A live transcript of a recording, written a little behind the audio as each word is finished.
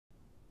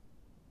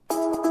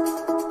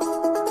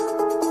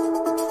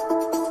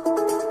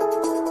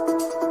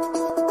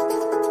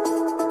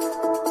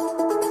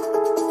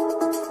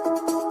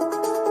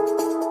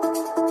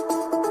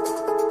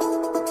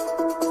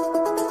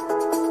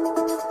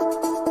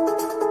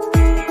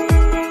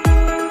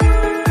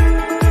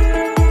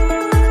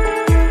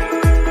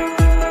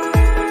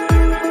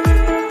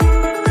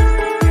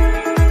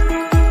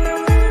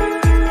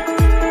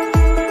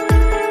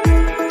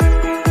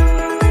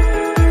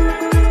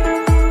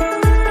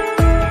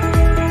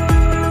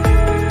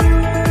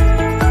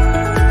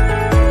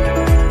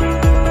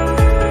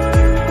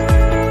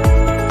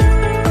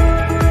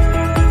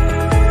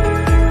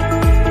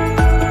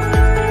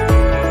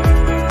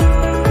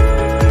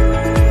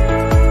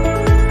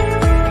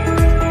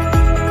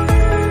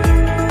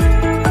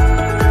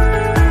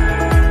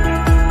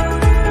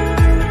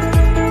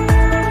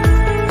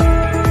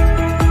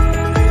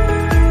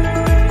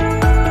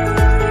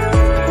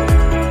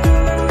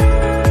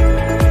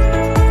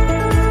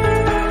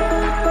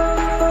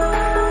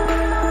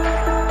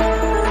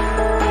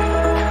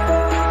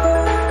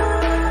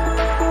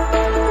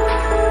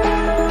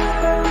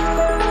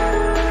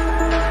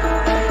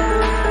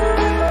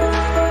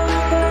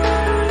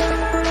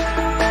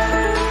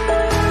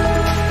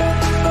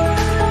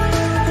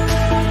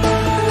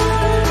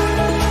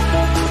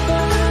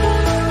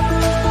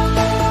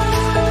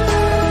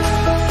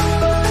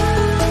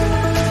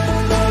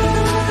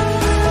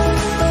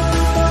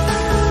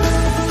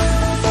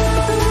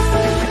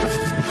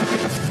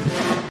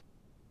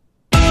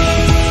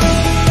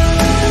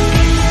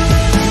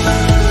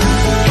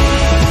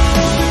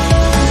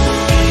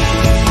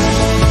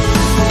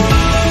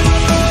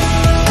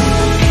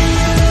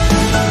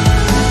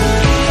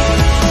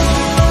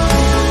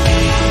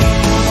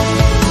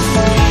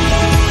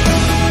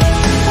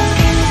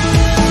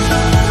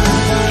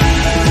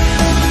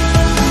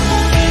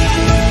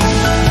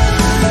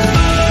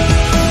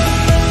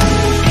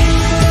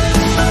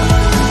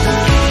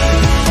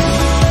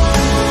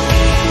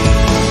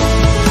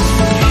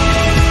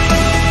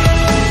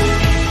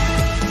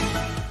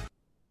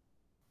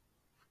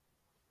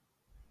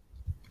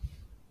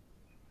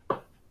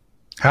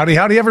Howdy,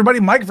 howdy, everybody.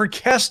 Mike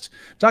Verkest,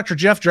 Dr.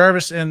 Jeff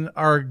Jarvis, and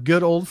our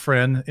good old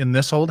friend in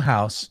this old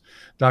house,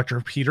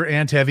 Dr. Peter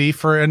Antevy,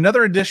 for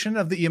another edition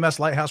of the EMS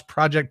Lighthouse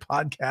Project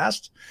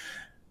podcast.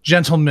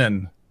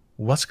 Gentlemen,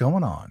 what's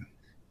going on?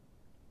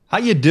 How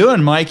you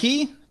doing,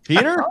 Mikey?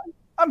 Peter?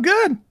 I'm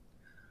good.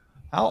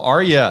 How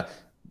are you?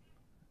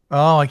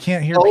 Oh, I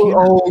can't hear Peter.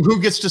 Oh,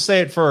 who gets to say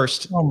it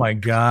first? Oh, my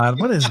God.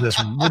 What is this?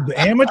 The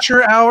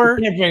amateur hour?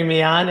 You can't bring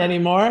me on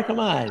anymore. Come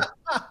on.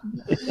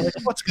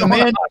 What's going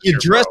on? You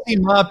dress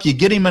him up, you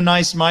get him a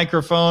nice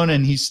microphone,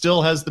 and he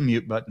still has the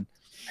mute button.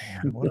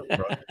 Man, what a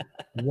rook.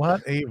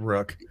 What a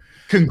rook.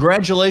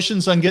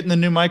 Congratulations on getting the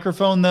new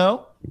microphone,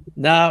 though.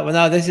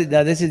 No, this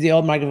is the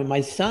old microphone.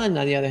 My son,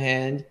 on the other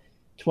hand,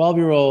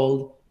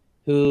 12-year-old,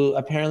 who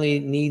apparently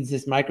needs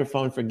this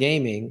microphone for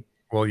gaming.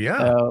 Well, yeah.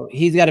 So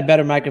he's got a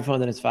better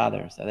microphone than his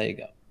father. So there you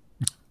go.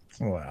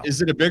 Wow.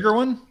 Is it a bigger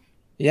one?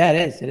 Yeah,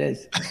 it is. It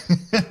is.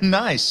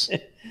 Nice.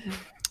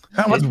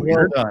 That was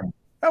weird. Well done.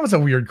 That was a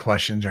weird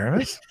question,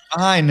 Jarvis.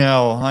 I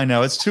know.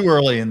 It's too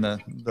early in the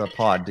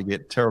pod to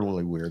get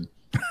terribly weird.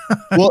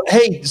 Well,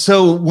 hey,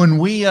 so when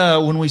we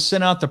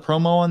sent out the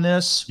promo on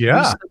this, we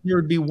said there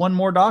would be one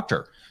more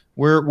doctor.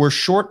 We're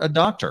short a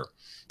doctor.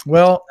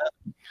 Well,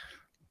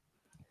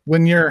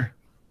 when you're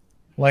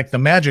like the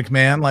magic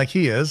man, like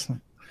he is,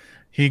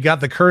 he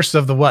got the curse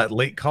of the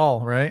late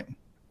call, right?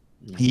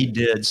 He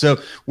did. So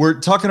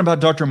we're talking about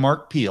Dr.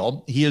 Mark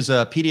Piehl. He is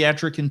a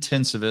pediatric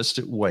intensivist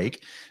at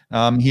Wake.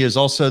 He is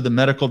also the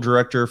medical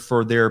director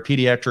for their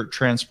pediatric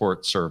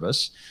transport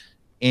service.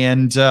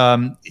 And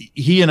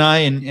he and I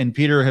and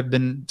Peter have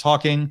been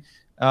talking.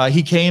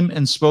 He came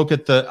and spoke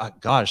at the,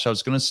 I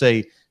was going to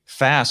say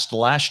FAST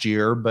last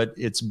year, but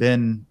it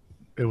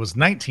was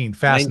 19,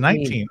 FAST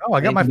 19. Oh,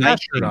 I got my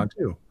FAST shirt on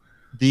too.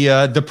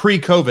 The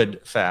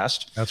pre-COVID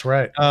FAST. That's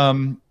right.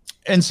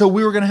 And so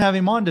we were going to have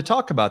him on to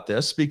talk about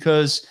this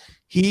because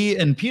he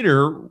and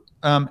Peter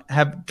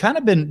have kind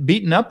of been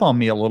beaten up on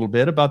me a little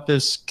bit about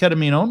this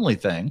ketamine only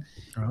thing.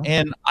 Oh.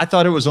 And I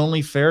thought it was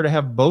only fair to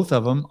have both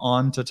of them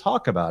on to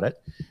talk about it.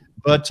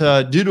 But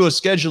due to a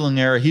scheduling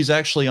error, he's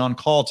actually on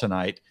call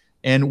tonight.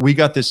 And we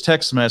got this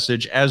text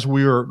message as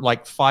we were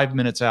like 5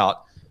 minutes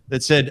out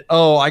that said,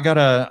 "Oh, I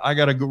gotta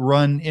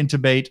run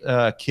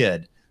intubate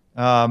kid."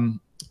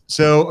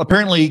 So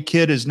apparently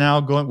kid is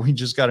now going, we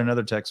just got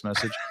another text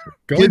message.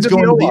 Kid's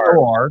going to the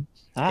OR.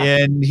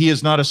 And he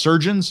is not a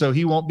surgeon, so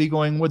he won't be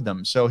going with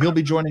them. So he'll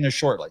be joining us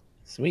shortly.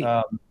 Sweet.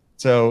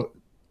 So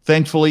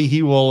thankfully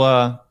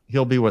he'll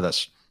be with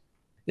us.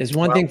 There's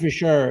one thing for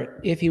sure.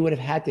 If he would have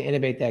had to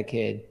intubate that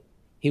kid,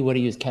 he would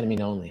have used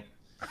ketamine only.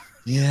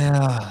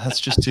 Yeah, that's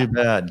just too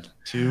bad.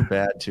 Too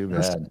bad.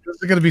 This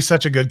is going to be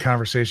such a good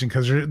conversation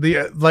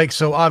because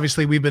so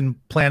obviously we've been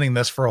planning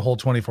this for a whole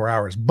 24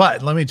 hours.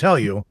 But let me tell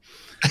you,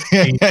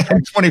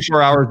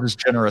 24 hours is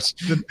generous.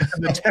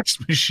 The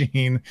text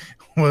machine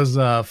was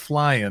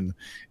flying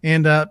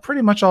and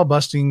pretty much all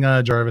busting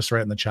Jarvis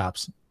right in the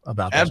chops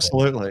about that.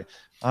 Absolutely.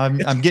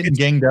 I'm getting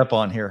ganged up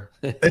on here.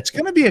 It's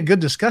going to be a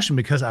good discussion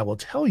because I will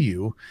tell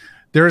you,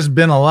 there's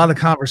been a lot of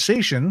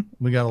conversation.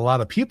 We got a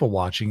lot of people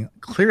watching.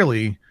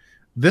 Clearly,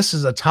 this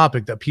is a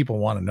topic that people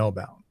want to know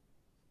about.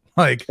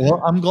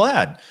 Well, I'm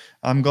glad.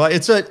 I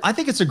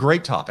think it's a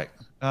great topic.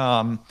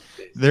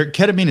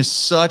 Ketamine is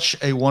such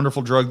a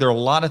wonderful drug. There are a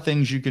lot of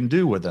things you can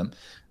do with them.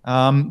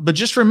 But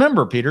just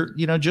remember, Peter,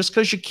 just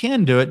because you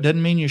can do it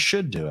doesn't mean you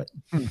should do it.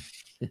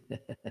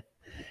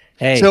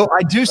 Hey, so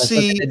I do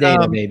see the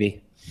data,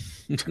 maybe.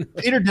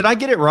 Peter, did I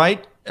get it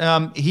right?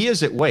 He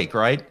is at Wake,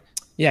 right?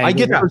 Yeah. I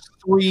get those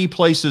three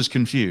places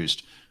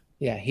confused.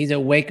 Yeah, he's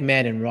at Wake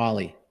Med in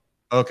Raleigh.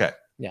 Okay.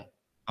 Yeah.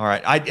 All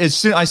right.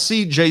 I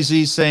see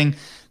Jay-Z saying,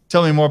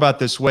 "Tell me more about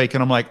this Wake,"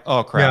 and I'm like,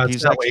 "Oh crap,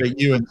 he's actually at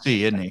UNC,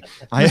 isn't he?"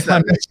 I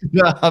messed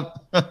it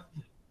up.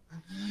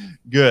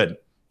 Good.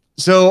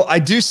 So I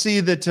do see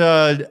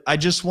that. I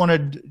just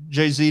wanted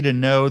Jay-Z to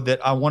know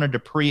that I wanted to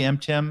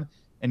preempt him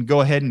and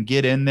go ahead and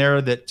get in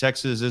there that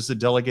Texas is the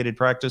delegated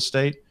practice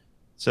state.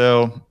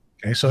 So,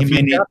 okay, so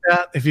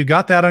if you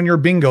got that on your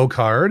bingo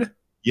card,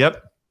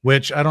 yep.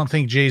 Which I don't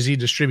think Jay-Z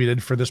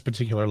distributed for this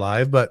particular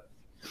live, but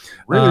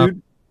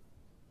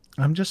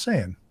I'm just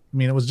saying. I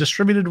mean, it was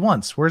distributed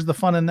once. Where's the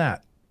fun in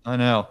that? I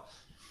know.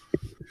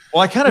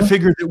 Well, I kind of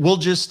figured that we'll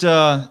just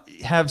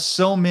have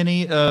so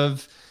many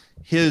of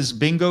his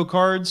bingo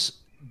cards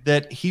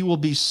that he will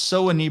be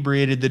so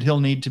inebriated that he'll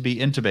need to be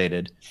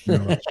intubated.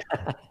 No,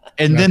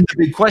 and then the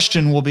big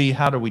question will be,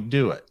 how do we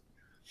do it?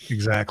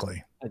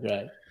 Exactly. That's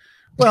right.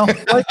 Well,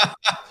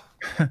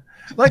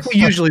 like we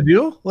usually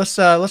do, let's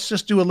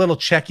just do a little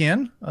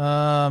check-in.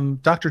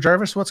 Dr.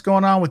 Jarvis, what's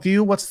going on with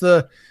you? What's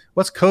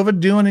COVID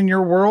doing in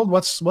your world?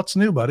 What's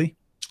new, buddy?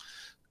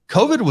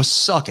 COVID was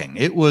sucking.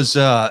 It was,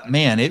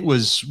 it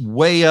was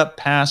way up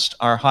past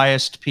our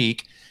highest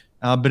peak.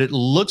 But it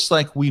looks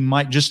like we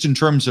might, just in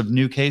terms of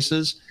new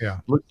cases,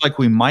 looks like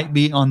we might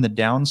be on the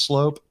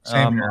downslope.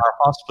 Our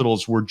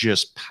hospitals were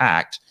just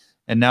packed,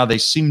 and now they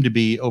seem to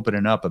be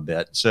opening up a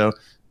bit. So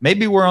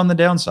maybe we're on the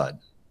downside.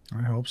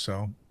 I hope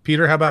so.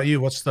 Peter, how about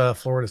you? What's the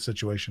Florida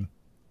situation?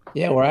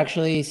 Yeah, we're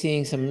actually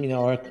seeing some,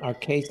 our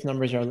case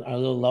numbers are a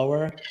little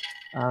lower.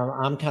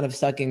 I'm kind of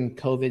stuck in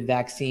COVID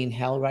vaccine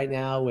hell right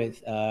now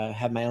with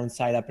have my own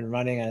site up and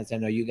running, as I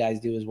know you guys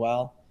do as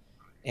well.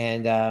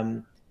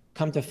 And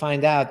come to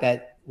find out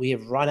that we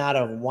have run out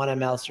of 1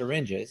 ml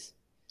syringes,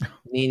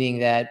 meaning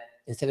that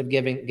instead of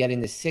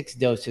getting the 6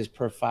 doses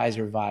per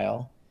Pfizer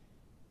vial,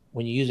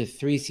 when you use a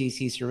 3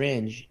 cc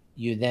syringe,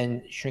 you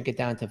then shrink it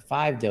down to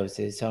 5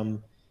 doses. So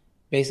I'm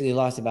basically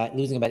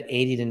losing about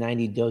 80 to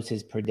 90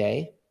 doses per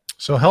day.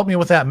 So help me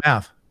with that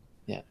math.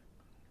 Yeah.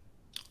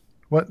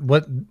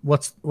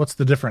 What's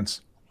the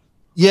difference?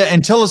 Yeah,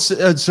 and tell us.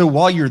 So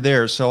while you're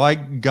there, so I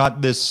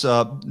got this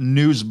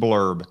news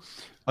blurb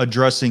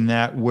addressing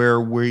that, where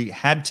we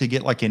had to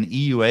get like an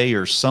EUA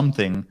or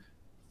something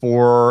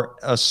for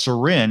a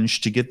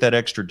syringe to get that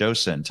extra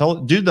dose in.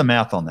 Do the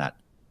math on that.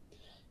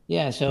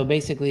 Yeah, so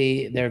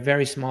basically they're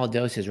very small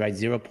doses, right?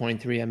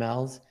 0.3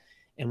 mLs.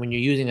 And when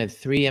you're using a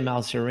 3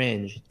 ml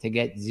syringe to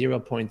get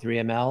 0.3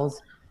 mLs,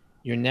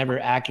 you're never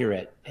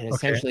accurate. And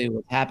essentially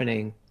what's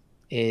happening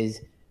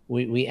is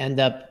we end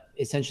up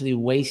essentially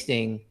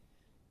wasting.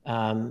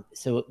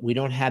 So we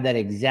don't have that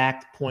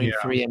exact 0.3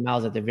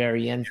 mLs at the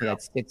very end for that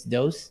 6th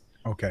dose.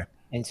 Okay.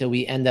 And so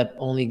we end up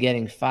only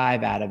getting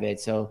 5 out of it.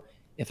 So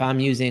if I'm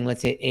using,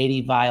 let's say,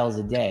 80 vials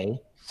a day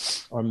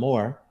or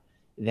more,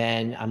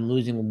 then I'm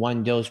losing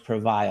 1 dose per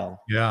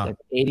vial. Yeah. So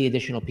that's 80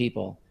 additional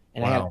people.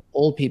 And I have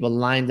old people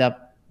lined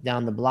up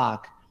down the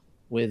block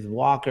with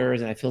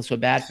walkers, and I feel so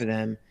bad for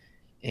them.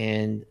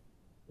 And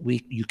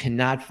you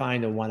cannot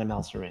find a 1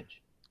 ml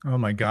syringe. Oh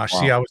my gosh.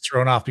 See, I was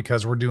thrown off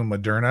because we're doing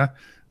Moderna.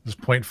 It's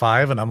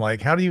 0.5. And I'm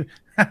like, how can you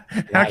not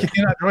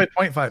do it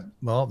 0.5?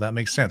 Well, that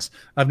makes sense.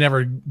 I've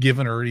never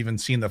given or even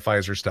seen the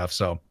Pfizer stuff.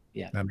 So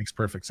yeah, that makes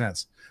perfect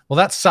sense. Well,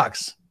 that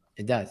sucks.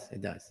 It does.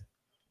 It does.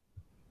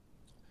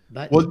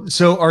 But well,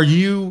 so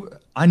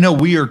I know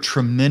we are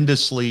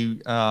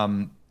tremendously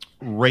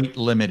rate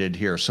limited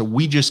here. So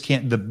we just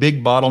can't, the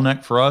big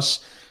bottleneck for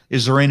us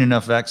is there ain't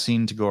enough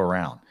vaccine to go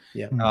around.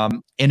 Yeah.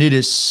 And it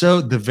is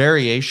the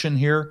variation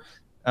here.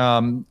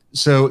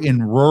 So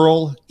in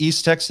rural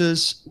East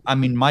Texas, I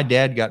mean, my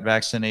dad got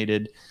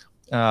vaccinated.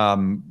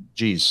 Actually,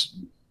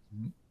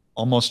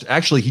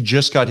 he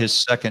just got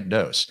his 2nd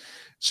dose.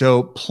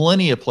 So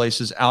plenty of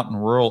places out in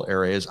rural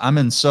areas. I'm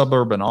in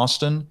suburban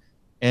Austin,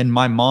 and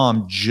my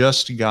mom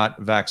just got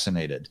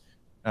vaccinated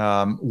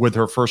with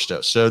her 1st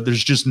dose. So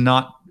there's just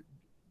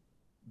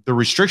the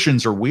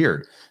restrictions are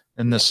weird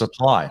in the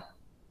supply.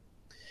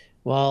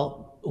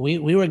 Well, we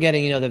were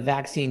getting, the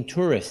vaccine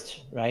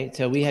tourists, right?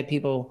 So we had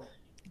people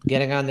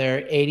getting on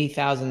their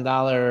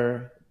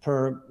 $80,000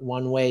 per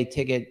one-way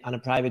ticket on a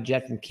private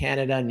jet from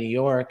Canada, New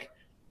York,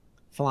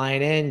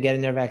 flying in, getting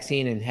their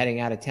vaccine and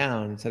heading out of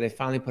town. So they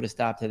finally put a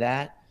stop to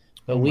that.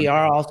 But we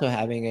are also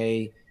having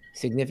a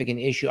significant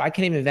issue. I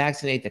can't even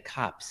vaccinate the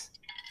cops.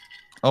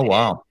 Oh,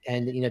 wow.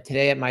 And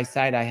today at my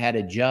site, I had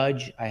a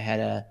judge, I had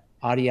a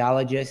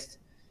audiologist.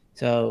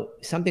 So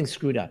something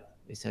screwed up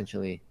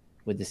essentially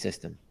with the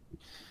system.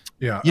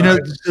 Yeah.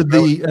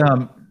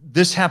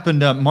 This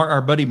happened,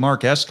 our buddy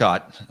Mark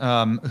Escott,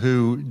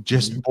 who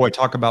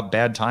talk about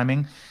bad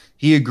timing.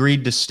 He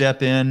agreed to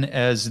step in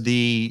as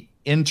the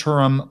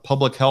interim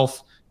public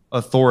health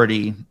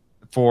authority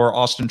for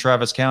Austin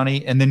Travis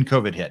County, and then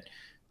COVID hit.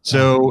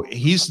 So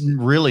he's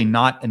really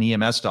not an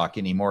EMS doc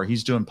anymore.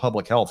 He's doing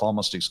public health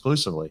almost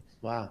exclusively.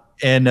 Wow.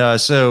 And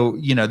so,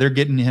 they're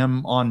getting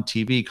him on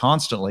TV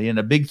constantly. And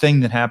a big thing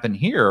that happened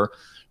here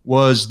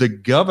was the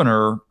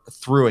governor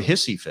threw a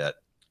hissy fit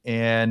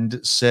and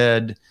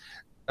said,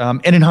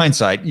 and in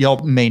hindsight,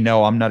 y'all may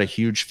know I'm not a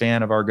huge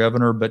fan of our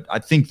governor, but I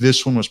think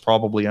this one was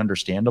probably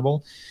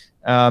understandable.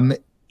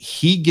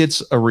 He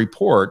gets a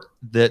report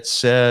that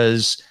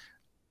says,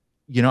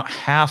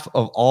 half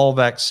of all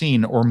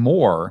vaccine or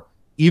more,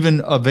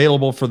 even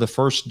available for the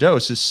 1st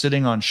dose, is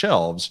sitting on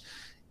shelves.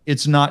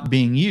 It's not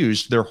being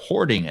used. They're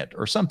hoarding it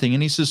or something.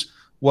 And he says,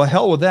 well,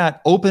 hell with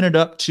that. Open it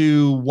up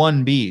to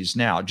 1Bs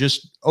now.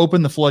 Just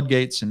open the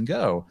floodgates and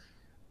go.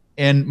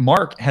 And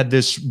Mark had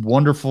this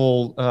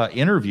wonderful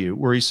interview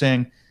where he's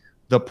saying,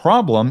 the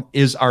problem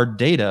is our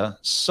data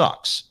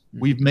sucks.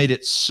 We've made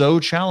it so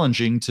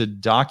challenging to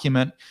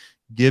document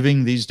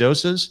giving these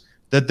doses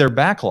that they're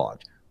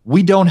backlogged.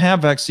 We don't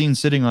have vaccine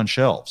sitting on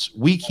shelves.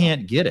 We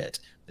can't get it.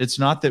 It's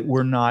not that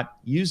we're not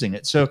using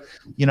it. So,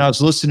 I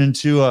was listening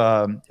to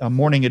a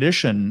Morning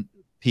Edition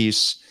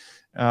piece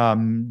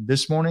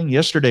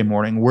yesterday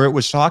morning, where it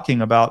was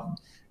talking about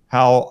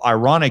how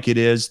ironic it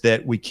is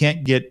that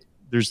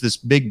there's this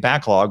big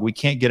backlog. We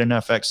can't get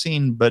enough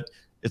vaccine, but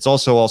it's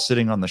also all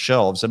sitting on the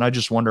shelves. And I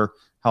just wonder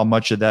how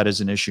much of that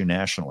is an issue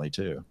nationally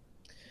too.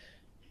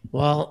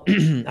 Well,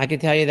 I can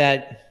tell you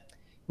that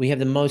we have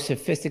the most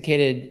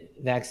sophisticated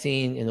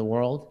vaccine in the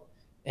world.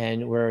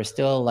 And we're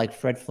still like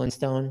Fred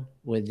Flintstone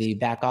with the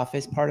back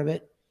office part of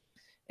it.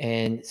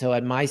 And so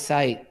at my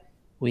site,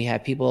 we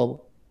have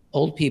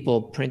old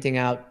people printing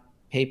out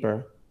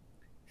paper,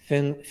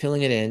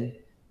 filling it in,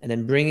 and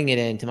then bringing it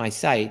into my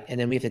site. And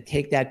then we have to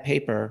take that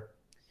paper,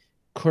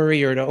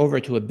 couriered over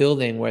to a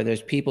building where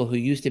there's people who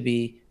used to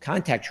be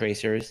contact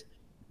tracers,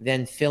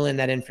 then fill in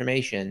that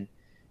information.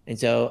 And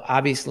so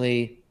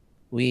obviously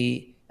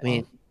I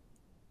mean,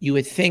 you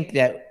would think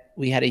that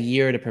we had a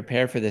year to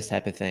prepare for this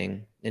type of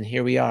thing. And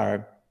here we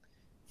are,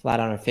 flat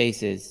on our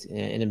faces in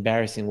an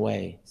embarrassing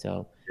way.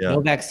 So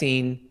no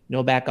vaccine,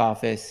 no back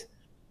office,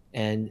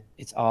 and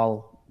it's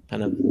all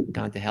kind of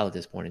gone to hell at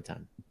this point in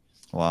time.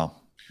 Wow.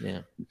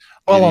 Yeah.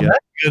 Well, on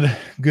that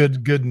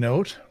good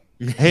note.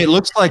 Hey, it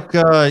looks like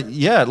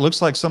it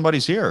looks like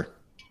somebody's here.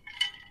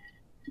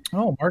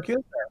 Oh, Mark is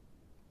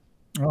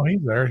there. Oh,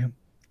 he's there.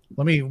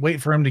 Let me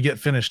wait for him to get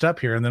finished up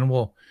here, and then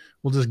we'll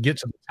just get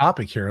to the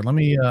topic here. Let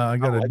me I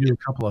gotta do a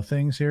couple of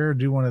things here.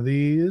 Do one of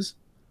these.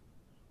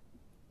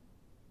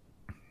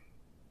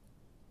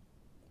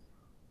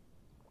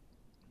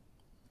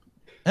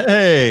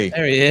 Hey.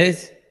 There he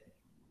is.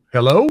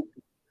 Hello.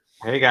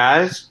 Hey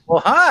guys.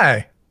 Well,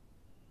 hi.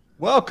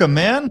 Welcome,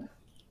 man.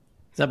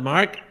 What's up,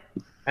 Mark?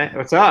 Hey,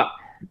 what's up?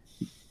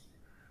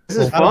 This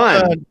is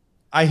fun.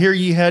 I hear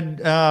you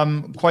had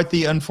quite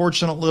the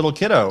unfortunate little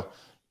kiddo.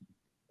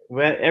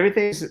 Well,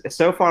 everything's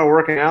so far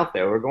working out,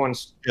 though. We're going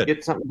to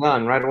get something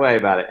done right away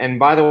about it. And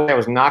by the way, I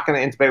was not going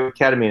to intubate with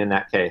ketamine in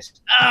that case.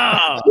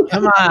 Oh,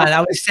 come on!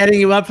 I was setting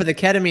you up for the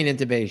ketamine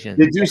intubation.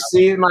 Did you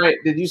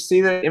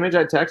see the image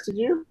I texted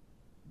you?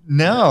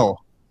 No.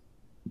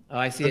 Oh,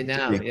 I see it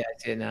now. Yeah,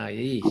 I see it now.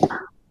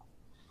 Yeesh.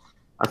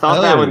 I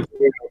thought that one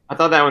through. I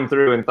thought that one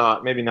through and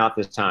thought maybe not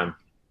this time.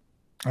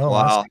 Oh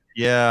wow!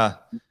 Yeah.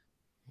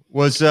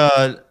 Was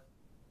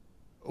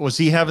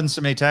he having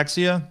some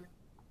ataxia?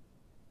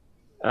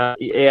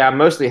 Yeah,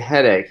 mostly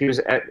headache.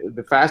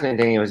 The fascinating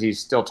thing was he's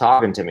still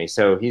talking to me,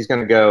 so he's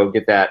going to go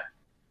get that.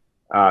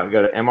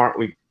 Go to MRI.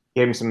 We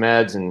gave him some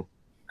meds and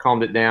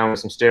calmed it down with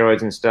some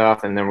steroids and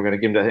stuff, and then we're going to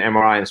give him the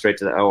MRI and straight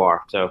to the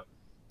OR. So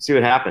see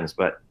what happens.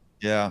 But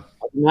yeah,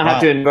 I did not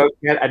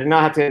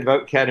have to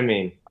invoke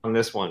ketamine on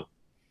this one.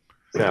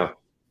 So.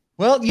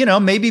 Well, you know,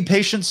 maybe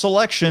patient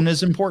selection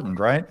is important,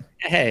 right?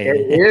 Hey,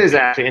 it is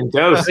actually, and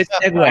dose.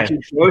 Actually,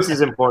 dose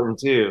is important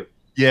too.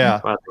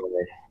 Yeah.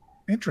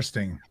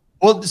 Interesting.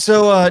 Well,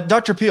 so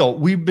Dr. Piehl,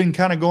 we've been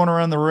kind of going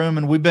around the room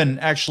and we've been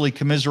actually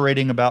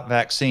commiserating about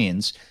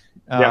vaccines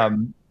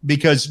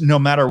because no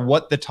matter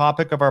what the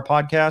topic of our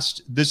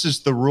podcast, this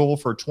is the rule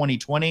for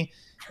 2020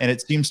 and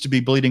it seems to be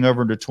bleeding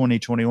over into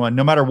 2021.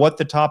 No matter what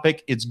the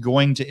topic, it's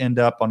going to end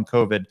up on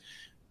COVID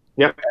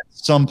at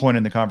some point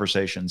in the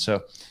conversation.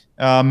 So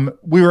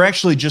we were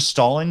actually just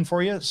stalling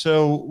for you.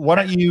 So why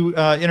don't you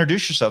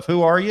introduce yourself?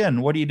 Who are you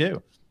and what do you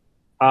do?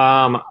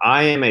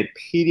 I am a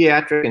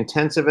pediatric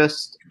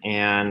intensivist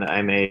and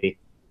I'm a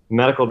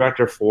medical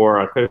director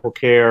for a critical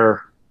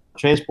care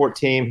transport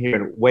team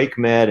here at Wake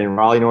Med in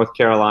Raleigh, North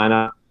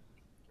Carolina.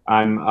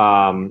 I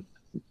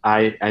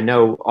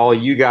know all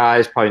you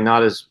guys, probably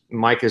not as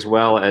Mike as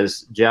well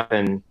as Jeff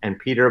and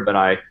Peter, but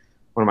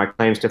one of my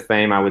claims to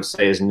fame, I would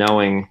say, is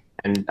knowing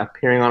and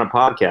appearing on a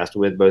podcast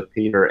with both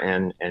Peter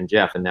and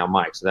Jeff and now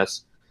Mike. So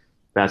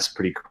that's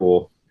pretty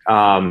cool.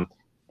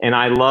 And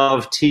I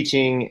love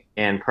teaching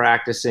and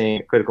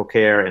practicing critical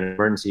care and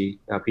emergency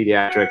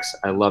pediatrics.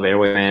 I love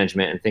airway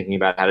management and thinking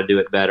about how to do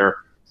it better.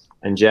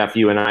 And Jeff,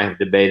 you and I have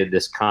debated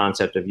this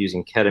concept of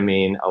using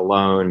ketamine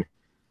alone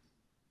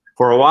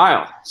for a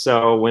while.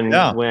 So when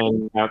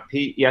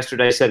Pete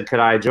yesterday said,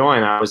 could I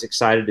join, I was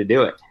excited to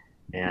do it.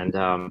 And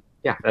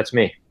yeah, that's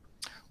me.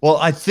 Well,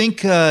 I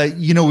think,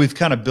 you know, we've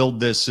kind of built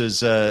this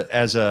as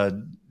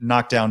a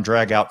knockdown,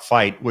 drag out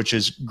fight, which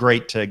is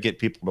great to get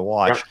people to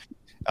watch. Yep.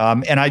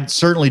 And I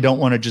certainly don't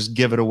want to just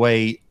give it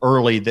away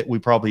early that we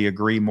probably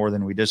agree more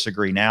than we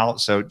disagree now.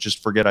 So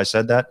just forget I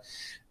said that.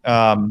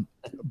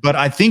 But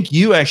I think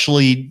you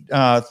actually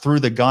threw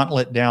the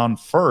gauntlet down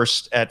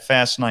first at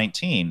Fast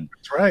 19.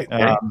 That's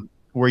right.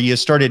 Where you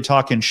started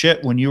talking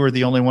shit when you were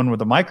the only one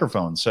with a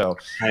microphone. So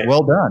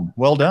well done.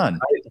 Well done.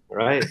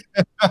 Right.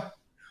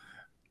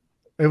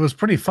 It was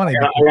pretty funny.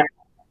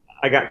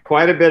 I got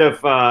quite a bit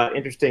of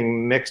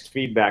interesting mixed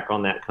feedback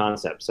on that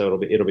concept. So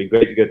it'll be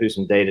great to go through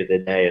some data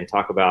today and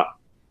talk about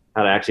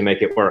how to actually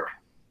make it work.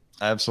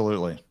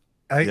 Absolutely.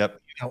 You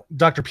know,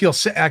 Dr.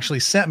 Piehl actually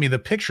sent me the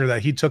picture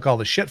that he took all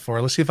the shit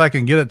for. Let's see if I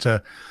can get it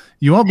to.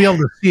 You won't be able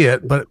to see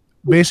it, but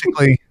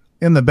basically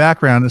in the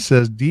background it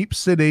says deep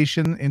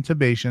sedation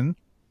intubation,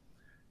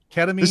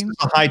 ketamine. This is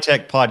a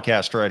high-tech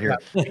podcast right here.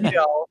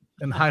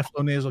 And high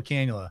flow nasal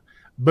cannula.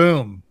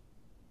 Boom.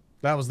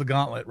 That was the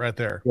gauntlet right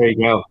there. There you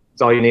go.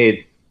 That's all you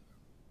need.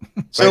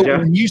 So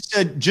when you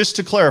said, just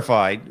to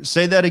clarify,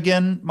 say that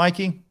again,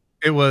 Mikey.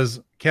 It was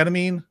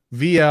ketamine,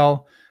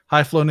 VL,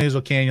 high flow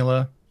nasal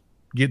cannula,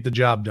 get the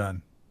job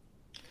done.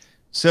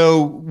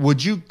 So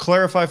would you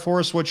clarify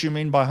for us what you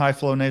mean by high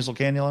flow nasal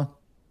cannula?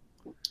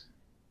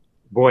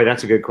 Boy,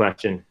 that's a good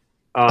question.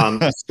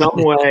 Some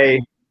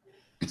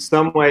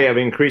way of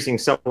increasing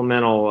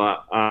supplemental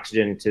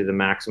oxygen to the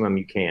maximum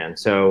you can.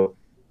 So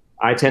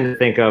I tend to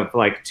think of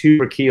like 2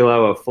 per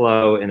kilo of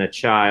flow in a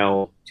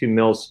child, 2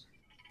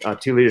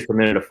 liters per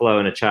minute of flow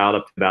in a child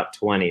up to about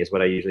 20 is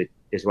what I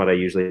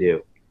usually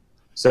do.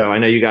 So I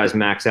know you guys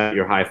max out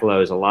your high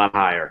flows a lot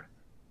higher.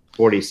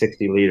 40,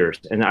 60 liters.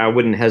 And I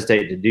wouldn't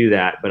hesitate to do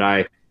that, but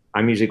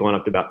I'm usually going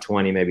up to about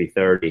 20, maybe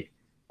 30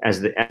 as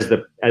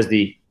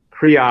the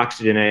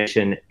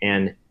pre-oxygenation.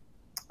 And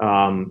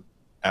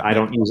I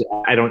don't use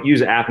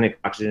apneic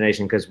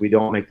oxygenation because we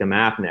don't make them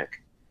apneic,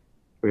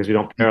 because we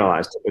don't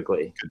paralyze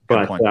typically.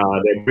 But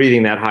they're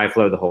breathing that high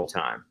flow the whole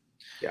time.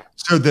 Yeah.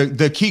 So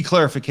the key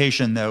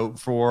clarification, though,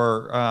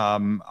 for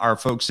our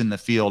folks in the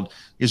field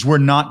is we're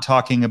not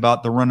talking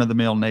about the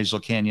run-of-the-mill nasal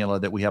cannula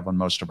that we have on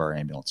most of our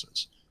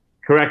ambulances.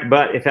 Correct.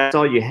 But if that's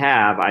all you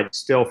have, I'd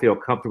still feel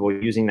comfortable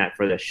using that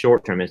for the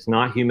short term. It's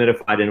not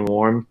humidified and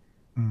warmed.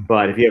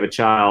 But if you have a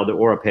child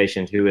or a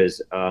patient who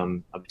is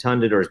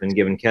obtunded or has been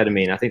given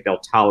ketamine, I think they'll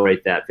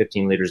tolerate that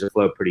 15 liters of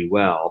flow pretty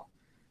well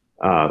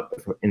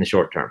in the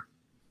short term.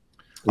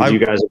 Would you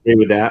guys agree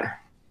with that?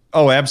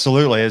 Oh,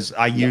 absolutely. As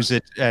I use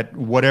it at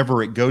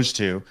whatever it goes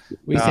to.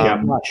 We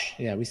say flush.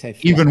 Yeah, we say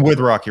flush. Even with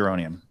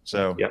rocuronium.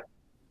 So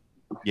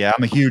yeah,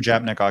 I'm a huge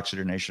apneic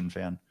oxygenation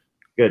fan.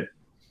 Good.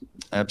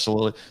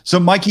 Absolutely. So,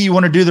 Mikey, you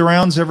want to do the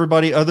rounds,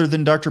 everybody, other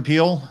than Dr.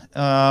 Piehl?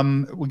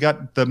 We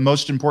got the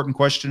most important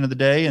question of the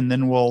day, and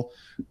then we'll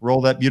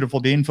roll that beautiful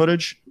Dean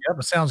footage. Yep,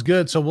 it sounds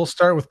good. So we'll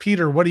start with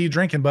Peter. What are you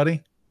drinking,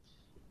 buddy?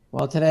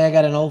 Well, today I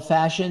got an old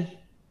fashioned,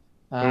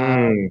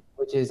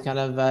 which is kind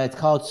of, it's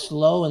called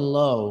Slow and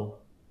Low.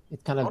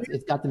 It's kind of,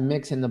 it's got the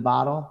mix in the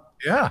bottle.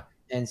 Yeah.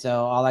 And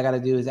so all I got to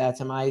do is add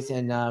some ice.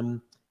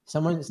 And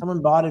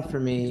someone bought it for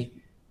me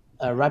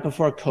right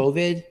before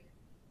COVID.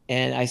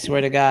 And I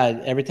swear to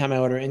God, every time I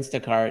order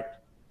Instacart,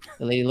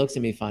 the lady looks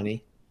at me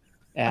funny.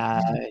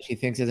 She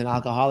thinks there's an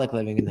alcoholic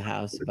living in the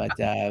house, but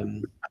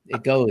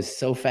it goes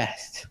so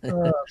fast.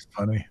 Oh, that's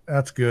funny.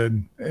 That's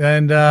good.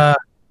 And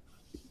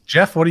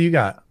Jeff, what do you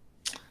got?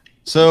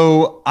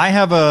 So I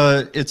have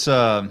it's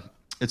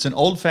an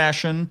old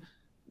fashioned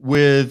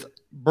with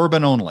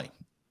bourbon only,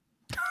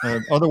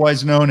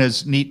 otherwise known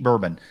as neat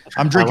bourbon.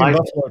 I'm drinking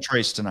Buffalo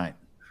Trace tonight.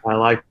 I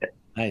like it.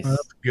 Nice.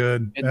 That's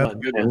good. That's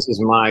good. And this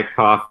is my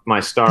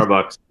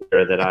Starbucks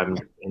beer that I'm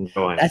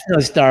enjoying. That's no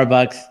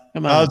Starbucks.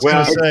 Come on. I was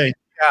going to say,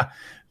 yeah,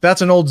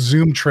 that's an old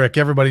Zoom trick.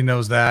 Everybody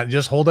knows that.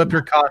 Just hold up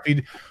your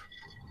coffee.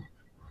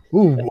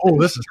 Ooh,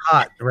 this is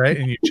hot, right?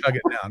 And you chug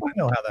it down. I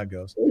know how that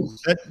goes.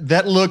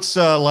 That looks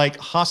like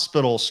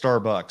hospital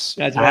Starbucks.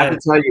 That's I right. have to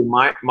tell you,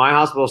 my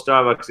hospital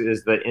Starbucks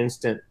is the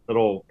instant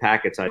little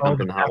packets I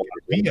dump in the hot water.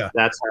 Yeah.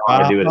 That's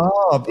how I do it.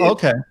 Oh,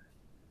 okay.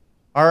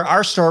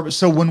 Our Starbucks.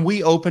 So when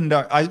we opened,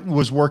 I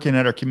was working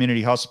at our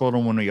community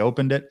hospital when we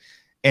opened it,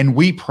 and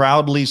we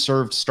proudly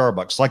served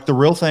Starbucks, like the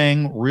real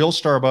thing, real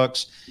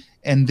Starbucks.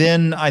 And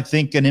then I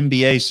think an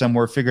MBA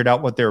somewhere figured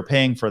out what they were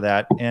paying for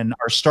that. And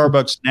our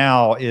Starbucks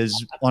now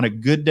is, on a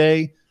good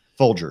day,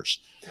 Folgers.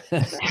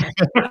 You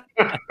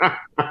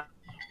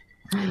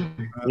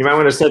might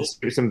want to set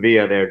some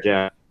via there,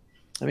 Jeff.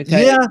 Let me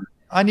tell you.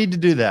 I need to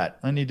do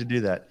that.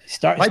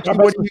 Starbucks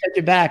will set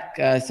you back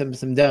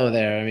some dough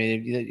there. I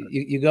mean,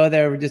 you go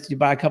there, you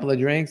buy a couple of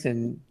drinks,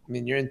 and I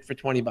mean, you're in for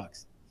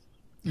 $20.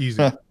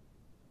 Easy.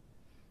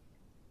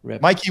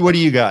 Mikey, what do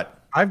you got?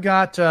 I've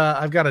got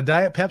a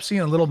Diet Pepsi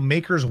and a little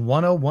Maker's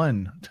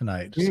 101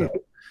 tonight. So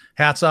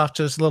hats off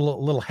to this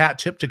little hat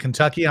tip to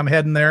Kentucky. I'm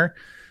heading there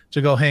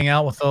to go hang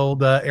out with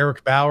old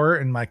Eric Bauer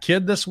and my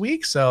kid this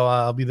week. So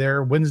I'll be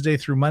there Wednesday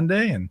through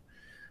Monday, and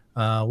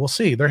we'll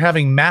see. They're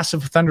having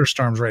massive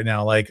thunderstorms right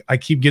now. Like, I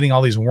keep getting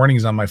all these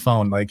warnings on my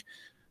phone, like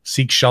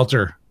seek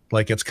shelter,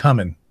 like it's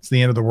coming. It's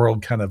the end of the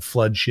world kind of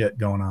flood shit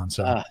going on.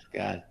 So, oh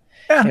God.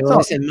 Yeah, hey, well,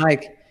 listen,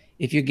 Mike,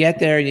 if you get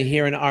there and you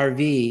hear an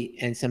RV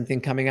and something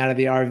coming out of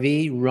the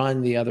RV,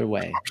 run the other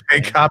way.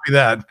 Okay, copy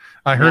that.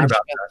 I heard about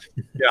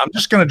that. Yeah, I'm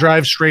just going to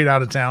drive straight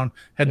out of town,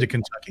 head to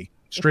Kentucky,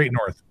 straight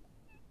north.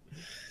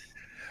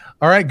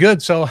 All right,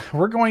 good. So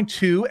we're going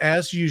to,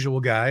 as usual,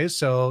 guys.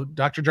 So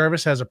Dr.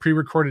 Jarvis has a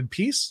pre-recorded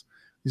piece.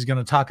 He's going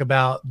to talk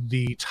about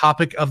the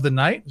topic of the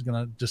night. He's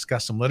going to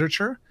discuss some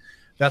literature.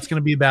 That's going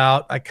to be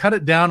about, I cut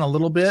it down a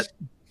little bit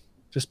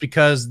just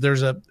because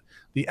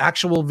the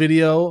actual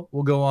video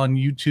will go on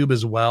YouTube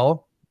as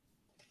well.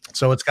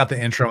 So it's got the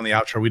intro and the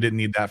outro. We didn't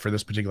need that for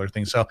this particular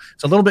thing. So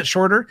it's a little bit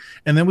shorter,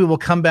 and then we will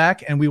come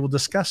back and we will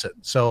discuss it.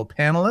 So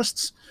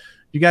panelists,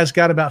 you guys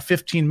got about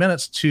 15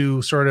 minutes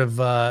to sort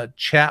of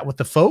chat with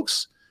the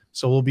folks.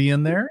 So we'll be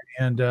in there,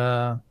 and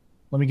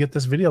let me get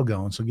this video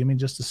going. So give me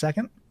just a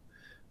second.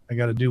 I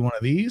got to do one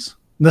of these.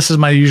 This is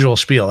my usual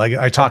spiel.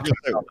 I talked to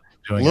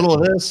a little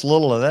of this, a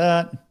little of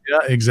that. Yeah,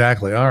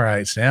 exactly. All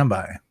right, stand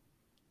by.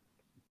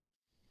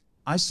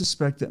 I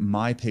suspect that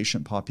my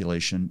patient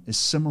population is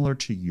similar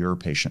to your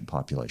patient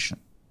population.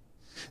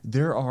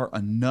 There are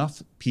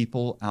enough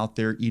people out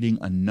there eating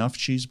enough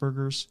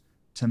cheeseburgers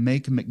to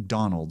make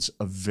McDonald's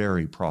a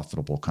very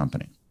profitable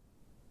company.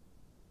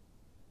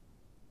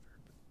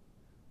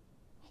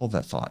 Hold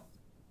that thought.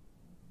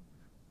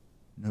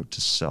 Note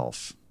to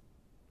self.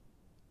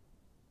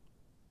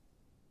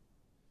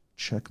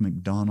 Check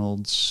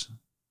McDonald's.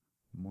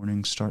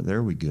 Morningstar.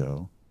 There we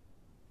go.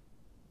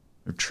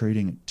 They're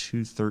trading at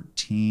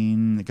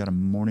 213. They got a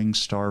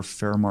Morningstar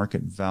fair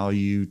market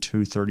value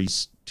 230.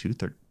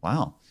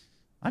 Wow.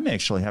 I may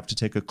actually have to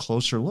take a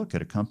closer look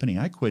at a company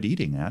I quit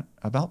eating at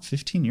about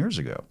 15 years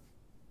ago.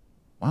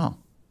 Wow.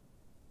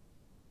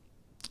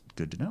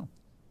 Good to know.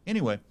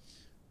 Anyway,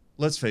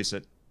 let's face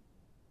it.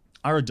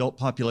 Our adult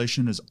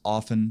population is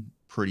often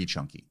pretty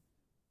chunky.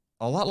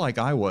 A lot like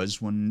I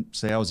was when,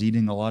 say, I was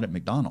eating a lot at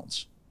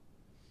McDonald's.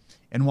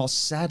 And while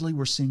sadly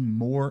we're seeing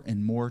more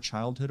and more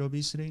childhood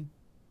obesity,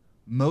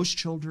 most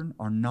children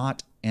are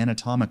not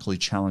anatomically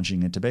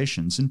challenging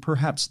intubations, and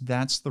perhaps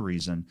that's the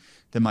reason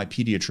that my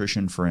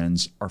pediatrician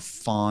friends are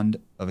fond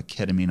of a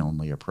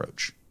ketamine-only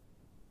approach.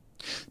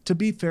 To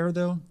be fair,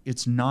 though,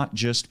 it's not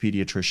just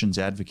pediatricians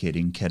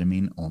advocating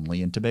ketamine-only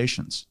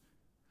intubations.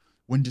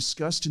 When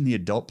discussed in the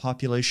adult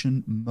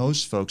population,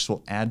 most folks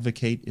will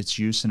advocate its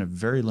use in a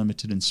very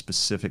limited and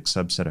specific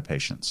subset of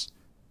patients.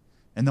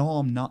 And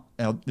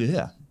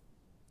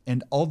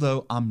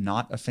although I'm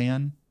not a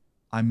fan,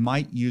 I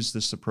might use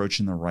this approach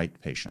in the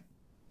right patient.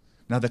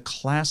 Now, the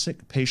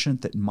classic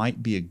patient that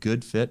might be a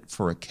good fit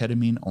for a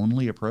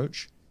ketamine-only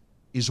approach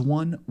is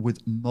one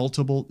with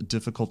multiple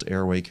difficult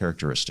airway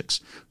characteristics,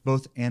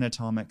 both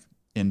anatomic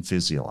and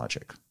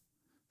physiologic.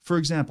 For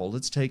example,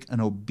 let's take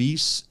an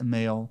obese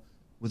male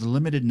with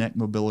limited neck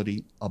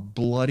mobility, a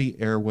bloody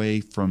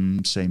airway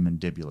from, say,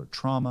 mandibular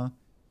trauma,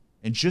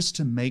 and just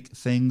to make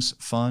things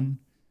fun,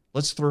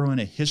 let's throw in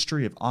a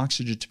history of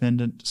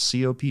oxygen-dependent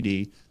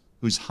COPD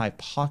who's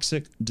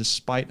hypoxic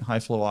despite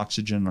high-flow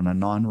oxygen on a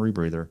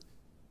non-rebreather,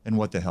 and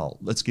what the hell,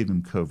 let's give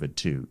him COVID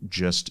too,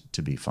 just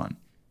to be fun.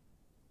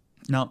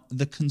 Now,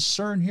 the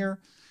concern here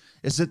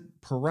is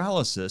that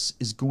paralysis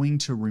is going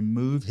to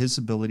remove his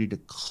ability to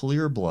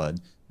clear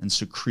blood and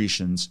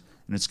secretions,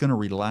 and it's going to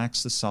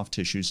relax the soft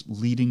tissues,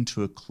 leading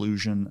to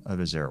occlusion of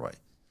his airway.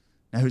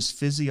 Now, his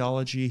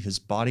physiology, his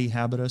body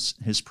habitus,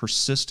 his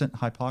persistent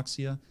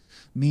hypoxia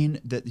mean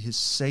that his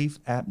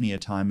safe apnea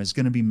time is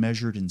going to be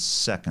measured in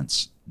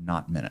seconds,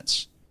 not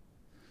minutes.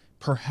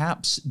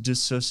 Perhaps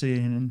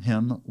dissociating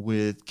him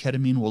with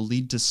ketamine will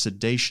lead to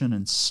sedation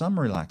and some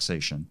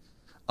relaxation,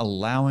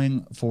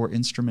 allowing for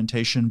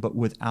instrumentation, but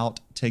without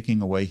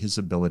taking away his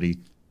ability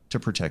to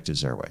protect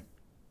his airway.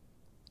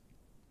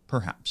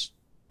 Perhaps.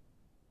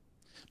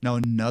 Now,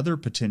 another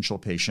potential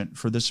patient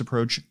for this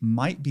approach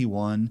might be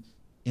one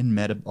in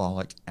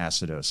metabolic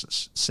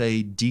acidosis,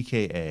 say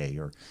DKA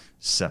or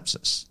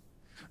sepsis.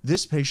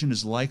 This patient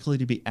is likely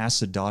to be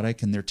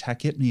acidotic, and their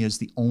tachypnea is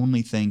the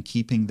only thing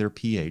keeping their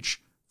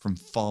pH from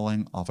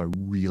falling off a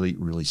really,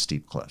 really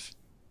steep cliff.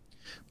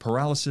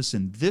 Paralysis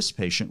in this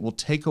patient will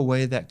take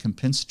away that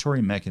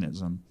compensatory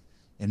mechanism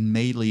and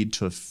may lead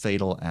to a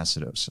fatal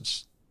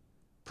acidosis,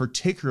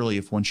 particularly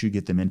if once you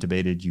get them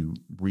intubated, you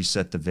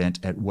reset the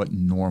vent at what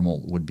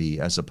normal would be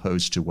as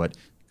opposed to what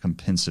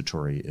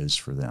compensatory is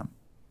for them.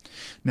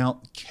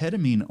 Now,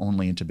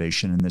 ketamine-only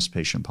intubation in this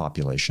patient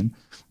population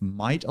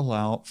might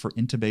allow for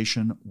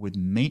intubation with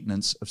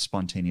maintenance of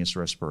spontaneous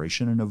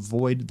respiration and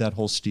avoid that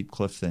whole steep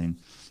cliff thing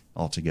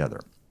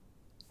altogether.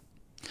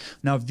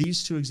 Now, of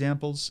these two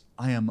examples,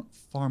 I am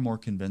far more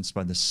convinced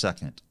by the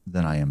second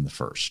than I am the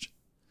first.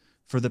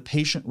 For the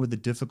patient with a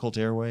difficult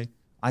airway,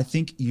 I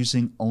think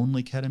using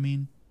only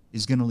ketamine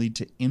is going to lead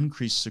to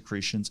increased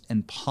secretions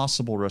and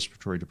possible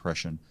respiratory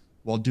depression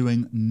while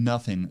doing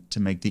nothing to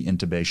make the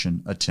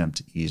intubation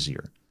attempt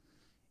easier.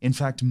 In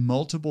fact,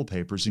 multiple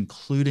papers,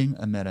 including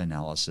a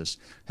meta-analysis,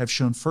 have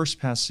shown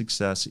first-pass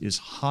success is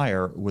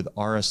higher with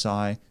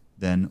RSI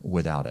than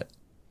without it.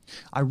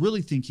 I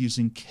really think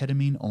using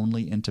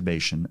ketamine-only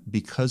intubation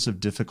because of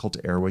difficult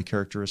airway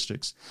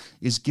characteristics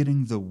is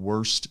getting the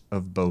worst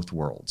of both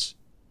worlds.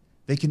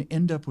 They can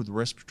end up with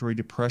respiratory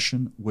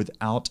depression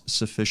without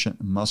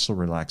sufficient muscle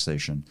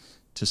relaxation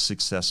to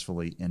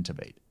successfully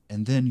intubate.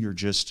 And then you're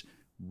just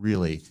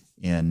really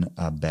in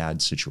a bad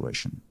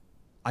situation.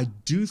 I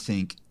do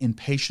think in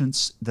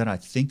patients that I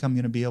think I'm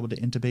going to be able to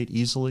intubate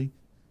easily,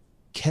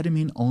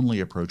 ketamine-only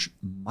approach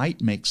might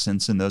make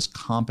sense in those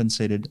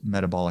compensated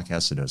metabolic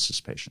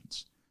acidosis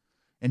patients.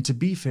 And to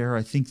be fair,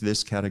 I think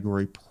this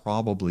category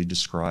probably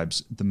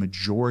describes the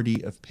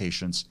majority of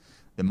patients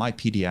that my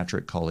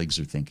pediatric colleagues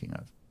are thinking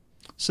of.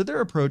 So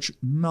their approach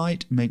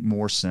might make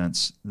more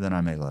sense than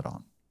I may let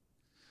on.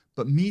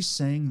 But me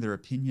saying their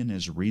opinion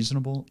is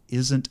reasonable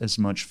isn't as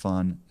much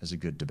fun as a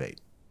good debate.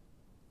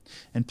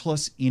 And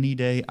plus, any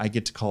day I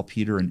get to call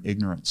Peter an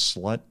ignorant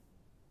slut,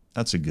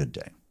 that's a good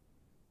day.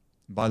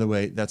 By the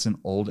way, that's an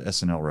old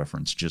SNL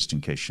reference, just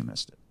in case you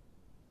missed it.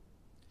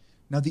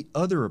 Now, the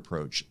other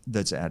approach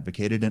that's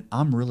advocated, and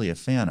I'm really a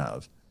fan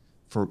of,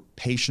 for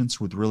patients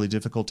with really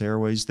difficult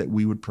airways that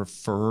we would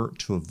prefer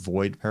to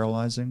avoid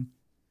paralyzing,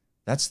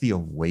 that's the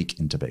awake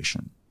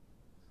intubation.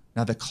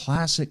 Now, the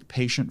classic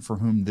patient for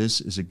whom this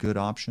is a good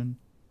option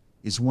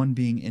is one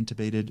being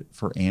intubated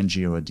for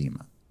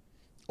angioedema,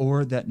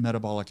 or that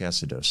metabolic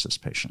acidosis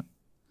patient.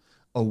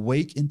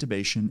 Awake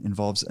intubation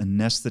involves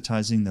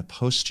anesthetizing the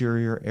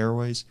posterior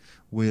airways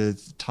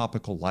with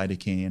topical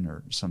lidocaine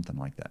or something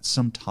like that,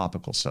 some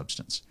topical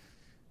substance.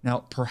 Now,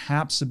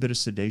 perhaps a bit of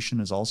sedation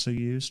is also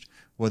used,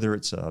 whether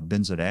it's a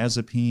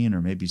benzodiazepine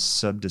or maybe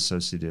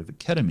subdissociative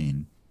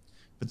ketamine,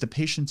 but the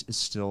patient is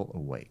still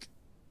awake.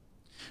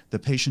 The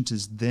patient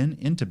is then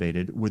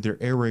intubated with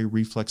their airway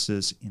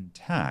reflexes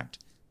intact,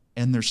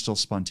 and they're still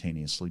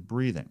spontaneously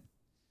breathing.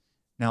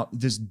 Now,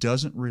 this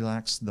doesn't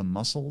relax the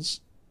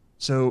muscles,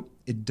 so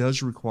it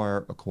does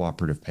require a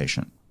cooperative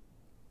patient.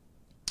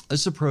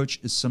 This approach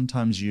is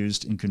sometimes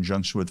used in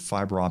conjunction with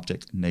fiber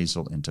optic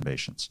nasal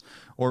intubations,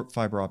 or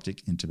fiber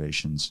optic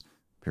intubations,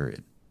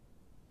 period.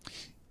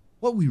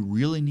 What we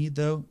really need,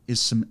 though, is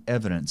some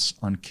evidence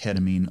on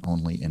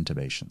ketamine-only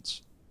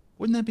intubations.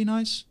 Wouldn't that be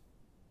nice?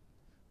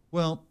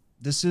 Well,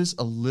 this is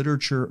a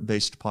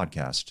literature-based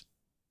podcast,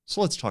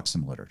 so let's talk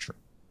some literature.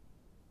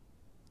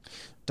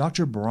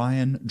 Dr.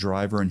 Brian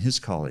Driver and his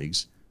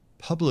colleagues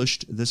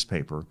published this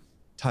paper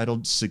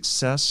titled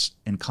Success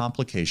and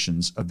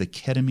Complications of the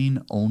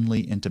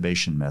Ketamine-Only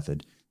Intubation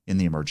Method in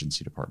the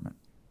Emergency Department.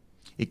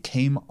 It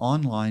came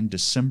online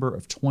December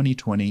of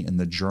 2020 in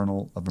the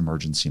Journal of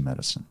Emergency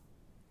Medicine.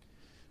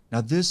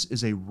 Now, this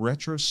is a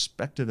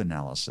retrospective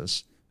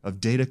analysis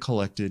of data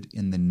collected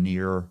in the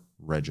NEAR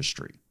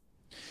registry.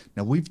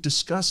 Now, we've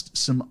discussed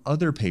some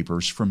other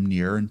papers from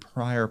NEAR in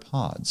prior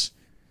pods.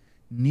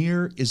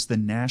 NEAR is the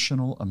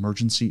National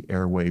Emergency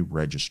Airway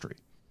Registry.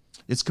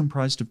 It's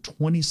comprised of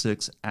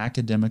 26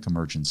 academic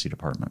emergency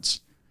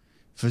departments.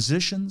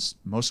 Physicians,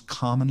 most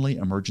commonly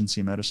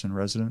emergency medicine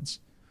residents,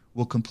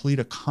 will complete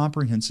a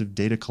comprehensive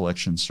data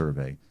collection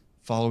survey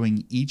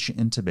following each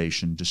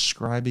intubation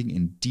describing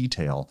in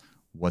detail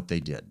what they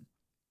did.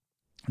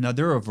 Now,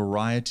 there are a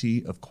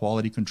variety of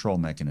quality control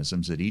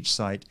mechanisms at each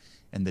site,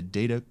 and the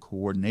Data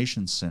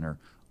Coordination Center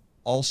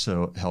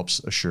also helps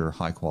assure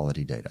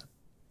high-quality data.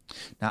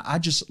 Now, I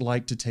just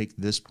like to take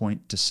this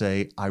point to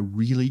say I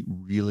really,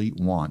 really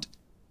want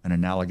an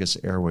analogous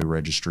airway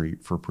registry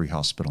for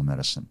pre-hospital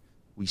medicine.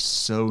 We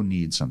so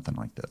need something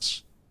like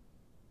this.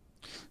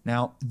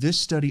 Now, this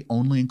study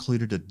only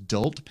included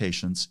adult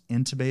patients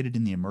intubated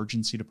in the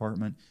emergency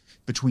department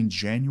between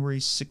January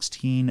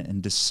 16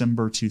 and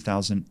December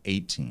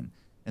 2018,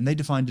 and they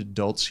defined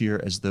adults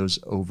here as those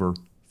over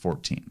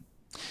 14.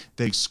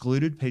 They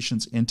excluded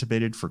patients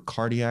intubated for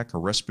cardiac or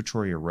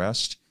respiratory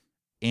arrest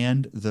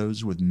and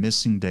those with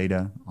missing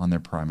data on their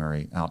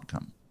primary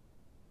outcome.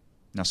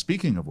 Now,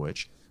 speaking of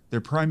which,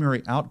 their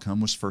primary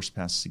outcome was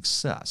first-pass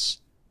success,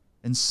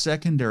 and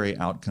secondary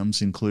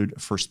outcomes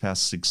include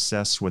first-pass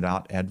success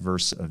without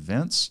adverse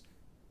events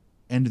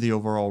and the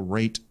overall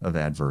rate of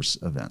adverse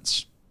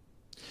events.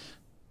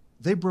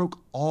 They broke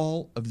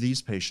all of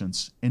these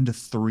patients into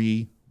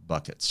 3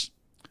 buckets.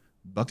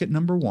 Bucket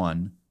number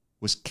 1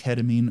 was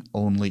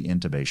ketamine-only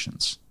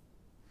intubations.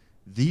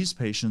 These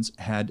patients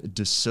had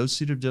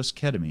dissociative dose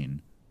ketamine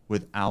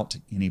without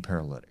any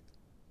paralytic.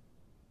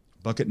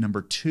 Bucket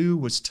number 2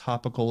 was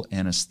topical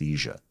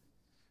anesthesia.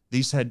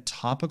 These had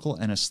topical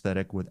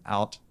anesthetic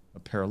without a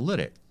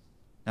paralytic.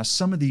 Now,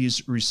 some of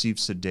these received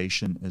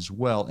sedation as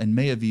well and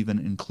may have even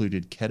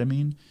included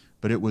ketamine,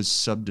 but it was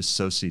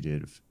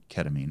subdissociative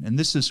ketamine. And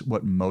this is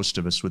what most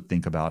of us would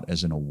think about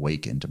as an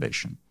awake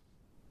intubation.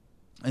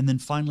 And then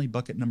finally,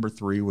 bucket number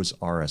 3 was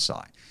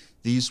RSI.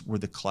 These were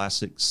the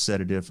classic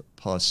sedative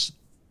plus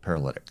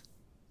paralytic.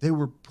 They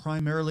were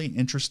primarily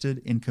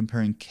interested in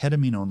comparing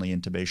ketamine-only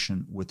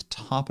intubation with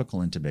topical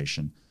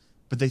intubation,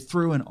 but they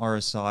threw in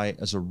RSI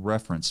as a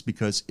reference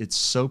because it's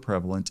so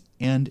prevalent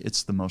and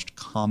it's the most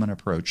common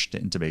approach to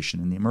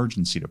intubation in the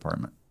emergency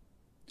department.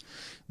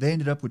 They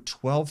ended up with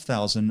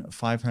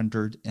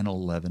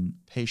 12,511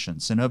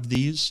 patients, and of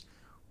these,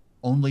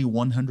 only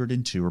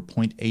 102 or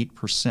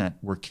 0.8%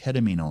 were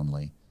ketamine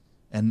only,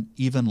 and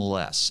even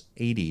less,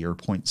 80 or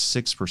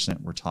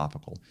 0.6% were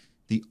topical.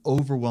 The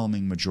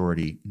overwhelming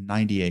majority,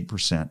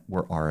 98%,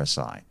 were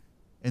RSI.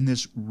 And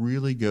this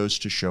really goes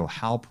to show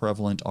how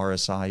prevalent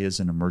RSI is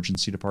in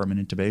emergency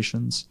department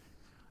intubations,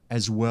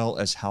 as well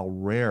as how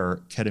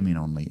rare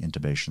ketamine-only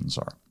intubations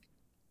are.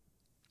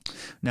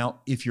 Now,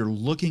 if you're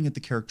looking at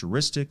the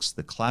characteristics,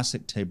 the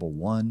classic table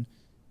 1,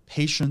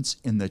 patients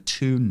in the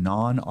 2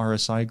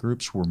 non-RSI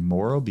groups were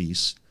more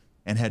obese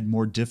and had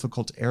more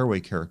difficult airway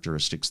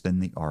characteristics than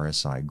the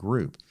RSI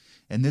group.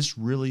 And this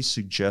really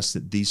suggests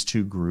that these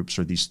 2 groups,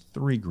 or these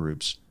 3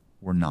 groups,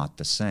 were not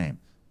the same.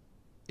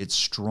 It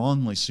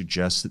strongly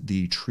suggests that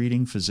the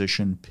treating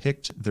physician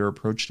picked their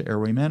approach to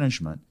airway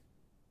management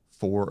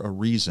for a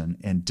reason,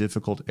 and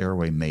difficult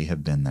airway may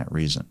have been that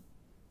reason.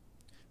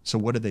 So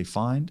what did they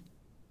find?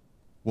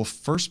 Well,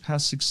 first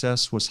pass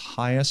success was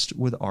highest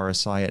with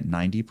RSI at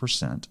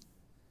 90%.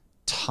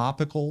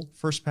 Topical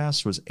first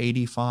pass was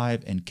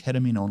 85%, and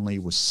ketamine only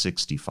was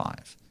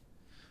 65%.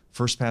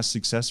 First pass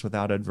success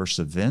without adverse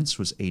events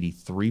was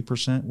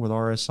 83% with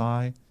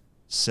RSI,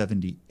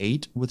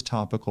 78% with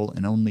topical,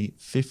 and only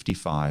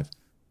 55%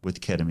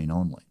 with ketamine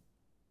only.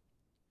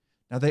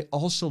 Now, they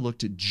also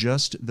looked at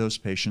just those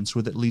patients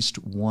with at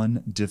least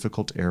one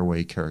difficult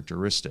airway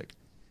characteristic,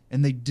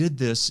 and they did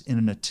this in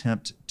an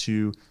attempt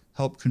to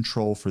help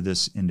control for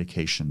this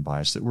indication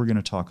bias that we're going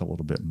to talk a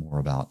little bit more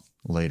about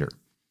later.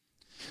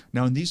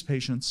 Now, in these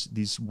patients,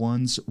 these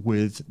ones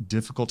with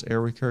difficult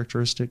airway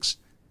characteristics,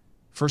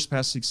 first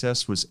pass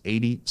success was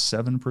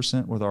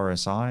 87% with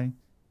RSI,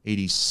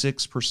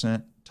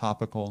 86%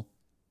 topical,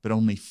 but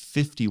only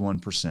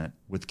 51%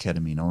 with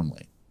ketamine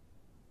only.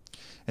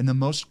 And the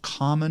most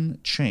common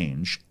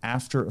change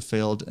after a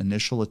failed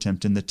initial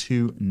attempt in the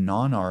two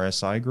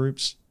non-RSI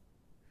groups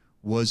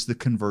was the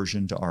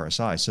conversion to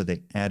RSI. So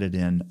they added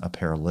in a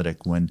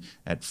paralytic when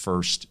at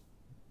first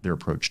their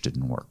approach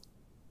didn't work.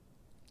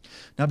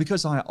 Now,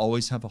 because I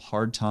always have a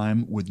hard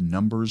time with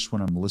numbers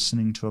when I'm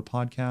listening to a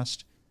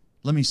podcast,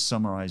 let me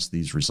summarize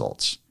these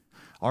results.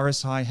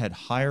 RSI had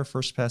higher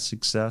first pass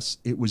success.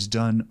 It was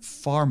done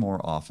far more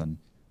often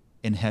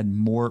and had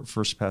more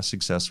first pass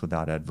success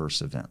without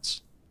adverse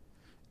events.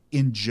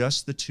 In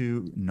just the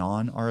two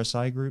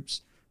non-RSI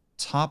groups,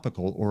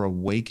 topical or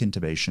awake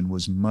intubation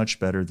was much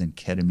better than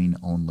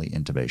ketamine-only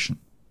intubation.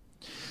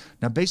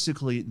 Now,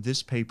 basically,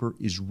 this paper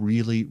is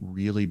really,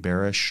 really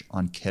bearish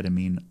on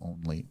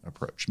ketamine-only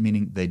approach,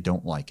 meaning they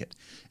don't like it.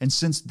 And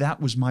since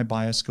that was my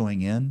bias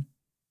going in,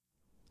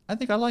 I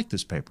think I like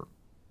this paper.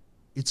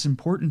 It's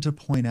important to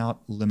point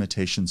out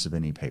limitations of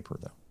any paper,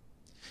 though.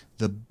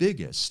 The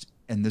biggest,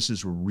 and this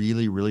is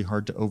really, really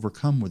hard to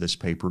overcome with this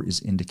paper,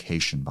 is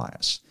indication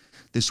bias.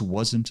 This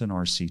wasn't an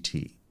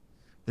RCT.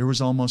 There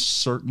was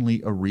almost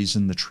certainly a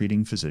reason the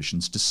treating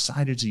physicians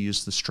decided to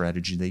use the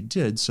strategy they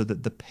did so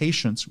that the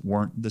patients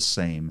weren't the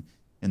same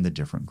in the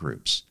different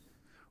groups.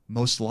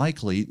 Most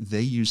likely,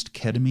 they used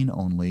ketamine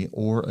only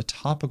or a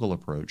topical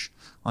approach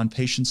on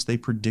patients they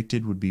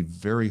predicted would be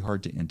very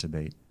hard to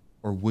intubate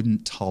or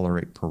wouldn't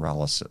tolerate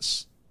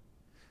paralysis.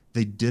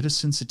 They did a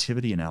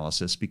sensitivity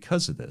analysis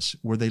because of this,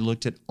 where they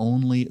looked at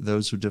only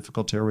those with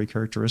difficult airway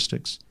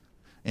characteristics.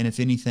 And if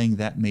anything,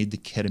 that made the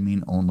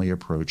ketamine-only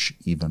approach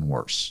even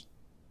worse.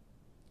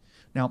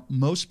 Now,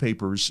 most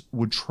papers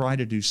would try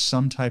to do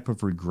some type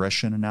of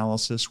regression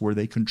analysis where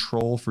they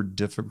control for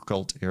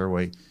difficult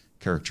airway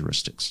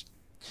characteristics.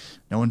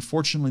 Now,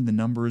 unfortunately, the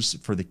numbers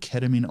for the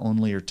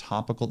ketamine-only or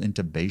topical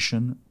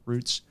intubation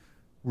routes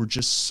were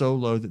just so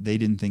low that they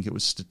didn't think it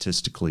was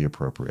statistically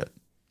appropriate.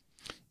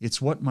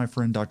 It's what my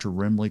friend Dr.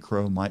 Remley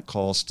Crow might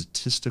call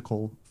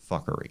statistical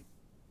fuckery.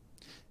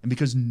 And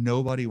because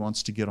nobody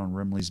wants to get on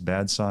Remley's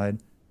bad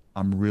side,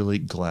 I'm really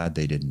glad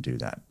they didn't do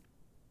that.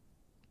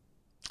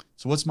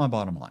 So what's my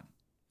bottom line?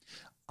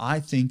 I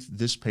think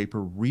this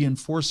paper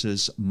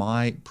reinforces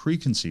my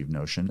preconceived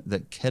notion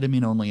that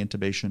ketamine-only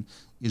intubation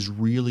is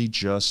really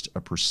just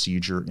a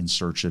procedure in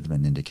search of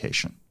an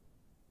indication.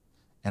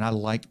 And I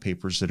like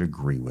papers that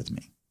agree with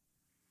me.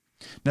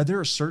 Now, there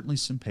are certainly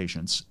some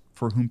patients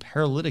for whom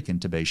paralytic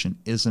intubation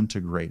isn't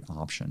a great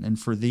option. And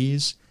for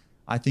these,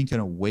 I think an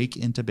awake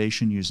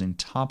intubation using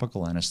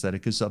topical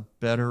anesthetic is a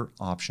better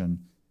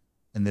option,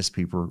 and this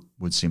paper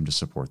would seem to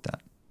support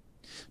that.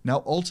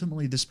 Now,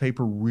 ultimately, this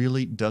paper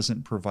really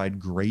doesn't provide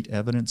great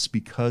evidence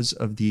because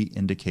of the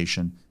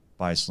indication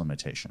bias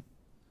limitation,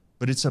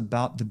 but it's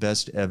about the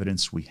best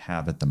evidence we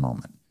have at the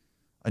moment.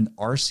 An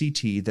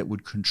RCT that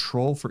would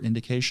control for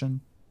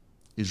indication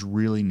is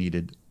really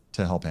needed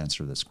to help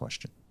answer this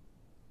question.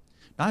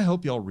 Now, I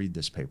hope y'all read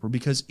this paper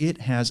because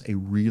it has a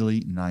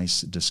really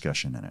nice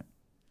discussion in it.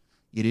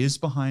 It is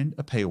behind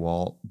a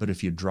paywall, but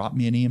if you drop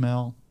me an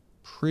email,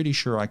 pretty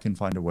sure I can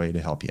find a way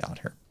to help you out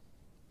here.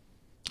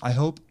 I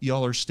hope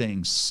y'all are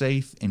staying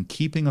safe and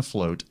keeping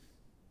afloat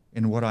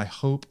in what I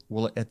hope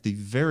will, at the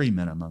very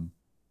minimum,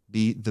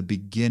 be the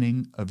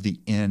beginning of the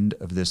end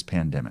of this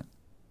pandemic.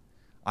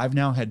 I've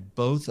now had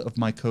both of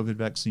my COVID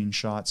vaccine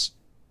shots,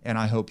 and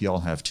I hope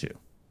y'all have too.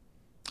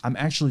 I'm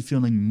actually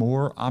feeling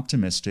more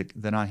optimistic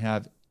than I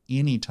have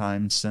any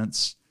time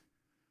since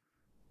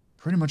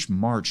pretty much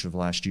March of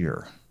last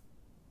year.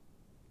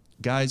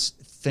 Guys,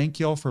 thank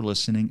y'all for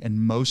listening,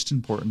 and most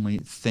importantly,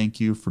 thank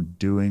you for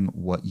doing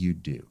what you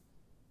do.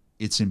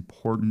 It's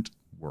important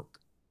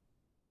work.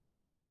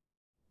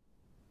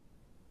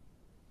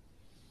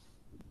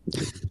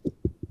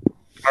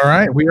 All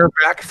right, we are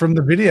back from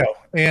the video,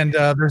 and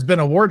there's been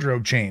a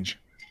wardrobe change.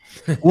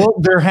 Well,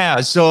 there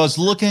has. So I was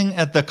looking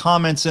at the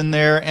comments in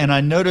there, and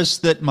I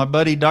noticed that my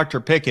buddy Dr.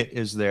 Pickett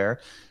is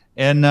there,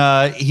 and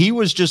he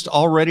was just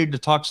all ready to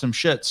talk some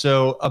shit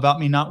about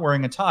me not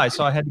wearing a tie,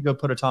 so I had to go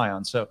put a tie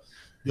on. So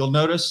you'll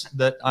notice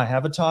that I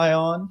have a tie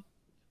on,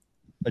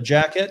 a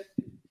jacket.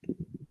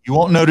 You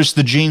won't notice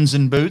the jeans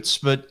and boots,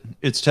 but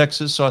it's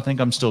Texas, so I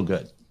think I'm still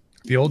good.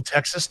 The old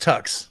Texas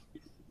tux.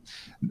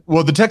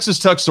 Well, the Texas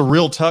tux, the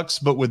real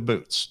tux, but with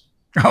boots.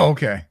 Oh,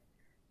 okay.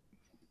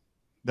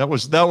 That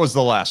was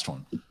the last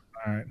one.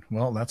 All right.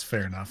 Well, that's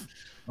fair enough.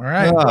 All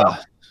right.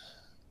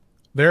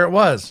 There it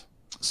was.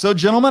 So,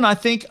 gentlemen, I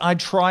think I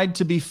tried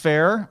to be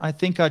fair. I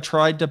think I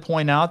tried to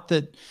point out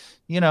that,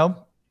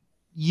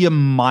 you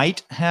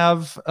might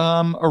have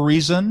a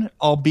reason,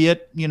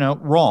 albeit,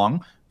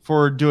 wrong,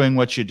 for doing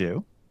what you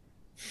do.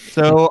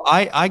 So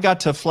I got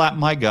to flap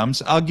my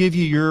gums. I'll give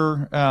you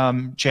your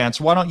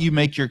chance. Why don't you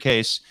make your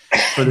case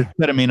for the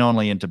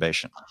ketamine-only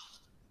intubation?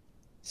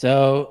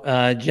 So,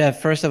 Jeff,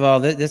 first of all,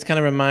 this kind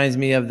of reminds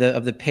me of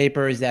the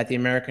papers that the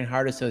American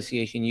Heart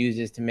Association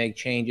uses to make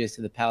changes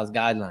to the PALS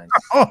guidelines.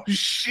 Oh,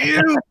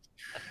 shoot.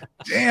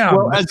 Damn.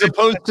 Well, as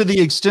opposed to the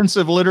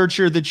extensive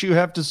literature that you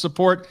have to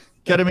support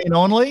ketamine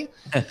only.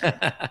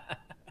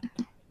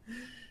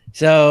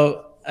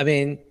 So I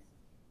mean,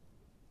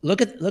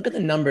 look at the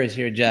numbers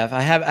here, Jeff.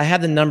 I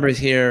have the numbers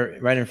here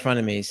right in front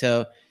of me.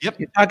 So Yep.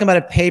 You're talking about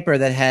a paper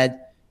that had,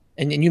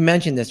 and you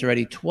mentioned this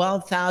already,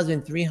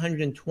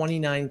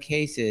 12,329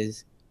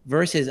 cases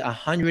versus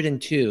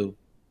 102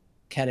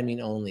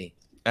 ketamine only.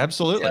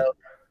 Absolutely.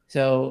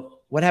 So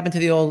what happened to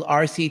the old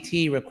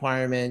RCT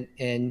requirement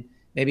and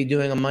maybe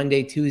doing a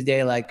Monday,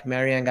 Tuesday like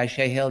Marianne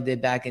Gachet-Hill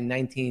did back in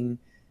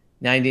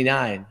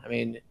 1999? I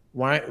mean,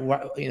 why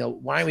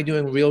aren't we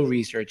doing real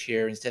research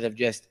here instead of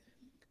just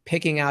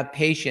picking out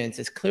patients?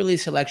 It's clearly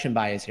selection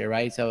bias here,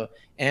 right? So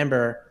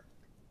Amber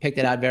picked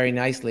it out very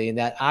nicely, and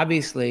that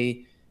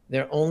obviously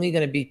they're only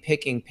going to be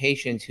picking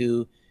patients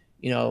who,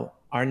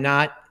 are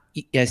not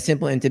as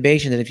simple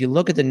intubation. And if you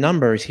look at the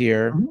numbers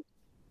here,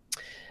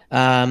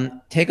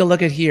 take a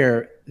look at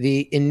here.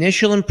 The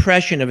initial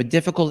impression of a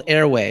difficult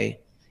airway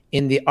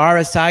in the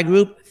RSI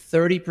group,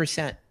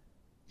 30%.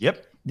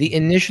 Yep. The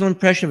initial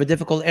impression of a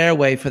difficult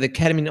airway for the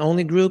ketamine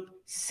only group,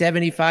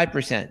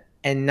 75%,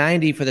 and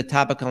 90% for the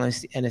topical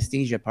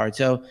anesthesia part.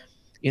 So,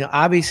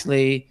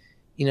 obviously,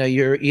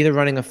 you're either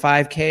running a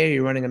 5K or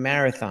you're running a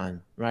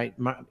marathon, right?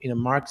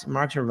 Mark's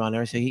a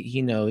runner, so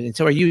he knows, and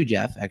so are you,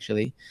 Jeff,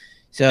 actually.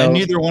 So, and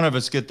neither one of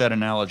us get that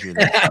analogy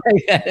there.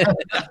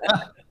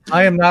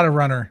 I am not a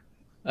runner.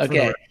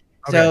 Okay.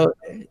 So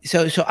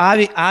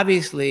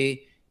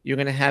obviously you're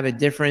going to have a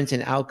difference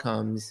in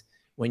outcomes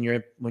when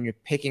you're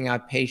picking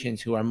out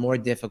patients who are more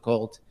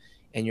difficult,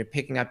 and you're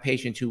picking out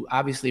patients who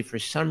obviously for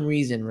some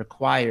reason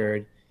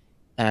required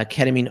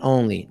ketamine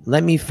only.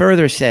 Let me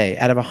further say,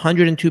 out of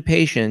 102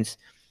 patients,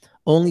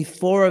 only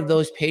 4 of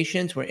those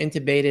patients were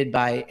intubated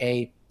by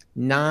a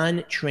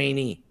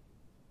non-trainee.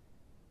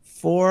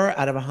 4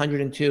 out of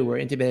 102 were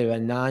intubated by a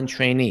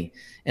non-trainee,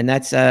 and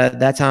that's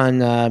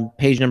on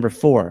page number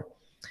 4.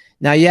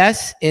 Now,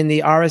 yes, in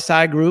the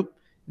RSI group,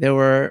 there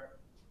were,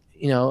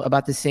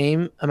 about the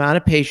same amount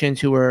of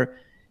patients who were,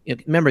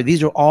 remember,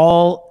 these are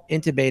all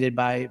intubated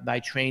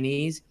by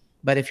trainees.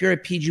 But if you're a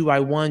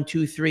PGY 1,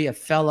 2, 3, a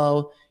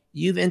fellow,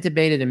 you've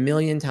intubated a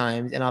million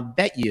times, and I'll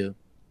bet you've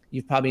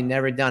probably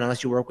never done,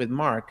 unless you work with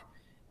Mark,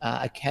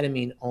 a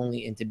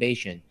ketamine-only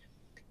intubation.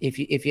 If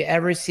you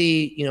ever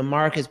see,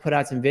 Mark has put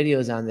out some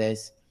videos on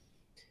this,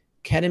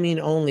 ketamine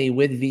only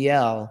with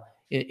VL,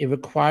 it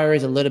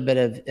requires a little bit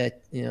of, a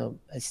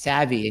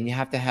savvy, and you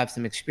have to have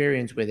some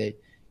experience with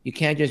it. You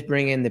can't just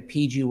bring in the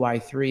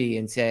PGY3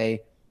 and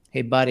say,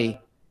 hey, buddy,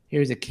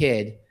 here's a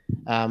kid.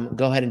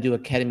 Go ahead and do a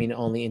ketamine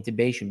only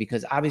intubation,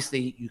 because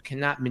obviously you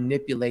cannot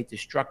manipulate the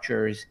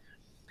structures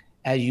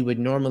as you would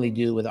normally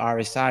do with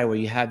RSI, where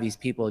you have these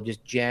people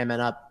just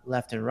jamming up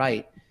left and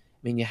right. I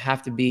mean, you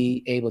have to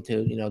be able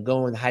to,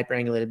 go in the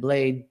hyperangulated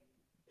blade,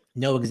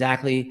 know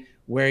exactly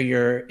where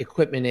your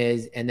equipment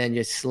is, and then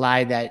just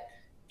slide that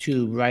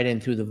tube right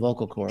in through the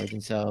vocal cords.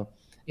 And so,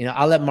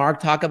 I'll let Mark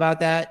talk about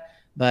that.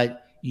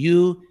 But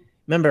you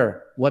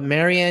remember what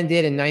Marianne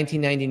did in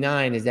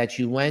 1999 is that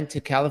she went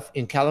to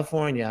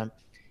California,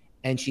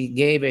 and she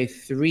gave a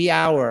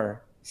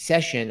 3-hour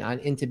session on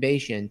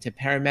intubation to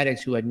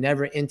paramedics who had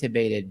never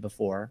intubated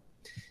before.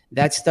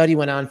 That study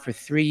went on for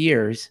 3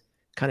 years,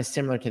 kind of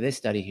similar to this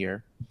study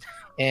here.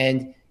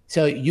 And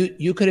so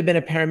you could have been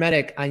a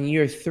paramedic on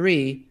year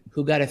 3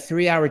 who got a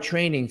 3-hour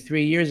training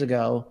 3 years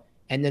ago,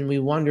 and then we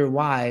wonder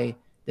why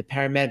the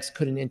paramedics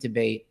couldn't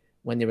intubate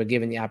when they were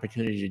given the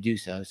opportunity to do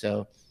so.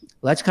 So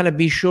let's kind of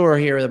be sure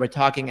here that we're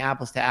talking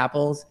apples to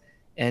apples.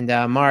 And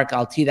Mark,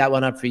 I'll tee that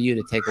one up for you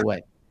to take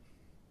away.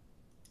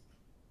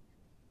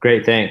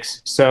 Great,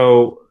 thanks.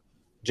 So,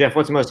 Jeff,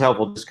 what's most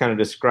helpful? Just kind of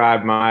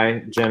describe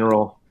my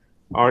general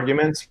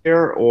arguments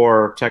here,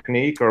 or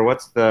technique, or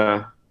what's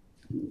the?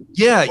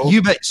 Yeah,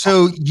 you bet.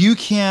 So you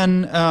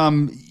can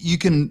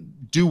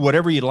do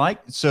whatever you like.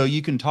 So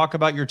you can talk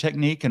about your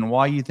technique and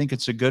why you think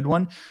it's a good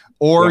one,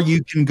 or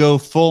you can go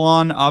full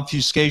on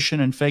obfuscation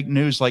and fake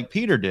news like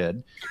Peter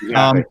did,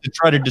 to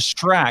try to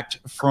distract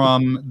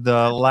from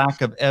the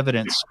lack of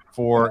evidence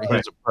for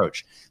his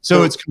approach.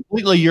 So it's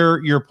completely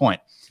your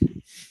point.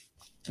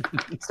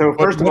 So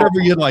first of all, whatever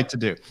you'd like to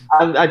do.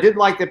 I did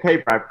like the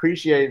paper. I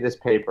appreciated this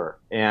paper,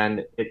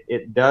 and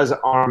it does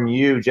arm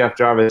you, Jeff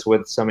Jarvis,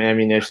 with some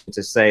ammunition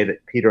to say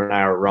that Peter and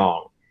I are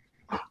wrong.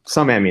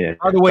 Some ammunition.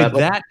 By the way,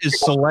 that is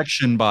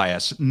selection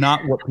bias,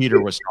 not what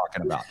Peter was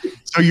talking about.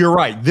 So you're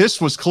right.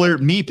 This was clear.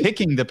 Me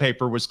picking the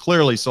paper was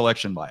clearly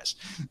selection bias.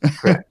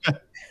 Correct.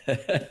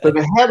 So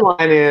the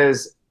headline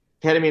is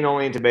ketamine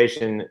only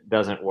intubation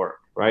doesn't work,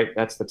 right?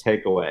 That's the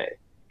takeaway.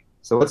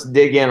 So let's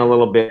dig in a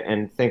little bit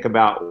and think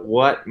about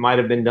what might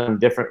have been done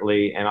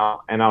differently. And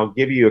I'll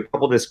give you a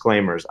couple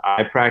disclaimers.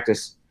 I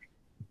practice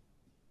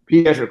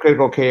pediatric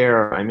critical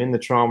care. I'm in the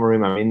trauma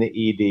room. I'm in the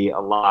ED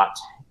a lot,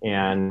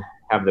 and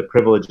have the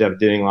privilege of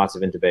doing lots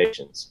of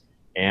intubations.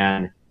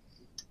 And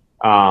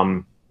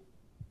however,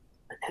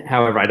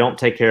 I don't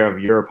take care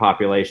of your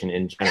population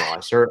in general. I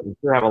sure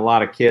have a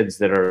lot of kids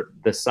that are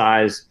the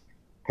size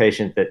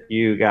patient that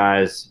you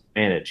guys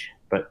manage,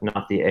 but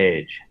not the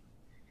age.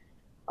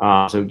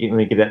 So let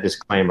me give that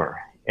disclaimer.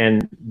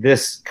 And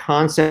this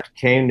concept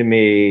came to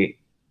me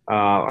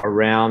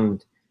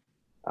around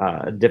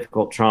a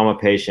difficult trauma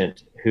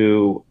patient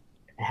who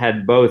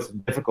had both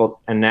difficult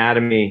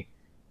anatomy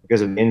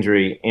because of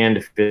injury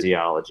and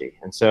physiology.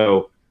 And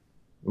so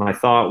my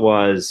thought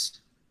was,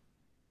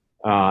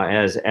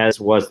 as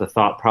was the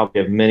thought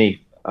probably of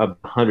many of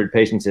 100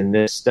 patients in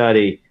this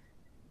study,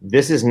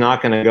 this is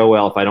not going to go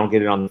well if I don't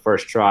get it on the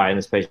first try and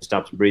this patient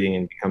stops breathing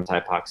and becomes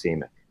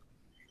hypoxemic.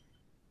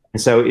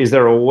 And so is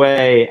there a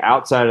way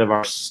outside of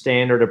our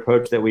standard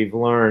approach that we've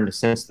learned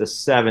since the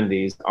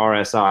 70s,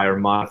 RSI or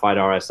modified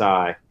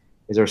RSI,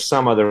 is there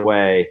some other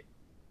way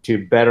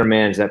to better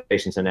manage that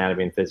patient's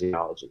anatomy and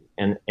physiology?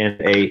 And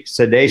a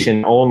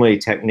sedation-only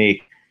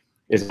technique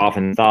is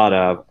often thought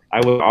of.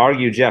 I would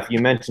argue, Jeff, you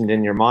mentioned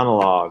in your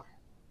monologue,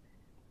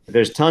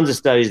 there's tons of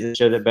studies that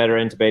show that better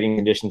intubating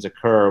conditions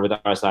occur with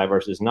RSI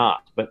versus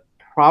not, but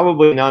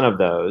probably none of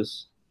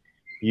those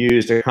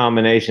used a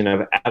combination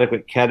of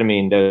adequate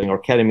ketamine dosing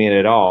or ketamine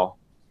at all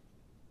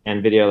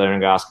and video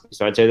laryngoscopy.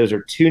 So I'd say those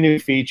are two new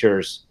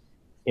features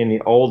in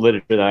the old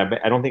literature that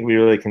I don't think we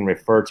really can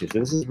refer to. So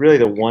this is really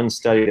the one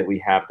study that we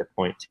have to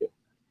point to.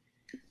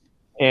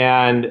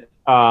 And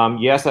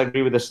yes, I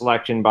agree with the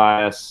selection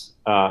bias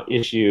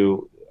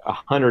issue.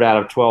 100 out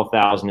of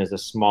 12,000 is a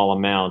small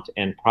amount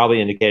and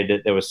probably indicated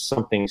that there was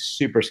something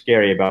super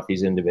scary about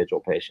these individual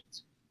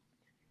patients.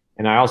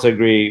 And I also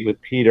agree with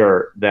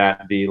Peter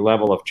that the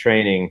level of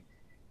training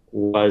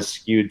was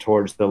skewed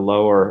towards the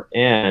lower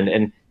end.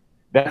 And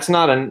that's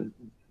not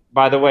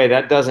by the way,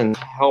 that doesn't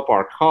help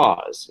our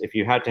cause if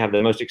you had to have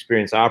the most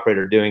experienced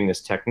operator doing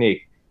this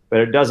technique, but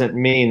it doesn't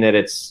mean that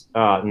it's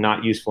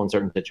not useful in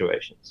certain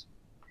situations.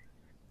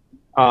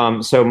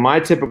 So my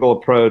typical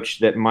approach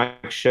that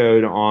Mike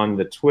showed on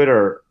the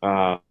Twitter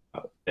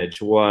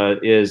page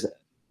is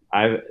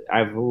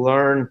I've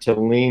learned to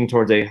lean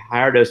towards a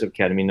higher dose of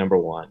ketamine, number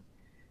one,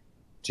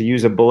 to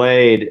use a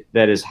blade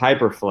that is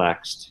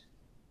hyperflexed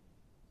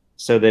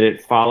so that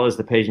it follows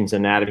the patient's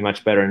anatomy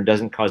much better and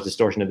doesn't cause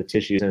distortion of the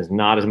tissues and is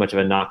not as much of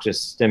a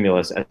noxious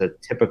stimulus as a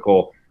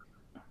typical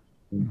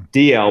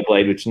DL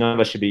blade, which none of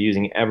us should be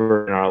using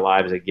ever in our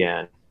lives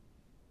again.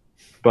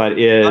 But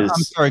I'm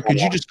sorry, could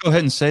you just go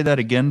ahead and say that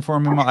again for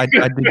me? I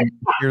didn't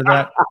hear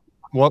that.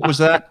 What was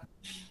that?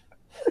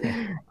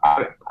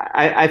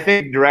 I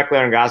think direct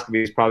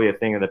laryngoscopy is probably a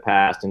thing of the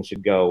past and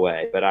should go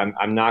away, but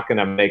I'm not going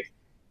to make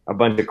a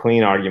bunch of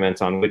clean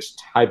arguments on which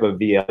type of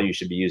VL you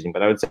should be using.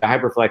 But I would say a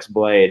hyperflex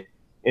blade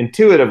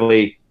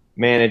intuitively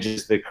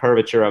manages the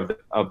curvature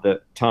of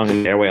the tongue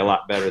and the airway a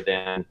lot better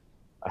than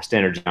a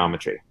standard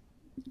geometry.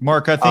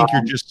 Mark, I think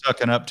you're just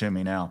sucking up to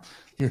me now.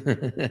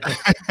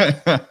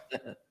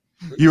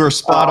 You are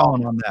spot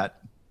on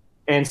that.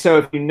 And so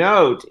if you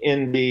note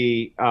in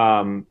the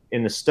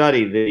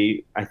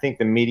study, I think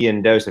the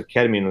median dose of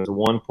ketamine was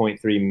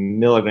 1.3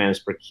 milligrams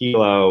per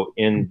kilo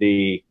in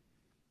the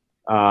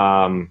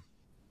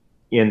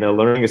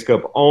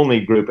laryngoscope only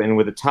group, and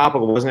with the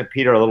topical, wasn't it,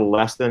 Peter, a little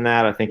less than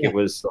that? I think it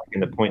was in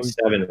the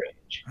 0.7 range.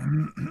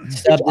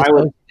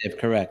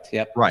 Correct.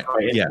 Yep. Right.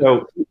 Yeah.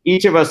 So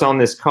each of us on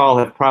this call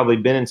have probably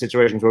been in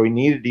situations where we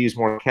needed to use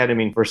more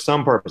ketamine for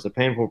some purpose, a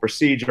painful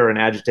procedure, an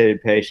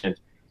agitated patient,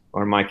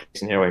 or in my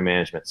case, an airway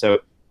management. So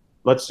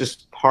let's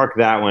just park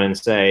that one and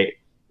say,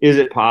 is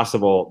it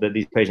possible that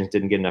these patients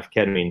didn't get enough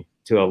ketamine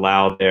to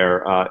allow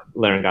their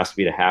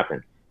laryngoscopy to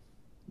happen?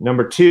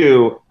 Number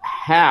two,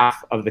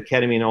 half of the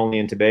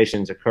ketamine-only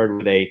intubations occurred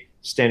with a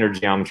standard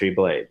geometry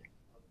blade.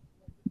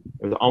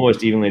 It was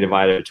almost evenly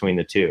divided between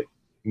the two,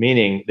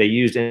 meaning they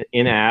used an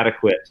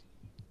inadequate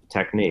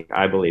technique,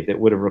 I believe, that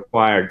would have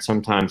required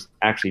sometimes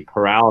actually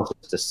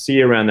paralysis to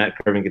see around that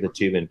curve and get the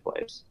tube in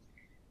place.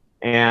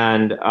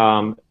 And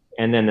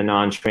then the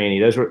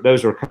non-trainee.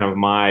 Those were kind of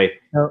my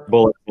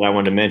bullets that I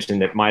wanted to mention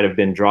that might have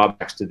been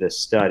drawbacks to this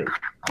study.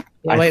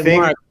 Yeah,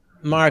 wait,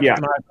 Mark,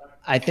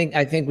 I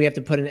think we have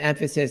to put an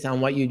emphasis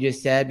on what you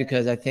just said,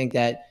 because I think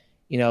that,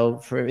 you know,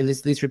 for at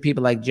least for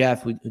people like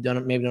Jeff who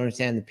maybe don't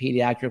understand the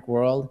pediatric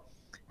world,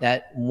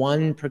 that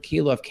 1 per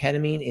kilo of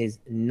ketamine is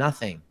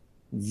nothing,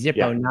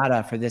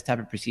 nada for this type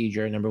of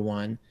procedure, number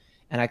one.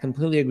 And I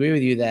completely agree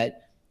with you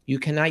that you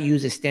cannot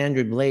use a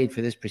standard blade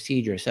for this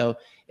procedure. So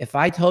if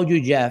I told you,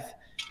 Jeff,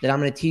 that I'm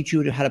going to teach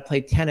you how to play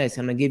tennis,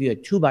 I'm going to give you a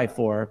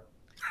 2x4,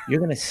 you're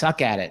going to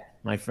suck at it,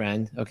 my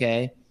friend.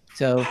 Okay.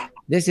 So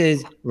this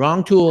is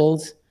wrong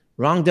tools,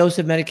 wrong dose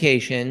of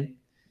medication,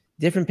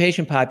 different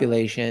patient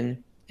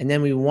population. And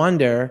then we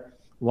wonder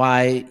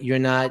why you're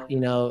not, you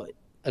know,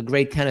 a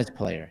great tennis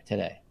player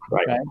today.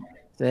 Right.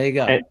 So there you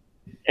go.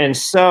 And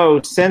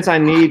so since I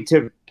need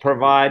to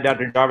provide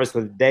Dr. Jarvis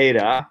with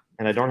data,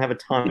 and I don't have a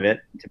ton of it,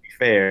 to be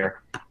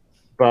fair,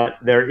 but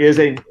there is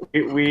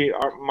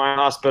my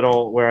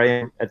hospital where I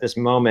am at this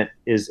moment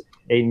is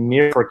a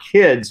Near for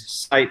Kids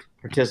site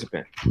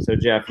participant. So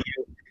Jeff,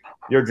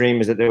 your dream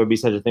is that there would be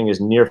such a thing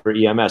as Near for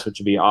EMS, which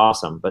would be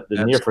awesome. But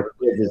the Near for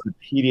Kids is the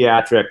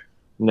pediatric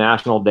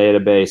national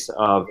database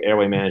of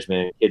airway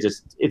management.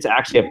 It's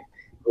actually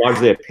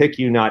largely a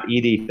PICU, not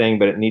ED thing,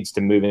 but it needs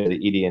to move into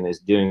the ED and is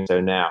doing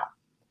so now.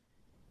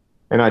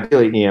 And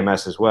ideally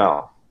EMS as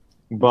well.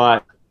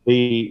 But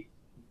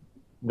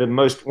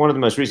one of the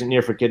most recent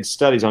Near for Kids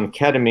studies on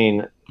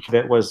ketamine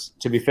that was,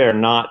 to be fair,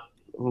 not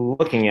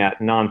looking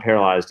at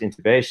non-paralyzed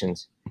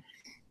intubations,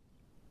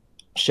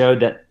 showed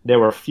that there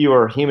were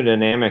fewer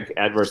hemodynamic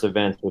adverse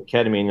events with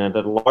ketamine, and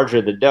the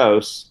larger the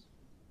dose,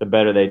 the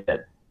better they did.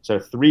 So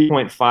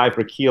 3.5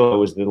 per kilo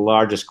was the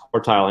largest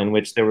quartile in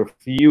which there were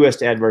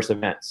fewest adverse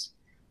events.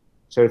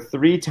 So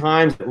 3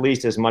 times at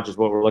least as much as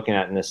what we're looking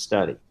at in this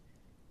study.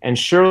 And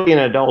surely in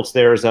adults,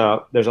 there's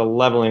a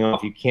leveling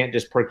off. You can't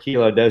just per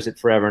kilo dose it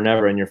forever and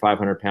ever in your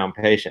 500-pound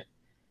patient.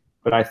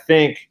 But I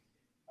think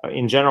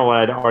in general, what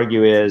I'd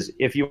argue is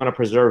if you want to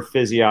preserve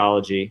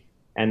physiology,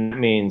 and that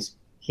means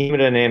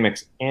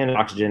hemodynamics and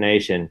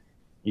oxygenation,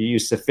 you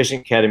use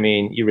sufficient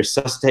ketamine, you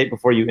resuscitate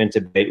before you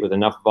intubate with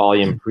enough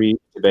volume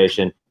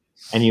pre-intubation,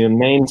 and you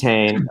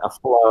maintain a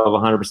flow of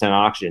 100%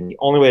 oxygen. The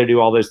only way to do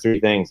all those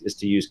 3 things is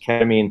to use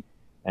ketamine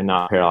and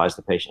not paralyze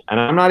the patient. And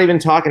I'm not even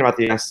talking about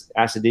the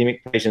acidemic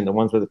patient, the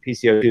ones with a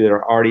PCO2 that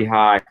are already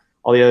high,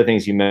 all the other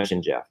things you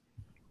mentioned, Jeff.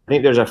 I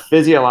think there's a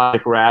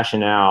physiologic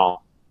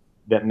rationale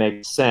that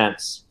makes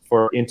sense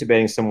for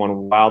intubating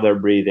someone while they're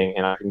breathing,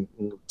 and I can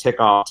tick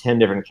off 10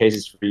 different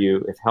cases for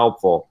you if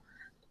helpful.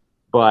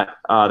 But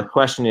the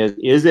question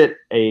is this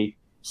a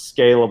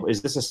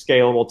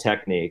scalable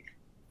technique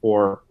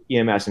for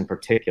EMS in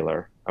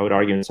particular? I would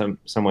argue in some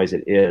ways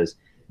it is.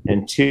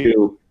 And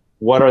 2,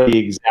 what are the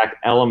exact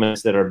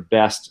elements that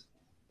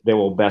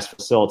will best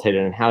facilitate it,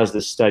 and how does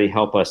this study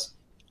help us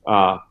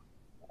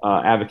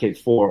advocate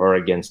for or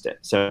against it?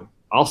 So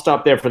I'll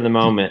stop there for the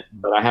moment,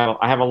 but I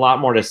have a lot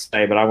more to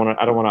say, but I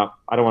don't want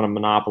to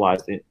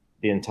monopolize the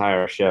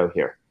entire show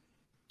here.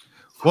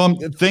 Well,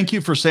 thank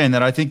you for saying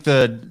that. I think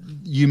that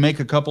you make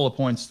a couple of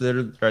points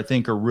that I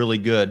think are really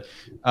good,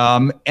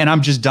 and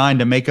I'm just dying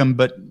to make them.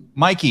 But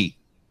Mikey,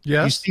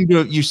 yes,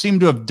 you seem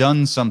to have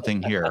done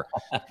something here.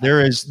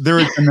 there is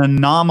an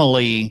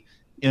anomaly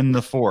in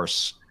the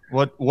force.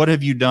 What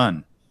have you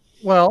done?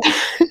 Well,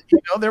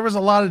 there was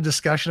a lot of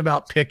discussion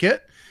about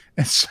Pickett,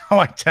 and so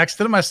I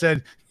texted him. I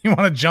said, "You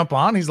want to jump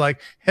on?" He's like,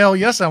 "Hell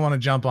yes, I want to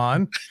jump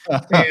on."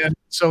 And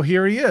so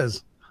here he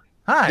is.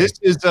 Hi. This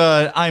is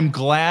I'm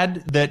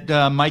glad that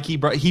Mikey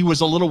he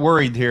was a little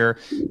worried here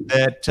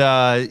that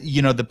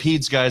the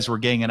PEDS guys were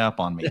ganging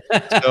up on me.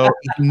 So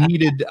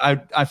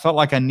I felt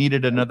like I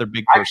needed another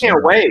big person.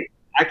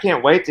 I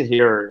can't wait to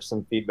hear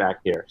some feedback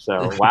here.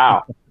 So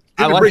wow.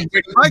 I went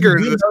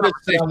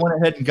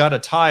ahead and got a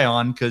tie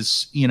on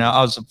because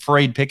I was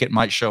afraid Pickett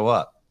might show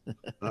up.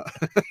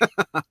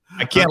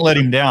 I can't let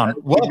him down.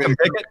 Welcome,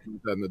 Pickett.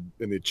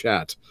 In the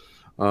chat.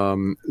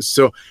 Adult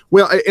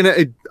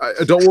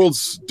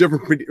world's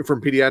different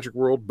from pediatric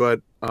world,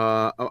 but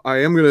I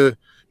am going to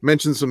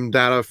mention some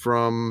data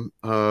from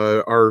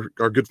our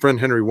good friend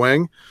Henry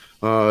Wang.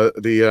 Jeff,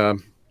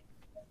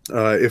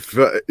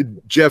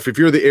 if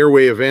you're the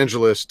airway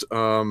evangelist,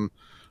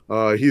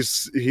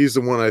 he's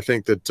the one I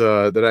think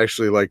that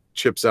actually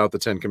chips out the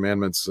 10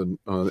 Commandments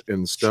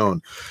in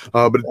stone.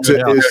 But it's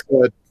a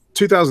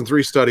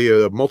 2003 study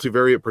of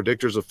multivariate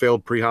predictors of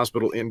failed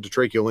pre-hospital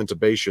endotracheal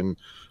intubation.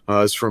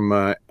 Is from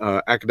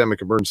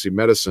Academic Emergency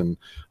Medicine.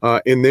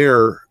 In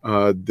there,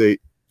 of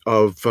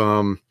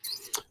failed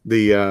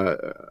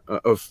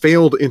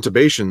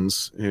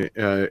intubations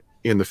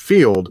in the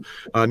field,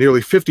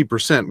 nearly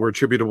 50% were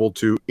attributable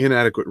to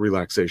inadequate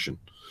relaxation.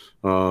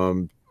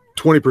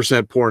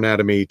 20% poor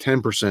anatomy,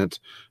 10%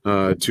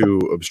 to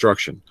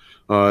obstruction.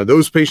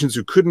 Those patients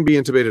who couldn't be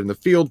intubated in the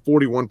field,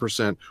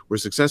 41% were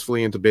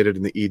successfully intubated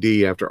in the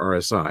ED after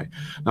RSI.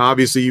 Now,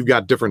 obviously, you've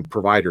got different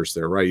providers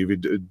there, right?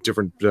 You've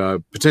different,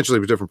 potentially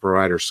with different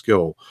provider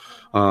skill.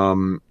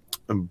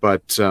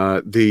 But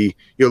at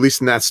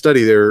least in that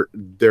study,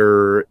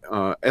 their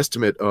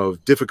estimate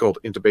of difficult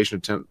intubation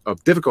attempt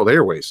of difficult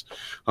airways,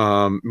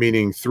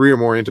 meaning 3 or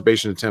more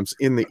intubation attempts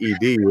in the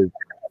ED,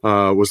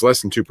 was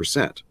less than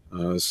 2%.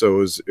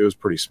 So it was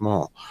pretty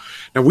small.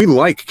 Now we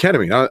like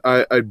ketamine.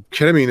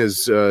 Ketamine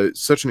is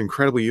such an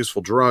incredibly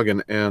useful drug,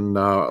 and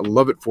I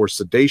love it for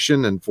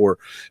sedation and for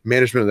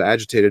management of the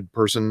agitated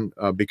person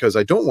because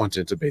I don't want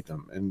to intubate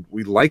them. And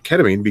we like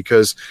ketamine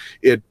because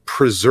it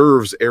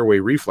preserves airway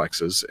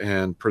reflexes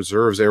and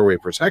preserves airway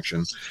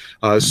protection.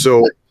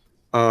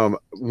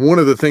 One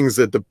of the things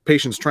that the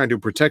patient's trying to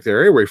protect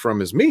their airway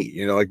from is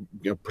me,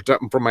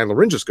 protect them from my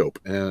laryngoscope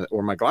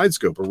or my glide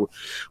scope or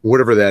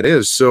whatever that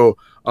is. So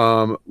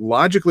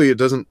logically, it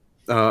doesn't,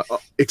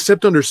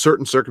 except under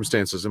certain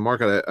circumstances. And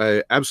Mark,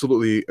 I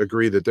absolutely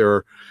agree that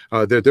there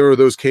are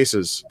those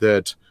cases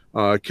that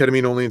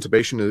ketamine-only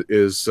intubation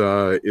is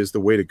the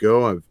way to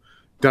go. I've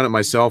done it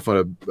myself on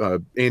a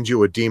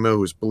angioedema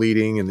who's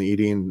bleeding in the ED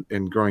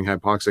and growing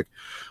hypoxic.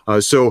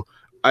 So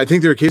I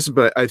think there are cases,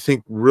 but I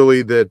think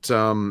really that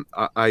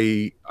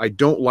I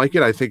don't like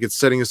it. I think it's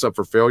setting us up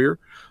for failure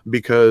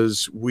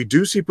because we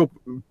do see people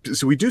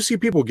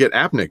get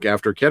apneic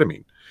after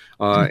ketamine,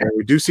 and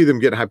we do see them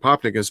get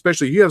hypopneic. And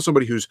especially you have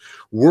somebody who's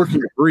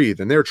working to breathe,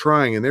 and they're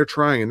trying and they're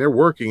trying and they're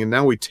working, and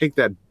now we take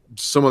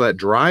some of that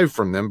drive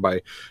from them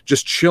by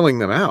just chilling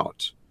them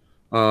out.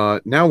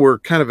 Now we're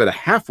kind of at a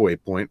halfway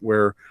point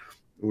where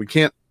we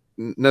can't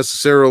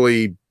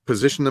necessarily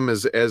position them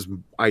as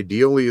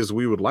ideally as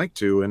we would like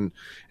to,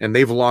 and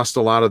they've lost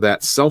a lot of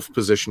that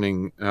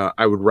self-positioning.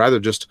 I would rather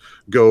just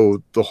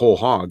go the whole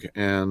hog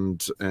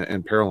and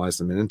paralyze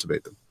them and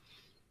intubate them.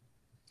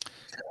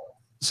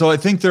 So I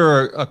think there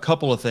are a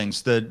couple of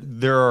things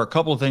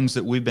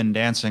that we've been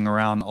dancing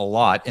around a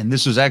lot, and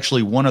this is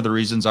actually one of the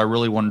reasons I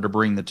really wanted to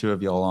bring the two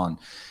of y'all on.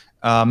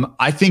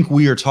 I think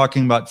we are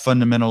talking about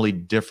fundamentally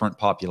different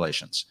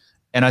populations,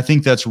 and I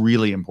think that's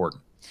really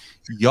important.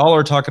 Y'all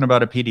are talking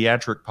about a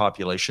pediatric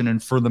population,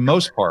 and for the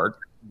most part,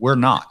 we're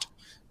not.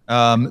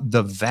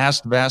 The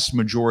vast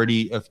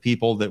majority of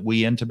people that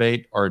we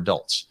intubate are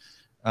adults.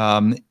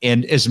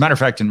 And as a matter of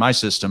fact, in my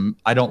system,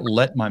 I don't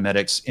let my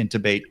medics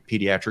intubate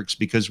pediatrics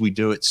because we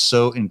do it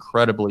so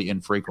incredibly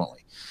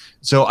infrequently.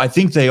 So I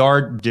think they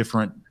are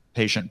different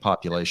patient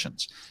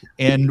populations.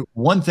 And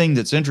one thing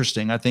that's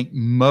interesting, I think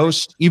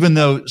even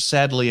though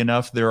sadly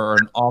enough, there are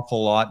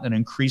an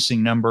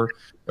increasing number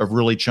of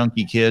really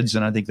chunky kids,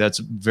 and I think that's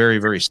very,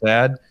 very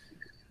sad,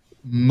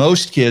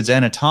 most kids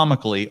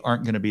anatomically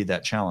aren't going to be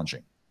that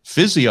challenging.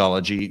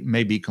 Physiology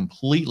may be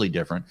completely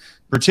different,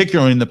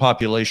 particularly in the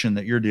population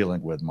that you're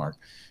dealing with, Mark.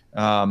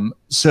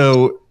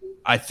 So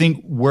I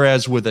think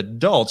whereas with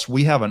adults,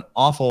 we have an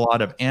awful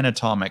lot of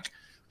anatomic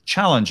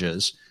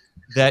challenges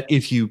that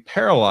if you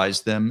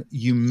paralyze them,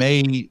 you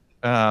may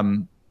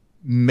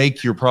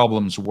make your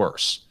problems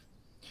worse.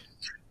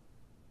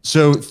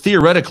 So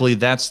theoretically,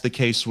 that's the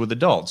case with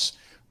adults.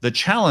 The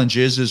challenge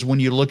is when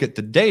you look at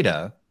the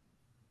data,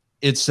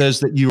 it says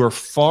that you are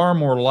far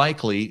more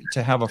likely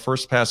to have a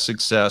first pass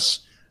success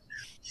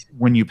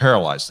when you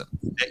paralyze them.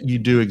 You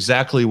do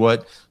exactly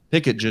what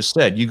Pickett just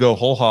said. You go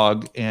whole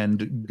hog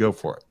and go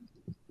for it.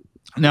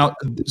 Now,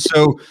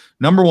 so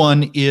number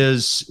one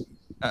is,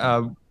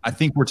 I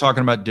think we're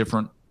talking about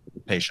different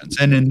patients.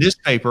 And in this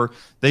paper,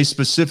 they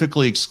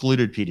specifically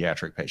excluded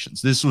pediatric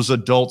patients. This was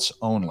adults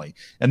only.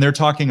 And they're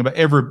talking about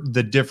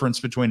the difference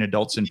between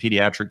adults and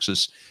pediatrics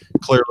is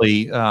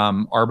clearly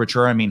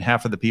arbitrary. I mean,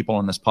 half of the people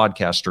on this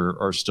podcast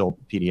are still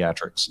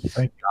pediatrics,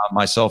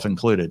 myself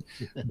included.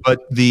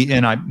 But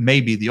I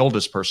may be the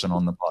oldest person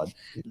on the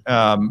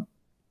pod.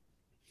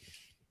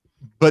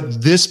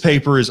 But this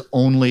paper is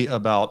only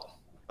about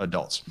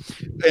adults.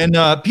 And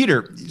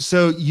Peter,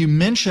 so you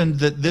mentioned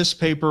that this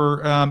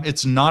paper,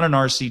 it's not an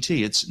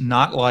RCT. It's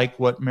not like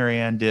what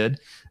Marianne did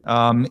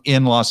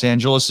in Los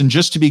Angeles. And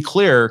just to be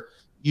clear,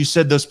 you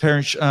said those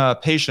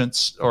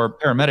patients or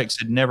paramedics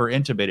had never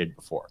intubated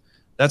before.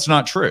 That's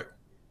not true.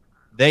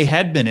 They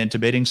had been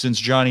intubating since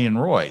Johnny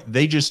and Roy.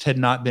 They just had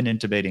not been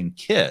intubating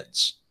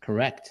kids.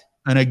 Correct.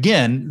 And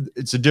again,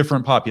 it's a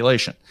different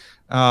population.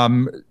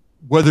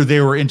 Whether they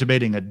were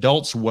intubating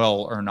adults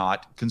well or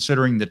not,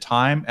 considering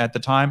at the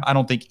time, I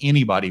don't think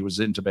anybody was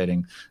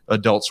intubating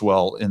adults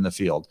well in the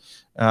field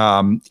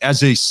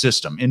as a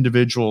system.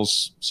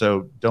 Individuals,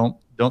 so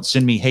don't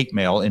send me hate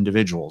mail,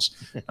 individuals.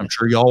 I'm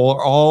sure y'all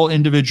are all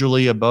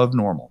individually above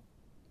normal.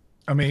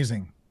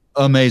 Amazing.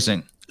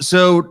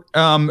 So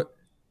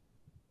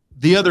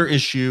the other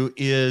issue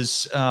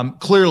is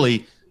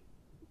clearly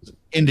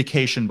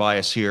indication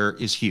bias here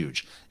is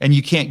huge, and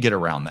you can't get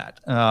around that.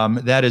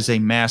 That is a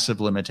massive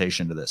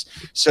limitation to this.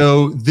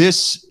 So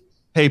this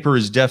paper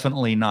is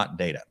definitely not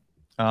data.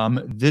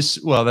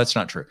 Well, that's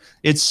not true.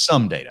 It's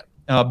some data,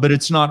 but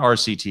it's not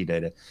RCT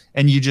data,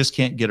 and you just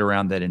can't get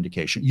around that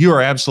indication. You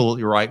are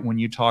absolutely right when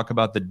you talk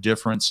about the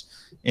difference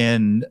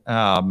in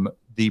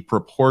the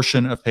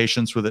proportion of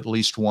patients with at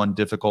least one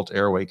difficult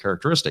airway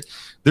characteristic.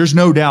 There's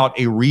no doubt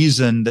a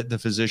reason that the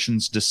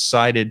physicians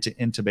decided to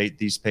intubate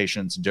these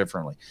patients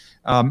differently.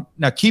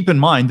 Now, keep in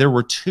mind, there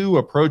were two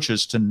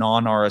approaches to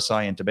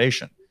non-RSI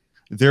intubation.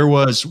 There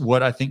was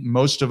what I think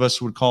most of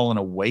us would call an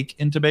awake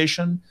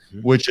intubation,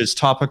 which is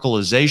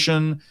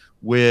topicalization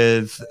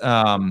with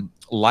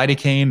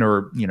lidocaine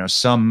or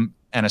some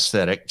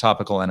anesthetic,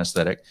 topical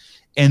anesthetic,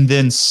 and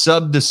then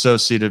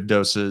subdissociative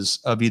doses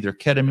of either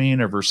ketamine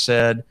or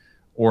Verkest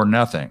or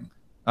nothing,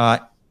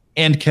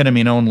 and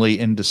ketamine only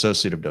in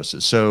dissociative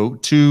doses. So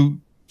two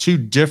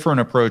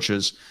different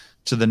approaches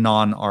to the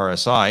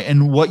non-RSI.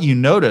 And what you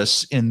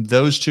notice in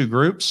those two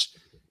groups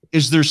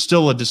is there's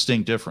still a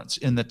distinct difference.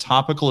 In the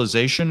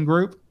topicalization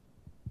group,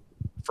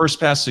 first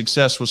pass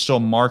success was still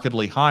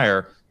markedly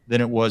higher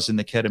than it was in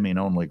the ketamine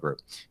only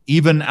group,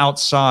 even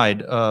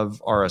outside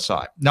of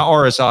RSI. Now,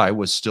 RSI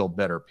was still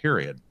better,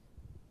 period.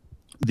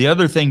 The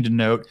other thing to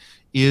note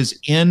is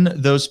in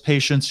those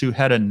patients who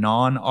had a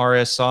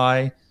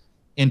non-RSI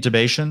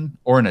intubation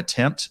or an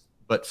attempt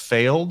but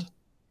failed,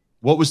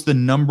 what was the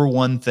number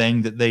one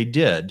thing that they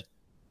did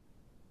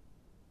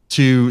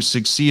to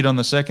succeed on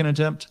the second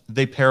attempt?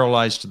 They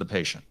paralyzed the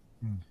patient.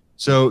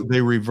 So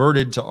they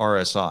reverted to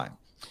RSI.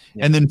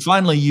 Yeah. And then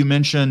finally, you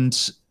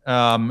mentioned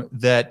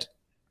that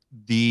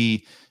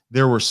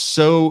there were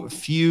so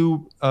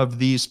few of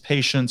these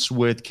patients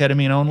with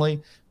ketamine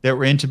only that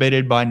were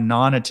intubated by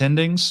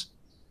non-attendings.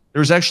 There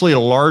was actually a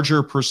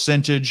larger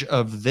percentage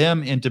of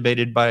them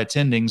intubated by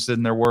attendings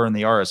than there were in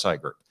the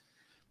RSI group.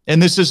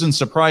 And this isn't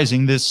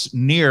surprising. This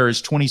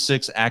nears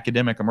 26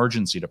 academic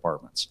emergency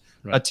departments.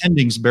 Right.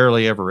 Attendings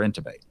barely ever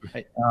intubate.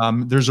 Right.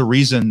 There's a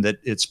reason that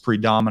it's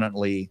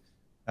predominantly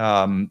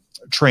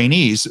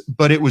trainees,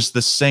 but it was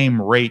the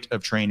same rate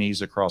of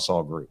trainees across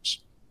all groups.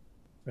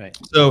 Right.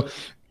 So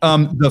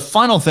the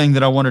final thing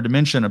that I wanted to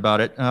mention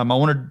about it, I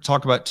wanted to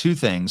talk about two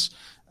things.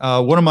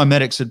 One of my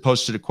medics had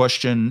posted a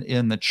question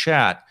in the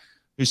chat.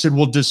 He said,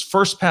 well, does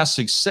first pass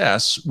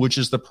success, which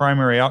is the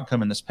primary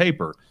outcome in this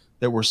paper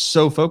that we're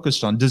so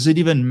focused on, does it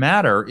even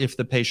matter if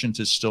the patient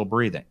is still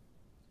breathing?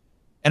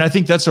 And I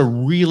think that's a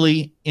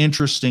really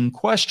interesting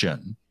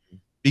question,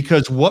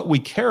 because what we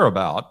care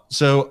about,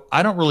 so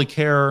I don't really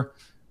care,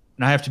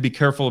 and I have to be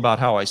careful about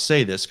how I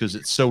say this because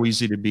it's so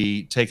easy to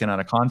be taken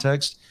out of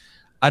context.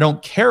 I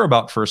don't care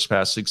about first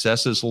pass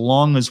success as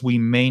long as we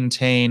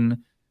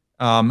maintain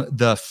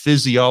the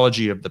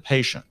physiology of the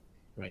patient.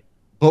 Right.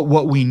 But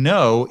what we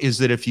know is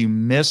that if you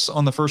miss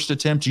on the first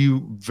attempt,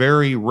 you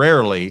very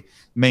rarely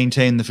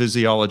maintain the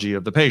physiology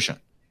of the patient.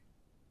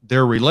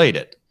 They're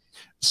related.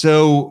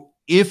 So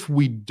if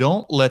we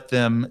don't let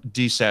them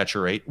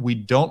desaturate, we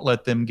don't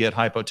let them get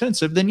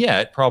hypotensive, then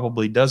yeah, it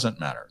probably doesn't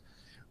matter.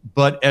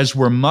 But as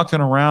we're mucking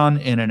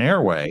around in an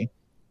airway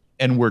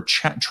and we're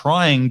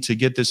trying to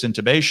get this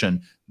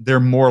intubation,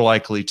 they're more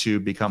likely to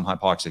become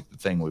hypoxic, the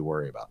thing we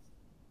worry about.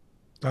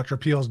 Dr.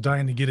 Piehl's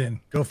dying to get in.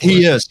 Go for it.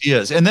 He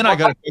is. And then I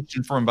got a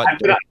question for him about...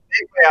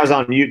 I was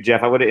on mute,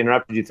 Jeff. I would have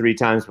interrupted you 3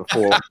 times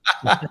before.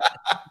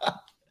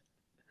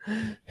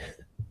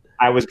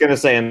 I was going to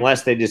say,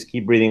 unless they just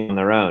keep breathing on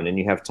their own and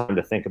you have time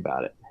to think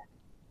about it.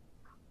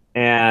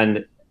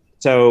 And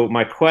so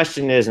my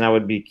question is, and I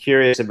would be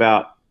curious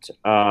about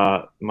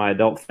my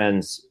adult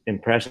friends'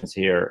 impressions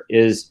here,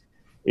 is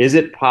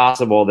it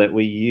possible that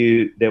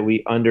we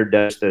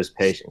underdose those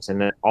patients,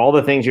 and that all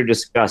the things you're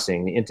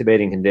discussing, the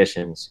intubating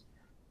conditions,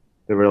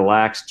 the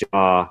relaxed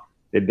jaw,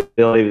 the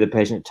ability of the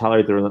patient to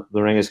tolerate the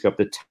laryngoscope,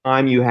 the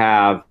time you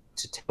have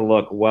to take a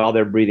look while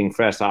they're breathing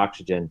fresh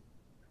oxygen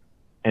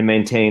and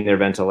maintain their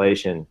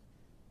ventilation,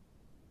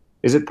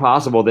 is it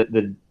possible that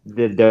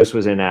the dose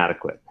was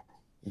inadequate?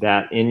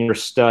 That in your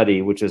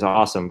study, which is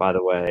awesome, by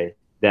the way,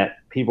 that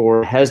people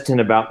were hesitant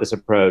about this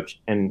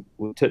approach and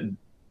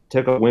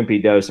took a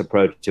wimpy dose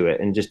approach to it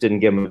and just didn't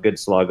give them a good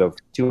slug of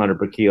 200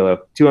 per kilo,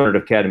 200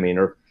 of ketamine,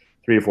 or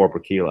 3 to 4 per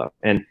kilo.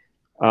 And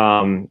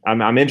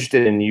I'm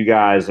interested in you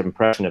guys'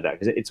 impression of that,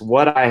 because it's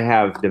what I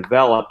have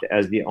developed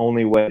as the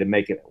only way to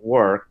make it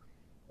work.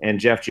 And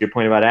Jeff, to your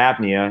point about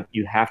apnea,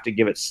 you have to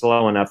give it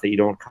slow enough that you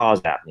don't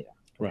cause apnea.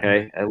 Right.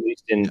 Okay, at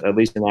least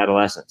in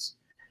adolescence.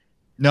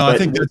 No, but I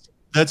think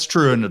that's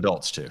true in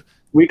adults too.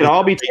 We could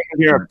all be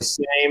taking care of the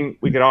same.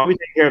 We could all be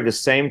taking care of the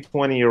same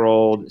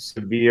 20-year-old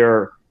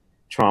severe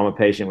trauma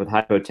patient with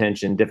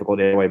hypotension, difficult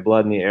airway,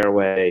 blood in the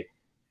airway,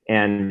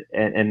 and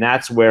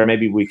that's where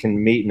maybe we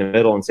can meet in the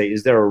middle and say,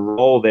 is there a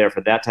role there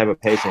for that type of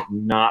patient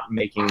not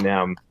making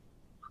them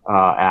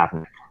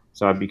apneic?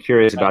 So I'd be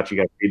curious about you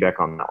guys' feedback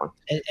on that one.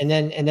 And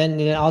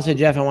then also,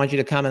 Jeff, I want you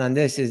to comment on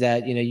this, is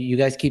that, you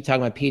guys keep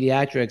talking about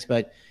pediatrics,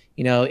 but,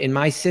 in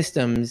my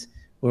systems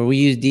where we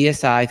use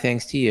DSI,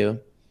 thanks to you,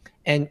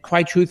 and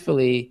quite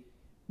truthfully,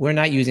 we're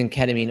not using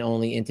ketamine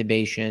only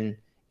intubation.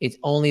 It's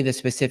only the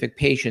specific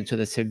patient. So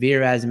the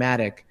severe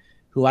asthmatic,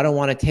 who I don't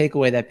want to take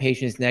away that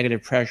patient's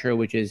negative pressure,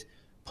 which is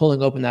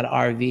pulling open that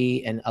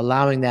RV and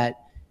allowing that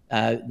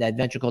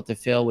ventricle to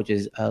fill, which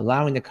is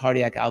allowing the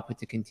cardiac output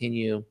to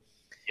continue.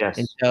 Yes.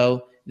 And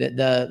so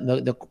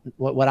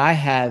what I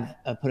have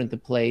put into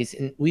place,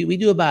 and we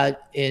do about,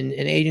 in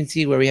an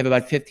agency where we have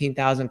about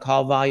 15,000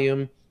 call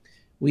volume,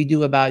 we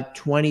do about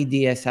 20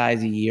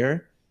 DSIs a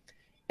year.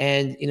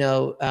 And,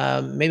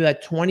 maybe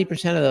about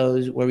 20% of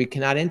those where we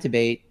cannot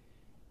intubate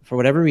for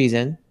whatever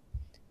reason,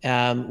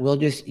 we'll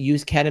just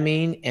use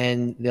ketamine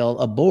and they'll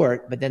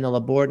abort, but then they'll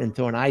abort and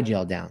throw an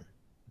I-gel down.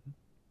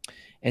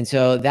 And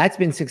so that's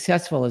been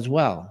successful as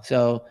well.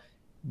 So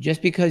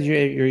just because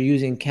you're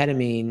using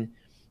ketamine,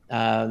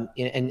 and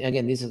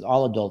again, this is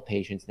all adult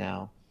patients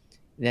now,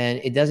 then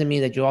it doesn't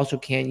mean that you also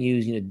can't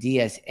use,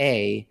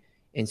 DSA.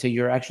 And so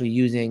you're actually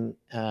using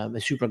a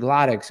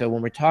supraglottic. So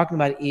when we're talking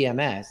about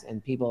EMS,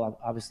 and people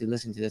obviously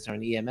listen to this are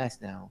on EMS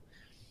now,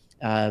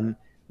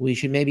 we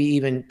should maybe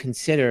even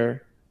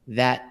consider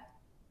that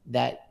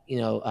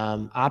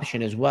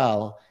option as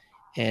well.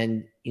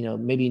 And,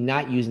 maybe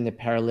not using the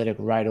paralytic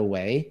right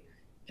away,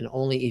 and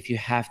only if you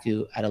have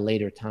to at a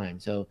later time.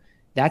 So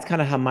that's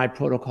kind of how my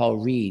protocol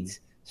reads,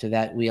 so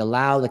that we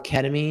allow the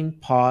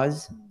ketamine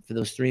pause for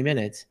those 3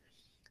 minutes.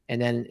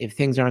 And then if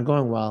things aren't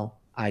going well,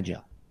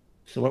 I-gel.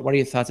 So what are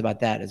your thoughts about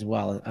that as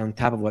well, on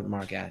top of what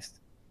Mark asked?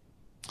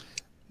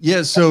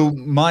 Yeah, so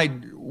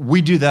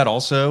we do that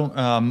also.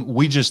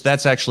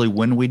 That's actually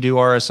when we do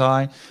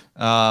RSI.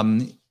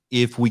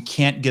 If we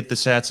can't get the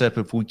SATs up,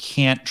 if we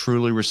can't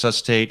truly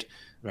resuscitate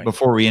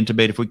before we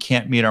intubate, if we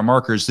can't meet our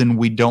markers, then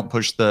we don't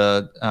push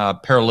the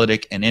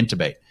paralytic and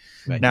intubate.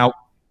 Right. Now,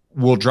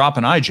 we'll drop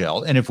an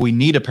I-gel, and if we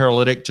need a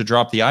paralytic to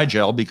drop the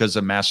I-gel because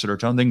of masseter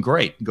tone, then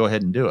great, go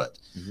ahead and do it.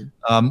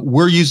 Mm-hmm.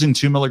 We're using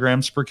 2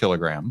 milligrams per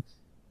kilogram.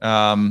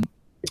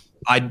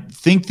 I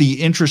think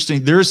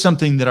there is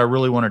something that I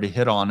really wanted to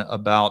hit on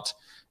about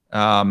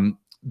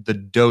the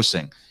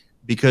dosing,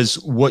 because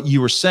what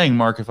you were saying,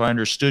 Mark, if I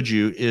understood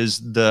you, is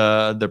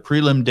the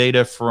prelim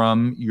data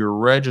from your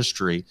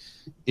registry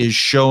is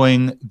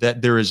showing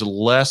that there is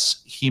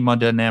less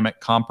hemodynamic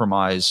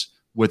compromise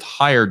with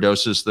higher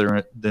doses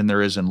than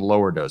there is in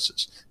lower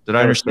doses. Did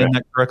I understand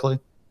that correctly?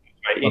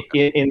 Right.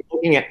 Okay. In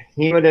looking at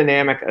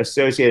hemodynamic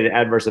associated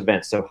adverse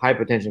events, so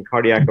hypotension,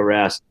 cardiac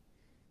arrest,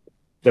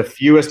 the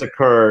fewest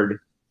occurred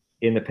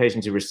in the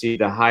patients who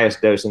received the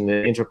highest dose, in the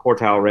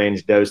interquartile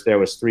range dose there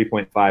was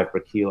 3.5 per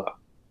kilo.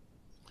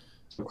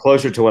 So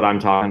closer to what I'm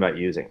talking about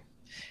using.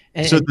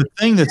 So the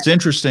thing that's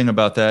interesting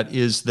about that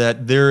is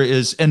that there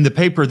is, and the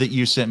paper that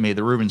you sent me,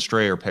 the Ruben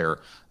Strayer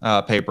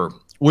paper,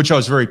 which I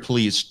was very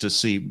pleased to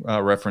see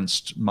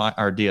referenced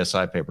our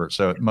DSI paper,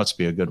 so it must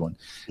be a good one.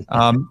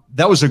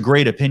 That was a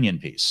great opinion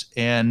piece.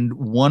 And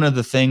one of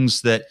the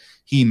things that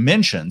he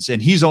mentions,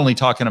 and he's only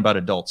talking about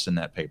adults in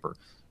that paper,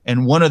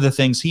 and one of the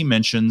things he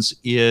mentions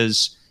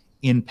is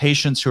in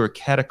patients who are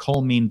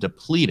catecholamine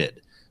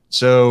depleted.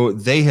 So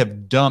they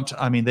have dumped,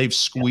 I mean, they've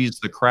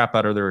squeezed the crap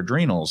out of their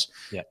adrenals,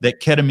 that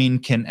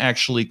ketamine can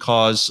actually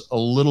cause a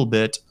little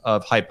bit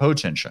of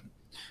hypotension.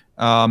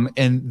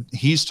 And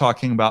he's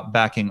talking about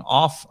backing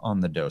off on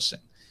the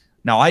dosing.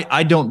 Now,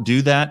 I don't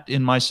do that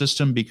in my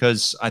system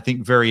because I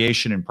think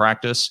variation in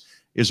practice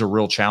is a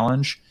real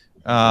challenge.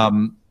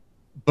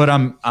 But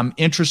I'm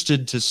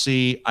interested to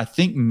see, I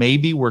think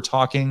maybe we're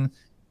talking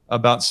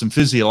about some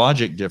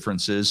physiologic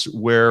differences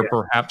where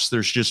perhaps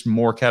there's just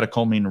more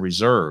catecholamine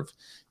reserve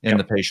in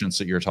the patients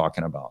that you're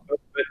talking about. But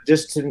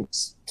just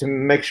to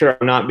make sure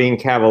I'm not being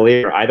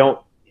cavalier, I don't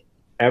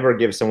ever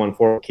give someone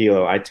 4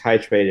 kilo. I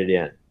titrate it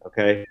in,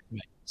 okay?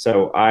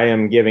 So I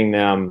am giving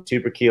them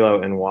 2 per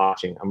kilo and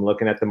watching. I'm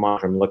looking at the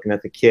monitor. I'm looking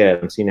at the kid.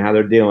 I'm seeing how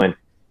they're doing.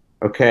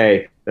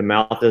 Okay, the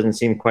mouth doesn't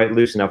seem quite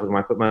loose enough. When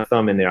I put my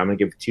thumb in there, I'm going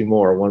to give 2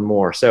 more, 1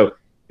 more. So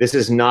this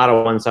is not a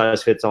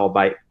one-size-fits-all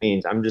by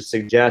means. I'm just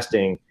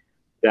suggesting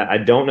that I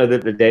don't know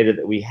that the data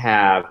that we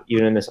have,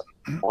 even in this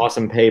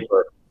awesome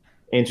paper,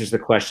 answers the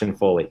question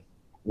fully.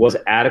 Was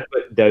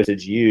adequate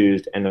dosage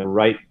used and the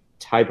right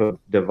type of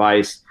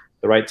device,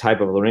 the right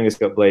type of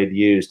laryngoscope blade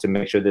used to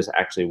make sure this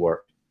actually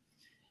worked?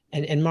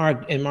 And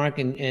Mark, you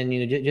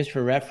know, just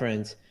for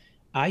reference,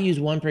 I use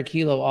 1 per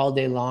kilo all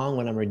day long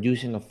when I'm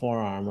reducing a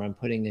forearm, or I'm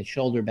putting the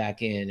shoulder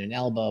back in, an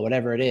elbow,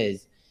 whatever it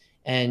is.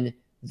 And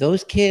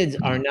those kids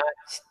are not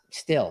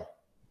still,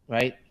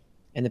 right?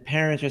 And the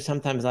parents are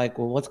sometimes like,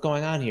 well, what's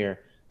going on here?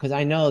 Because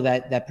I know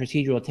that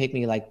procedure will take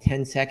me like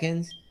 10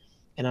 seconds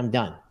and I'm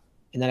done.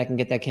 And then I can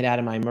get that kid out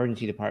of my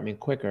emergency department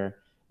quicker.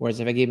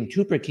 Whereas if I gave him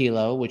 2 per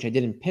kilo, which I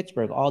did in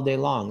Pittsburgh all day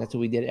long, that's what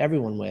we did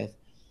everyone with,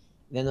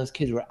 then those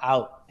kids were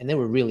out, and they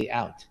were really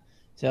out.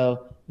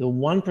 So the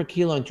 1 per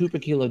kilo and 2 per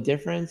kilo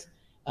difference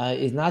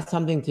is not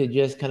something to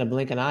just kind of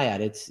blink an eye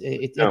at. It's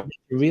a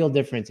real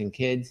difference in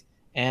kids,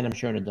 and I'm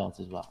sure in adults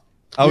as well.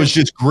 I was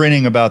just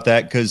grinning about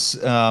that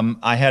because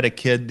I had a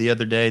kid the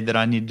other day that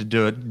I needed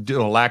to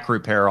do a lac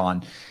repair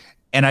on,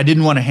 and I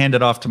didn't want to hand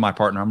it off to my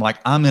partner. I'm like,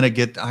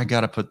 I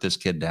got to put this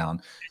kid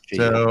down.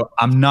 So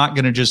I'm not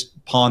going to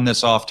just pawn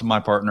this off to my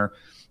partner.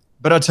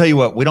 But I'll tell you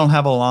what, we don't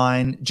have a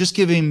line. Just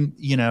give him,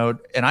 you know,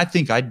 and I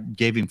think I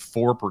gave him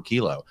 4 per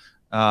kilo.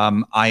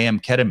 I am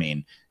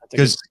ketamine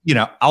because, you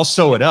know, I'll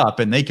sew it up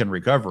and they can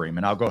recover him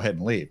and I'll go ahead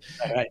and leave.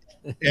 Right.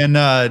 And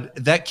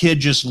that kid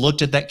just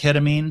looked at that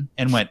ketamine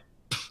and went,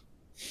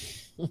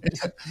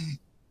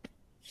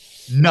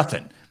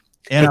 nothing.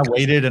 And I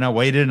waited and I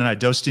waited and I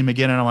dosed him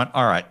again and I went,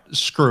 all right,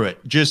 screw it.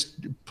 Just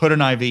put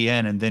an IV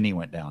in, and then he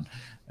went down.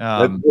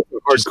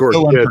 That's a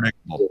hardcore kid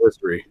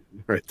history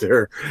right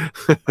there.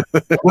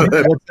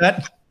 What's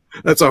that?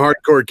 That's a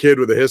hardcore kid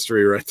with a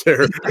history right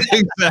there.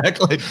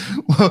 Exactly.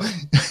 Well,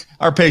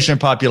 our patient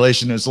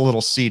population is a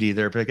little seedy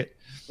there, Pickett.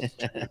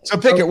 So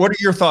Pickett, what are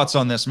your thoughts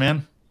on this,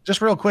 man?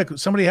 Just real quick,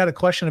 somebody had a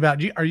question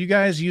about, are you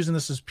guys using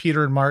this as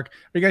Peter and Mark?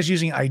 Are you guys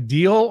using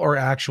ideal or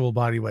actual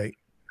body weight?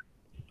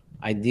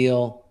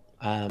 Ideal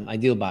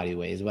body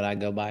weight is what I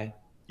go by.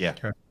 Yeah.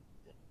 Okay.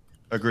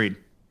 Agreed.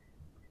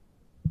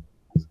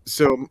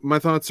 So my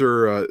thoughts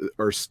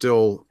are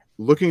still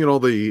looking at all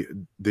the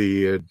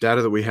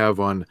data that we have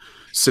on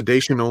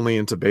sedation only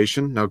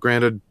intubation. Now,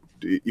 granted,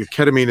 your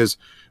ketamine is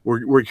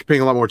we're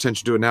paying a lot more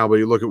attention to it now, but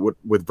you look at what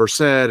with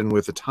Verkest and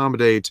with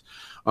etomidate,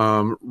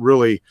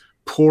 really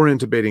poor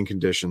intubating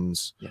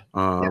conditions,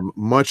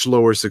 much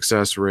lower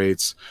success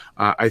rates.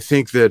 I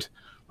think that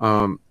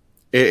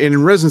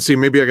in residency,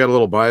 maybe I got a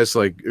little bias,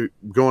 like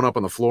going up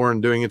on the floor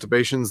and doing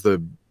intubations.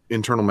 The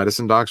internal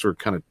medicine docs were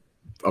kind of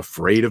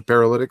afraid of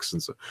paralytics,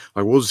 and so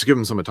like we'll just give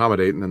them some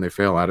etomidate, and then they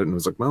fail at it. And it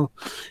was like, well,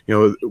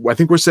 you know, I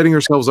think we're setting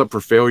ourselves up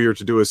for failure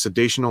to do a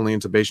sedation only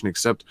intubation,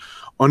 except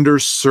under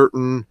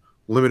certain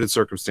limited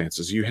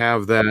circumstances. You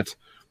have that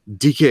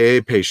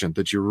DKA patient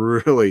that you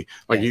really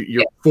like,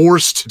 you're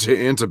forced to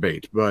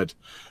intubate, but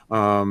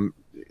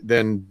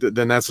then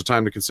that's the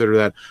time to consider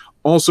that.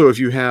 Also, if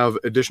you have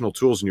additional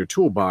tools in your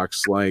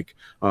toolbox, like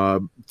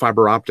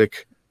fiber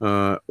optic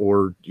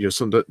or, you know,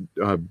 some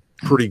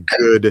pretty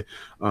good.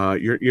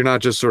 You're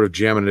not just sort of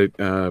jamming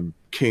a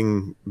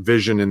King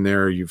Vision in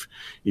there.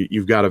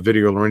 You've got a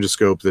video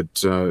laryngoscope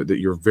that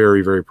you're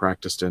very, very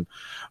practiced in.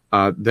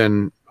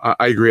 Then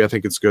I agree. I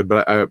think it's good,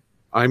 but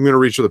I'm going to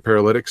reach for the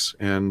paralytics.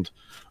 And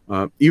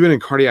even in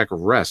cardiac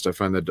arrest, I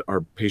find that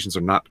our patients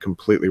are not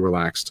completely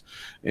relaxed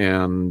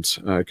and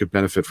could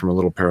benefit from a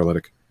little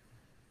paralytic.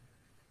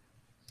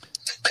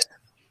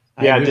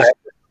 Yeah, just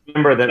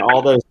remember that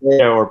all those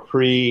data are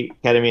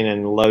pre-ketamine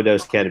and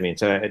low-dose ketamine.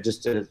 So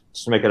just to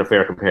make it a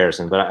fair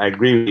comparison, but I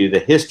agree with you. The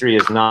history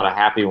is not a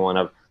happy one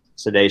of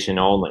sedation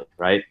only,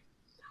 right?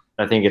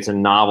 I think it's a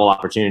novel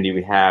opportunity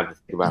we have to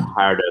think about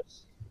higher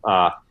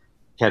dose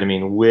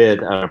ketamine with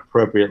an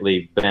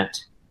appropriately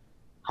bent,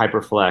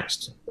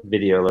 hyperflexed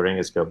video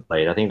laryngoscope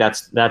blade. I think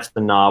that's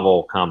the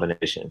novel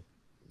combination.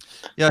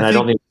 Yeah, and I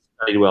don't think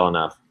it's studied well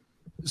enough.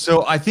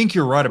 So I think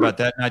you're right about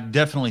that, and I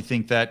definitely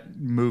think that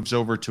moves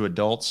over to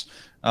adults.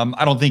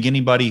 I don't think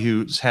anybody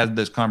who's had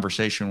this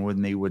conversation with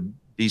me would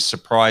be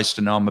surprised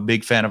to know I'm a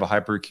big fan of a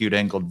hyperacute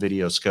angled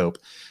video scope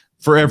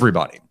for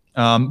everybody,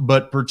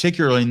 but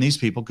particularly in these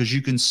people, because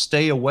you can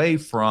stay away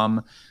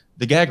from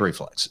the gag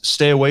reflex,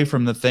 stay away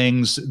from the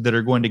things that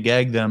are going to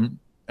gag them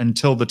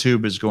until the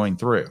tube is going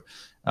through.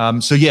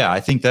 So yeah, I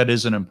think that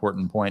is an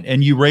important point.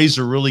 And you raise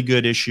a really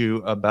good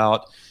issue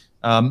about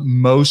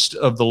most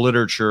of the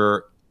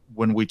literature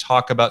when we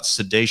talk about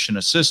sedation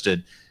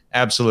assisted.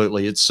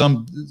 Absolutely, it's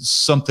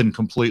something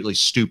completely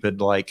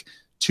stupid like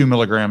 2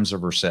 milligrams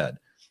of Versed.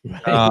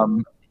 Right.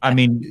 I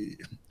mean,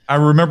 I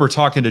remember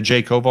talking to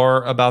Jay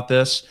Kovar about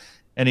this,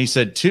 and he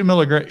said 2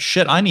 milligrams.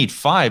 Shit, I need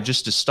 5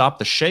 just to stop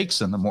the shakes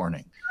in the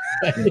morning.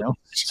 You know?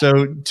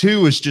 So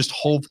 2 is just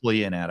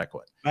hopefully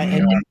inadequate.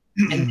 Right.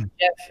 And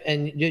Jeff,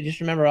 and just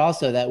remember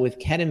also that with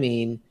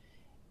ketamine,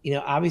 you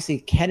know,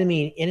 obviously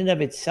ketamine in and of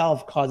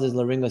itself causes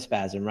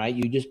laryngospasm, right?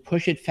 You just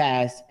push it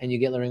fast and you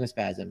get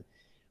laryngospasm.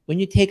 When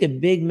you take a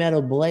big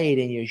metal blade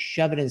and you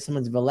shove it in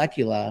someone's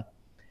vallecula,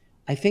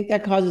 I think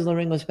that causes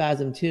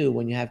laryngospasm too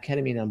when you have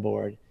ketamine on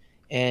board.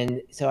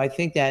 And so I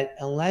think that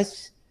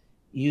unless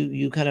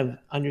you kind of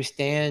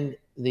understand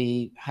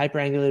the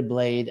hyperangulated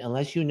blade,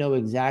 unless you know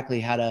exactly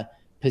how to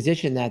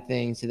position that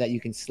thing so that you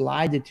can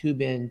slide the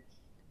tube in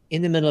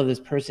the middle of this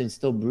person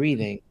still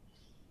breathing,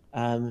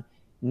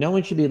 no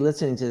one should be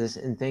listening to this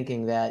and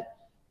thinking that,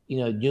 you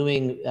know,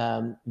 doing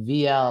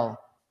VL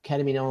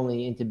ketamine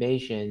only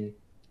intubation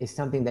is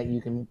something that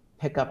you can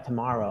pick up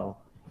tomorrow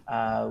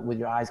with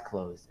your eyes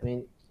closed. I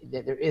mean,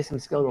 there is some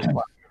skill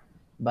required,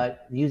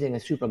 but using a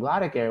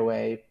supraglottic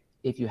airway,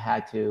 if you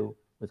had to,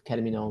 with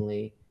ketamine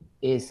only,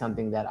 is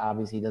something that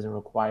obviously doesn't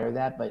require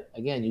that. But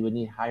again, you would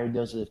need higher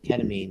doses of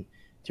ketamine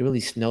to really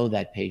snow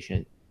that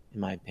patient, in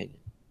my opinion.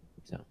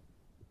 So,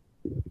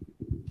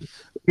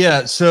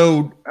 yeah.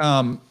 So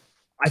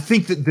I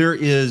think that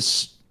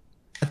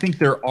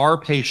there are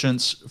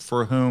patients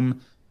for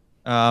whom,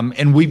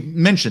 and we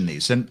mentioned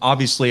these, and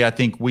obviously I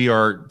think we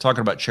are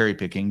talking about cherry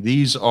picking.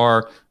 These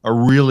are a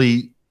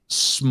really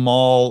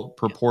small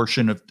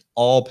proportion of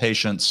all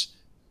patients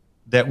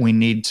that we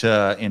need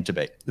to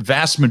intubate. The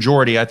vast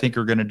majority, I think,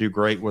 are going to do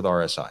great with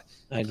RSI.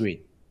 I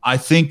agree. I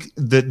think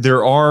that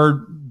there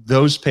are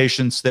those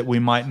patients that we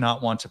might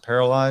not want to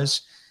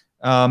paralyze.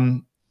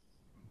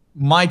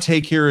 My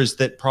take here is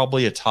that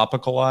probably a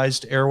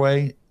topicalized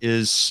airway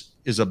is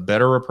a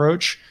better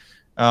approach,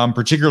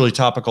 particularly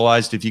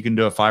topicalized if you can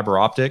do a fiber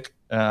optic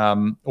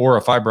or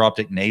a fiber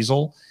optic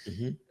nasal.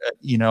 Mm-hmm.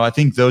 You know, I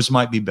think those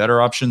might be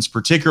better options,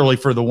 particularly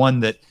for the one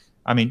that,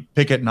 I mean,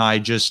 Pickett and I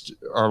just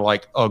are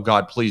like, oh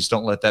God, please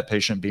don't let that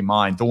patient be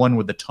mine. The one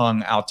with the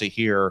tongue out to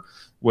here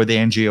with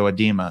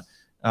angioedema,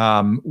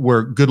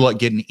 where good luck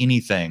getting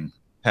anything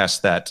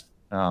past that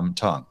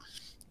tongue.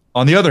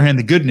 On the other hand,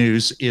 the good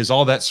news is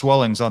all that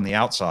swelling's on the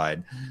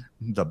outside.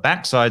 The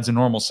backside's a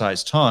normal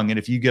sized tongue. And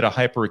if you get a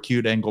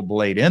hyperacute angle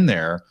blade in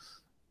there,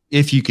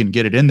 if you can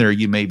get it in there,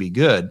 you may be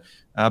good.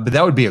 But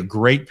that would be a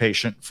great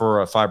patient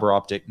for a fiber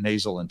optic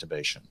nasal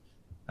intubation.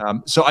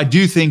 So I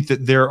do think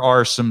that there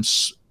are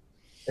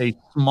a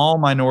small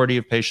minority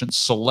of patients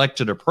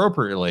selected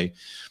appropriately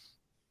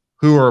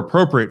who are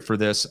appropriate for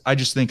this. I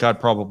just think I'd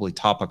probably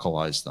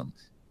topicalize them,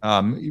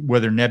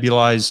 whether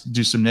nebulized,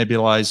 do some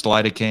nebulized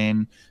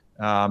lidocaine.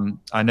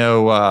 I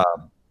know,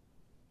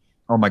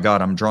 oh my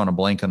God, I'm drawing a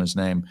blank on his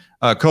name.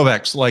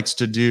 Kovacs likes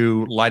to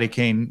do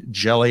lidocaine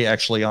jelly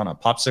actually on a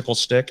popsicle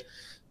stick,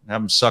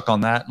 have him suck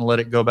on that and let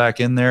it go back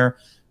in there.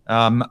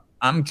 I'm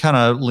kind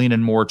of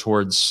leaning more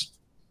towards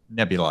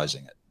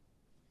nebulizing it.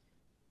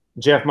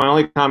 Jeff, my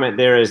only comment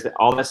there is that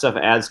all that stuff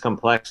adds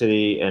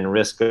complexity and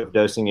risk of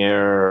dosing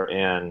error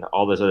and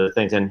all those other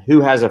things. And who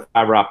has a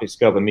fiber optic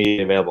scope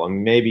immediately available?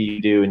 And maybe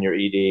you do in your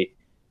ED.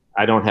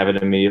 I don't have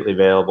it immediately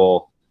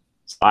available.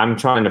 So I'm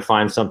trying to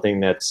find something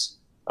that's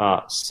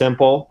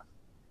simple.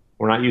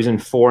 We're not using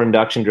 4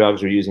 induction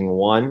drugs. We're using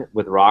 1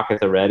 with rock at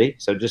the ready.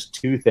 So just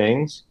 2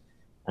 things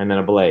and then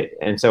a blade.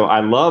 And so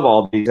I love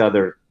all these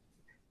other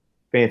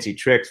fancy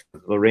tricks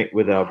with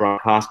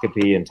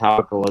bronchoscopy and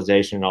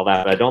topicalization and all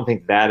that. But I don't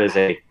think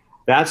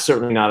that's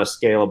certainly not a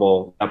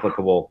scalable,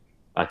 replicable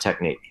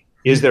technique.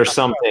 Is there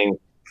something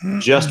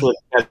just with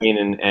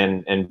ketamine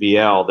and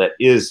VL that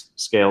is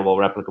scalable,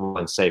 replicable,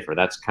 and safer?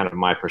 That's kind of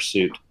my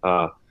pursuit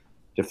to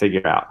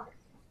figure out.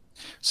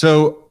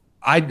 So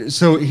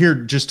here,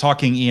 just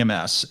talking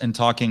EMS and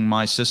talking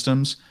my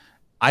systems,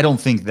 I don't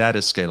think that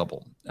is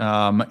scalable.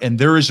 And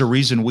there is a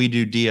reason we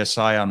do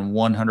DSI on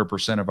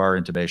 100% of our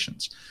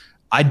intubations.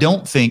 I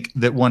don't think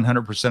that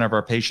 100% of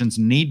our patients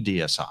need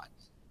DSI.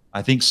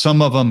 I think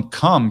some of them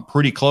come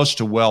pretty close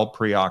to well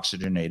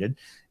pre-oxygenated,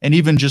 and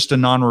even just a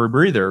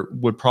non-rebreather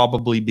would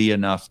probably be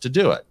enough to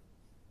do it.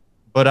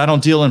 But I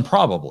don't deal in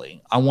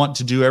probably. I want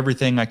to do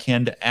everything I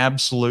can to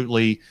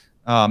absolutely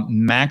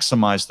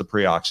maximize the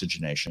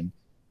pre-oxygenation.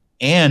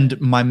 And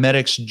my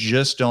medics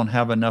just don't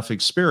have enough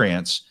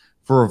experience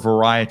for a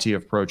variety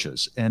of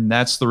approaches. And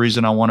that's the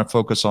reason I want to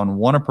focus on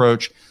one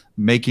approach,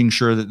 making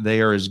sure that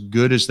they are as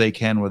good as they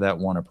can with that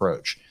one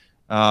approach.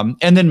 And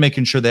then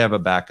making sure they have a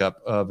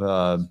backup of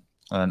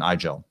an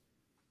iGel.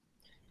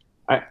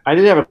 I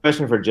did have a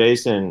question for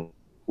Jason,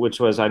 which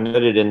was, I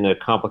noted in the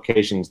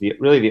complications,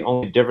 really the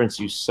only difference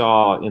you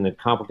saw in the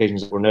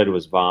complications that were noted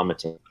was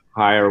vomiting,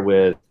 higher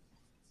with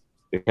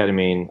the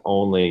ketamine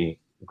only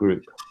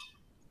group.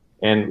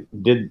 And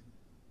do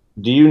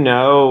you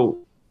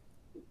know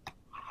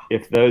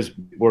if those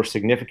were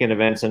significant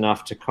events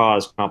enough to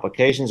cause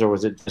complications, or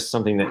was it just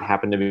something that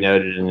happened to be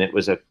noted and it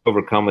was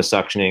overcome with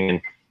suctioning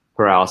and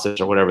paralysis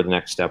or whatever the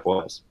next step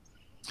was?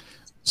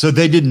 So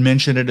they didn't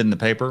mention it in the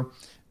paper.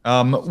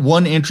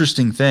 One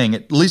interesting thing,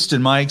 at least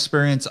in my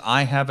experience,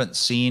 I haven't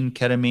seen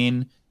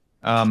ketamine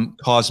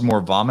cause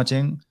more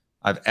vomiting.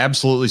 I've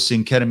absolutely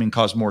seen ketamine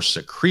cause more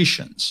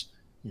secretions.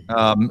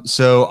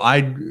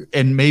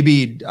 And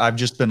maybe I've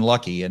just been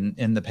lucky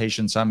in the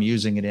patients I'm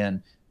using it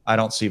in, I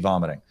don't see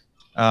vomiting.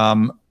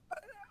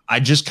 I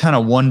just kind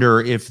of wonder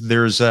if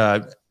there's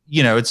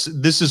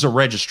this is a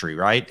registry,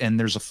 right? And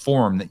there's a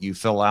form that you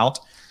fill out,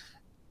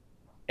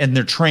 and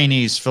they're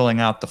trainees filling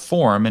out the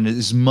form. And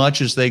as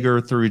much as they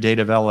go through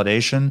data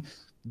validation,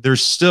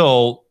 there's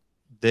still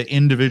the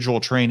individual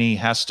trainee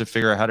has to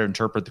figure out how to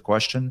interpret the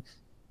question.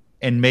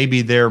 And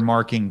maybe they're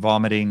marking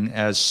vomiting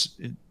as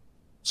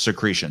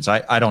secretions.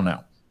 I don't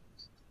know.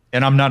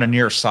 And I'm not a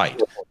near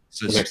site.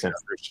 So there's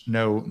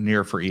no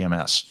near for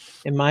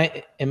EMS. In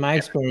my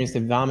experience, the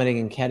vomiting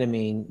in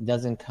ketamine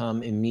doesn't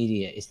come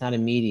immediate. It's not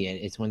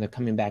immediate. It's when they're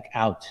coming back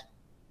out.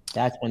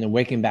 That's when they're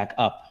waking back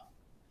up.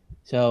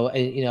 So,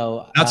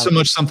 not so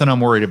much something I'm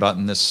worried about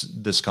in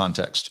this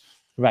context.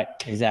 Right.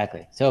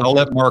 Exactly. So I'll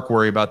let Mark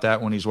worry about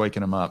that when he's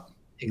waking him up.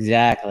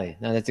 Exactly.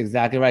 No, that's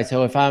exactly right.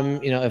 So if I'm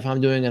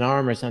doing an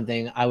arm or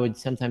something, I would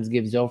sometimes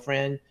give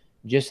Zofran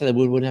just so that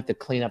we wouldn't have to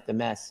clean up the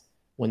mess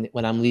when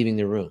I'm leaving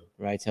the room.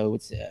 Right. So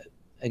it's,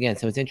 again,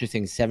 so it's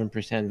interesting,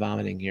 7%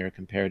 vomiting here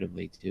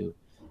comparatively to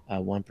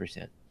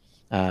 1%.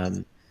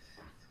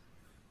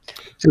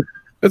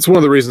 That's one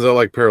of the reasons I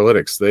like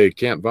paralytics. They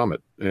can't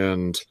vomit.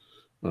 And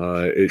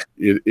if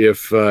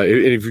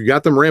you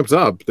got them ramped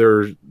up,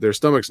 their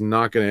stomach's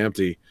not going to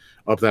empty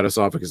up that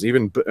esophagus.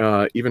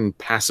 Even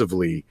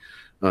passively,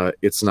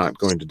 it's not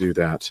going to do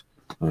that.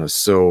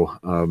 So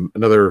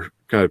another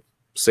kind of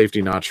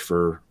safety notch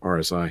for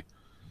RSI.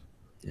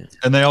 Yeah.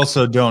 And they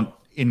also don't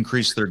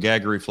increase their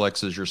gag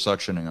reflex as you're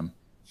suctioning them.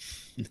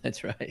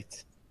 That's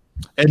right.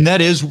 And that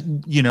is,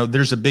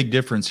 there's a big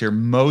difference here.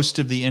 Most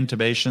of the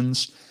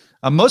intubations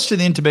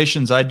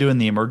I do in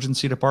the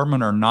emergency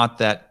department are not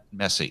that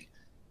messy.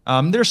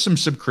 There's some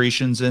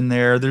secretions in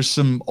there. There's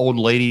some old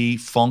lady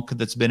funk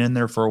that's been in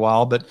there for a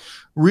while, but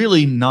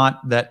really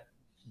not that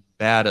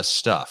bad of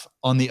stuff.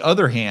 On the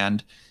other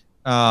hand,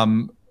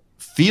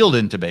 field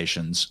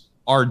intubations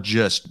are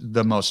just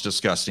the most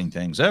disgusting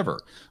things ever.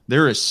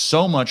 There is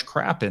so much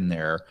crap in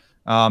there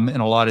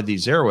in a lot of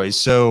these airways.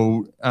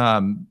 So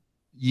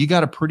you got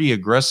to go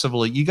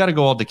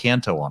all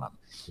decanto on them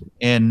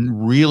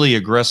and really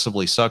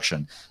aggressively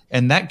suction.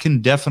 And that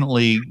can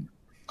definitely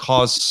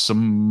cause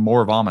some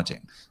more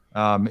vomiting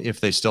if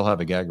they still have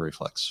a gag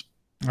reflex.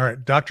 All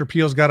right. Dr.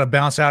 Piehl's got to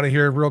bounce out of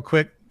here real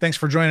quick. Thanks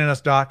for joining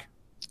us, Doc.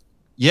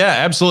 Yeah,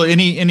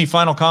 absolutely. Any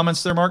final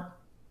comments there, Mark?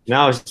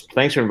 No,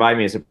 thanks for inviting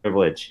me. It's a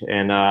privilege.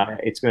 And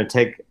it's going to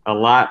take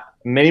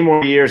many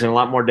more years and a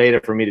lot more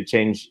data for me to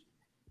change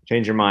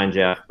your mind,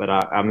 Jeff, but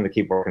I'm going to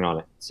keep working on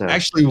it. So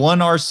actually, one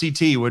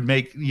RCT would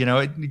make,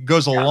 it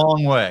goes a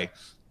long way.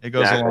 It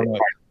goes a long way.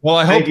 Well,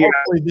 I hope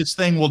hopefully this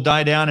thing will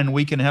die down and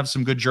we can have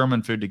some good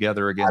German food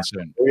together again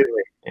soon.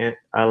 Absolutely.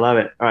 I love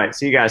it. All right.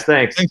 See you guys.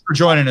 Thanks. Thanks for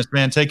joining us,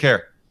 man. Take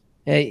care.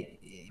 Hey,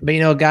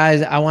 but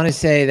guys, I want to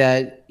say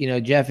that,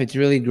 Jeff, it's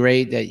really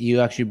great that you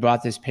actually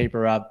brought this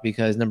paper up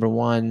because number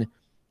one,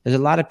 there's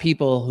a lot of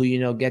people who,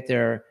 get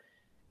their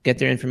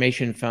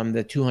information from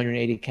the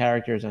 280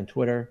 characters on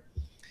Twitter.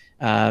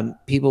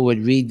 People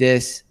would read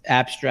this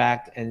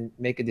abstract and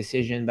make a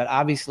decision, but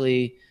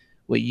obviously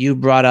what you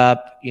brought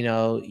up,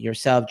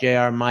 yourself,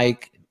 JR,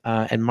 Mike,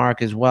 and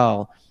Mark as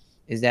well,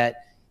 is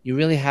that you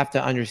really have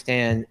to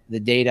understand the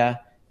data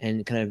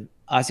and kind of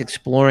us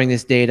exploring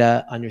this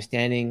data,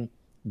 understanding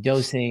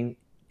dosing,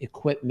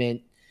 equipment,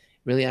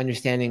 really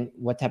understanding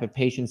what type of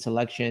patient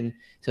selection.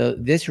 So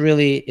this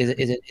really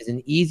is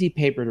an easy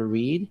paper to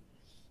read.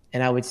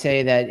 And I would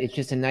say that it's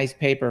just a nice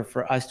paper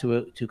for us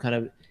to kind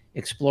of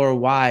explore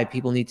why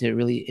people need to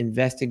really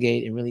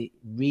investigate and really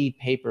read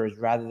papers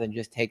rather than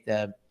just take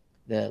the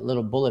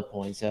little bullet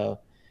points. So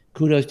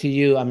kudos to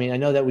you. I mean, I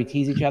know that we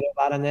tease each other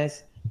a lot on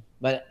this,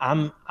 but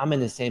I'm in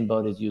the same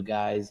boat as you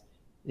guys.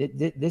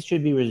 This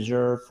should be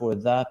reserved for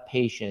the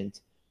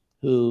patient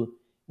who,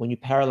 when you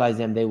paralyze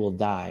them, they will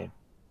die.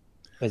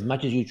 As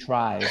much as you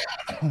try,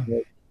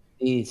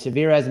 the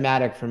severe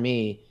asthmatic for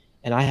me,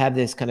 and I have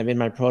this kind of in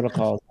my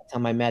protocol, I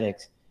tell my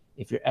medics,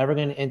 if you're ever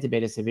going to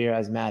intubate a severe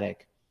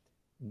asthmatic,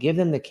 give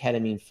them the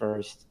ketamine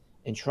first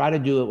and try to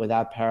do it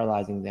without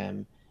paralyzing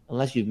them,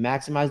 unless you've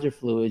maximized their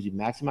fluids, you've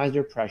maximized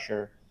their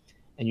pressure,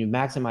 and you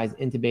maximize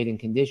intubating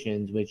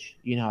conditions, which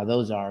you know how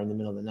those are in the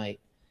middle of the night.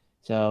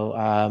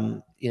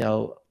 So, you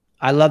know,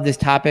 I love this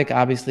topic.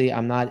 Obviously,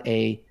 I'm not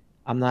a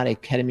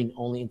ketamine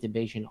only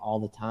intubation all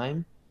the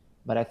time,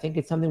 but I think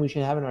it's something we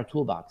should have in our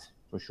toolbox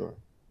for sure.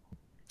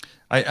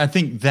 I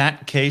think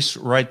that case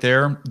right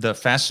there, the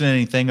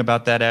fascinating thing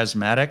about that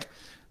asthmatic,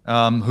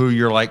 who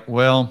you're like,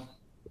 well,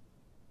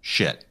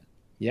 shit.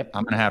 Yep.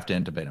 I'm going to have to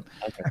intubate him.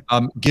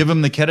 Okay. Give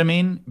him the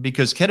ketamine,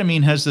 because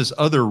ketamine has this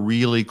other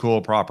really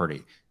cool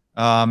property.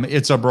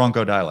 It's a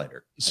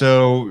bronchodilator.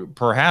 So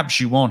perhaps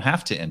you won't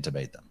have to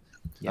intubate them.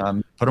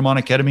 Yep. Put them on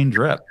a ketamine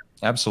drip.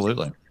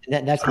 Absolutely.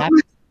 That's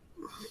happening.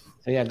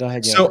 So yeah, go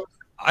ahead. Joe. So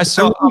I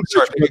saw, I'm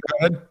sorry, go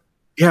ahead.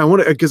 Yeah, I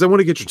want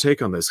to get your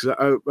take on this,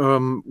 because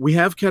we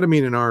have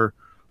ketamine in our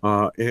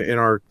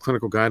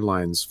clinical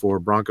guidelines for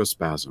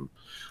bronchospasm.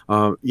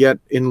 Yet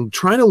in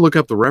trying to look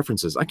up the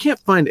references, I can't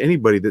find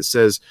anybody that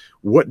says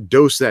what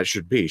dose that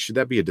should be. Should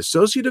that be a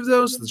dissociative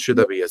dose? Should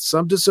that be a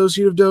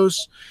subdissociative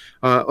dose?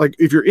 Like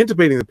if you're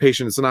intubating the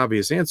patient, it's an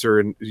obvious answer,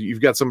 and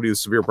you've got somebody with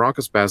severe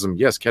bronchospasm,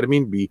 yes,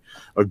 ketamine would be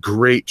a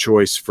great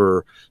choice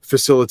for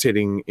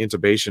facilitating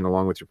intubation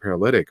along with your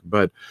paralytic.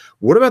 But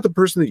what about the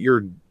person that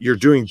you're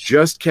doing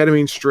just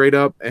ketamine straight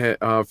up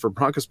for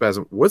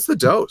bronchospasm? What's the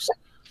dose?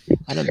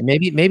 I don't know,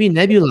 maybe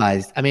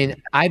nebulized. I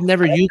mean, I've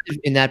never used it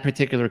in that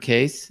particular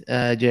case,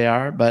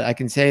 JR, but I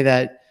can say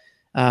that,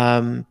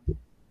 I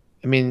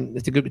mean,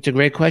 it's a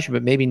great question,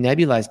 but maybe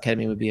nebulized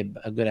ketamine would be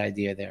a good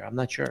idea there. I'm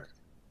not sure.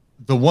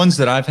 The ones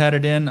that I've had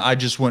it in, I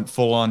just went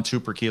full on 2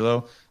 per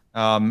kilo.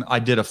 I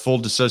did a full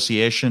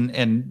dissociation,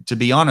 and to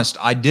be honest,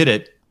 I did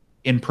it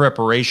in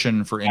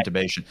preparation for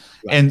intubation.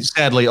 Right. And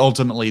sadly,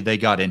 ultimately they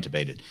got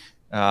intubated.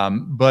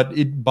 But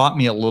it bought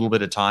me a little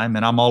bit of time,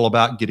 and I'm all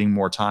about getting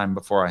more time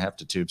before I have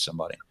to tube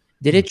somebody.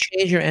 Did it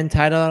change your end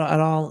title at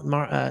all,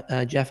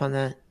 Jeff, on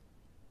that?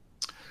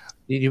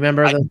 Do you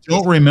remember? I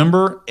don't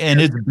remember,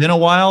 and it's been a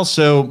while.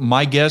 So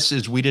my guess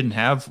is we didn't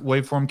have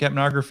waveform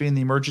capnography in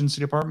the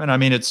emergency department. I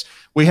mean,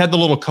 we had the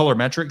little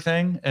colorimetric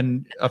thing,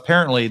 and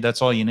apparently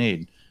that's all you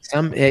need.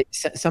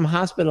 Some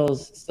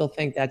hospitals still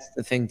think that's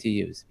the thing to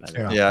use.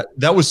 Yeah,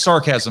 that was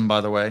sarcasm,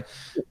 by the way.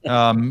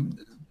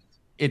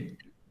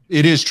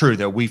 It is true,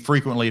 though. We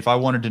frequently, if I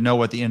wanted to know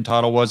what the end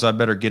title was, I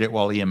better get it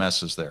while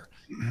EMS is there.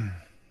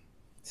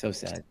 So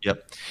sad.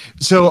 Yep.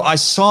 So I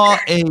saw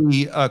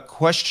a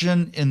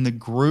question in the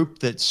group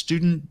that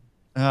student,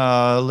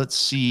 let's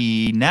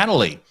see,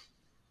 Natalie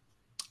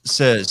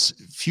says,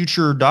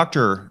 future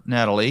Dr.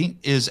 Natalie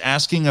is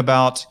asking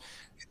about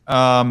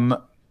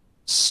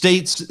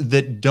states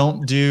that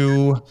don't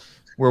do,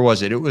 where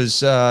was it? It was,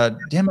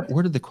 damn it,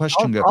 where did the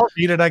question go? I'll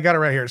read it. I got it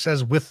right here. It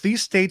says, with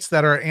these states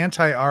that are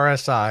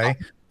anti-RSI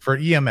for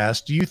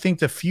EMS, do you think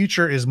the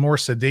future is more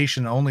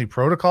sedation-only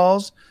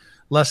protocols,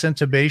 less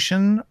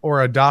intubation,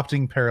 or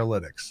adopting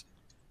paralytics?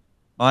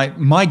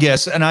 My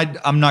guess, and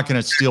I'm not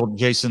going to steal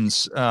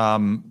Jason's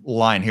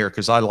line here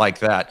because I like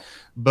that,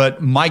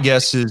 but my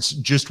guess is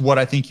just what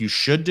I think you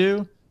should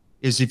do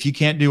is if you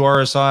can't do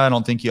RSI, I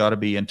don't think you ought to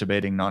be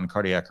intubating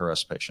non-cardiac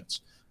arrest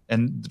patients.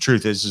 And the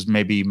truth is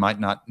maybe you might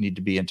not need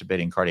to be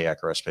intubating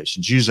cardiac arrest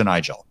patients. Use an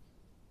iGel.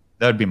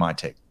 That would be my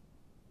take.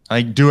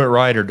 I think do it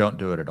right or don't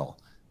do it at all.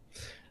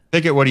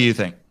 Pickett, what do you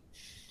think?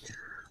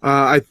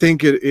 I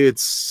think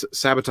it's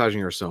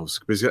sabotaging ourselves,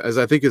 because as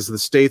I think as the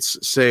states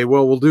say,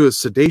 well, we'll do a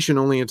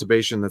sedation-only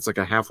intubation that's like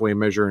a halfway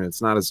measure and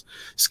it's not as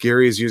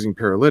scary as using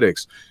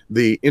paralytics,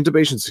 the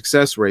intubation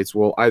success rates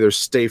will either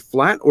stay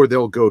flat or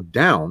they'll go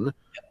down,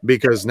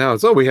 because now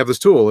it's, oh, we have this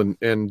tool. And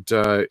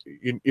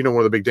you know, one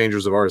of the big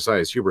dangers of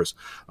RSI is hubris.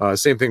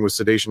 Same thing with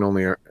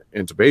sedation-only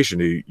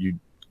intubation. You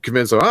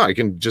convince, oh, I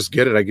can just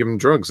get it. I give them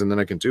drugs and then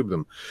I can tube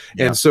them.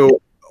 Yeah. And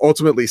so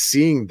ultimately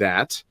seeing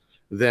that,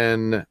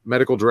 then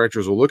medical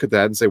directors will look at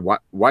that and say,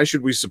 why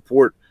should we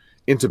support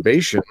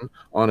intubation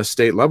on a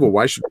state level?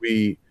 Why should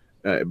we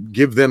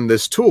give them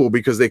this tool?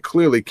 Because they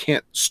clearly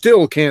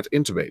still can't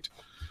intubate.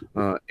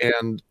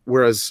 And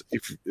whereas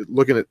if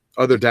looking at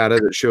other data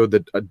that showed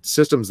that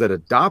systems that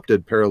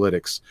adopted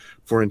paralytics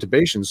for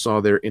intubation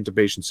saw their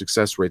intubation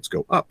success rates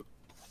go up.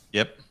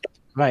 Yep.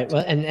 Right.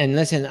 Well, and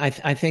listen,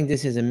 I think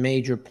this is a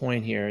major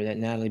point here that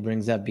Natalie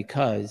brings up,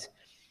 because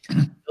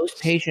those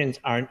patients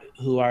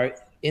who are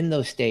in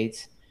those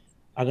states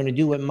are going to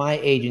do what my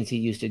agency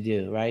used to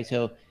do, right?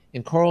 So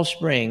in Coral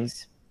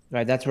Springs,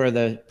 right, that's where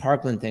the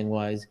Parkland thing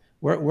was.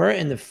 We're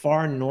in the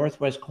far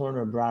northwest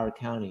corner of Broward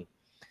County,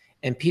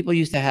 and people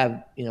used to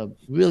have, you know,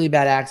 really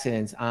bad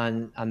accidents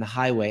on the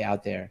highway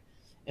out there,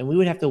 and we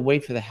would have to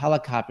wait for the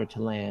helicopter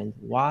to land.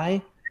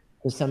 Why?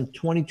 Because some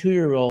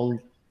 22-year-old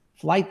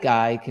flight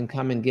guy can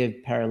come and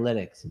give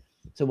paralytics.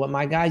 So what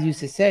my guys used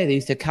to say, they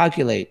used to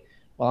calculate,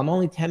 well, I'm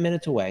only 10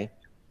 minutes away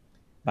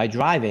by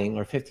driving,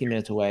 or 15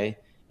 minutes away,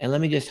 and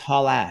let me just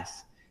haul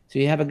ass. So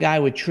you have a guy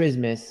with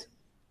trismus,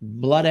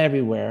 blood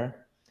everywhere,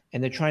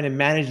 and they're trying to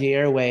manage the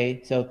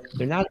airway. So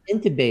they're not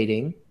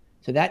intubating.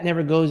 So that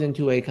never goes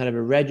into a kind of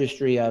a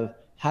registry of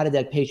how did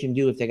that patient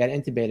do, if they got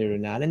intubated or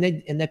not. And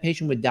that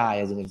patient would die,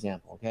 as an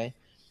example, okay?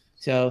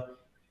 So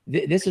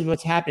this is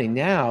what's happening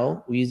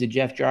now. We use the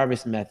Jeff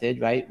Jarvis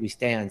method, right? We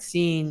stay on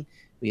scene.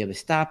 We have a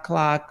stop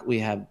clock. We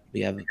have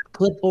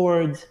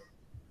clipboards.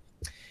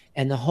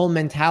 And the whole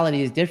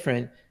mentality is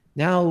different.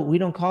 Now we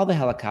don't call the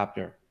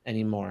helicopter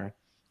anymore.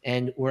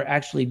 And we're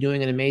actually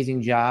doing an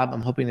amazing job.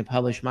 I'm hoping to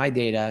publish my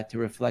data to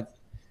reflect,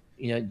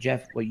 you know,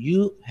 Jeff, what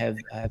you have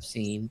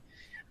seen.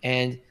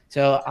 And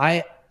so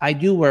I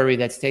do worry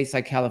that states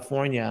like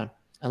California,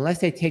 unless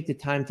they take the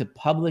time to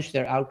publish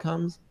their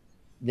outcomes,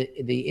 the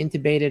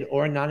intubated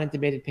or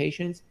non-intubated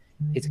patients,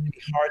 it's going to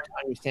be hard to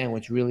understand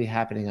what's really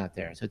happening out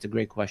there. So it's a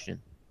great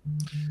question.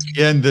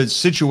 And the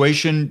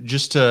situation,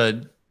 just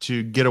to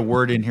get a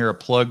word in here, a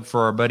plug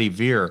for our buddy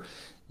Veer,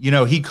 you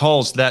know, he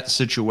calls that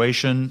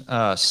situation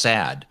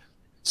SAD,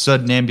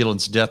 sudden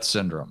ambulance death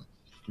syndrome,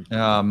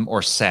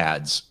 or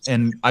SADS.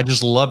 And I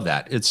just love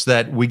that. It's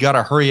that we got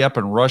to hurry up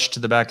and rush to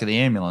the back of the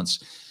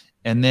ambulance.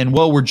 And then,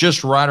 well, we're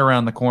just right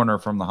around the corner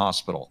from the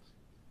hospital.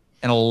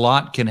 And a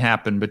lot can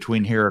happen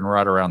between here and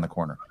right around the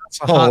corner.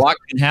 A lot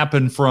can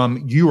happen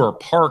from you are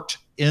parked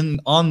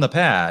on the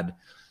pad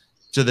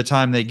to the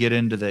time they get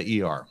into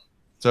the ER.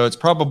 So it's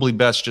probably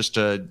best just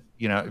to,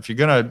 you know, if you're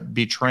going to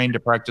be trained to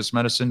practice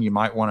medicine, you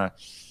might want to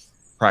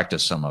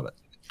practice some of it.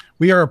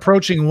 We are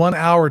approaching 1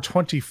 hour,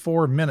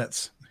 24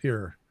 minutes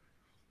here.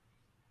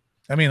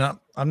 I mean,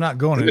 I'm not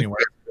going anywhere.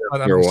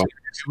 But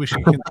we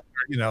should,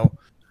 you know,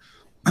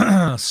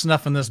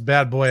 snuffing this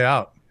bad boy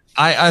out.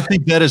 I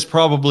think that is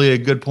probably a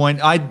good point.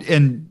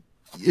 And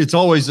it's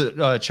always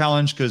a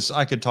challenge because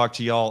I could talk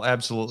to y'all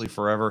absolutely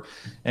forever.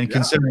 And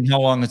considering how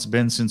long it's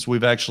been since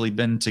we've actually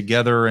been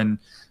together and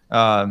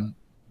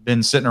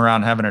been sitting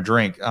around having a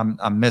drink,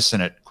 I'm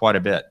missing it quite a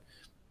bit.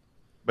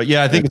 But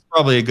yeah, I think it's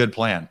probably a good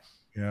plan.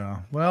 Yeah.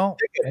 Well,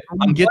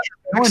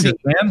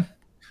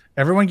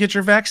 everyone get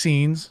your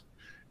vaccines,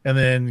 and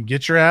then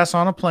get your ass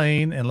on a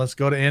plane, and let's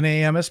go to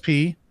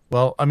NAMSP.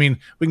 Well, I mean,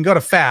 we can go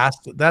to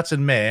FAST. That's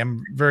in May.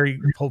 I'm very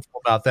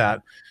hopeful about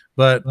that.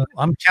 But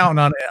I'm counting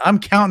on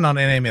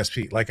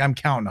NAMSP. Like, I'm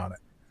counting on it.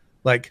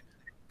 Like,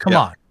 come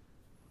on.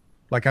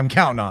 Like, I'm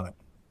counting on it.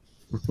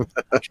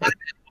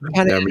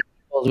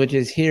 Which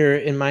is here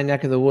in my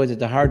neck of the woods at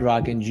the Hard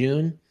Rock in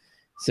June.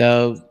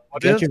 So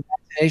get your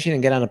vaccination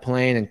and get on a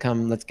plane and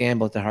come. Let's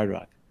gamble at the Hard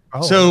Rock.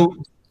 Oh. So,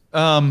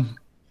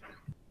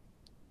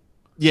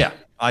 yeah,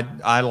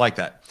 I like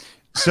that.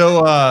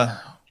 So,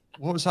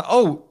 what was I?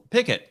 Oh,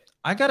 Pickett.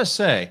 I gotta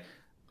say,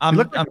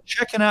 I'm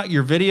checking out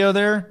your video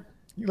there.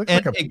 You look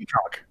like a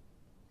peacock.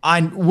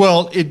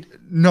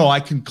 No, I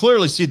can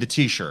clearly see the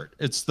T-shirt.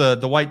 It's the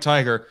white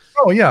tiger.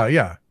 Oh yeah,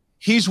 yeah.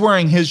 He's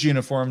wearing his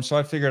uniform, so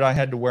I figured I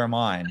had to wear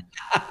mine.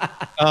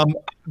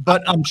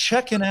 But I'm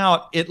checking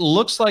out. It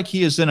looks like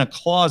he is in a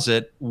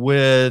closet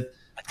with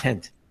a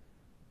tent.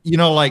 You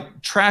know,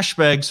 like trash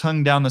bags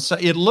hung down the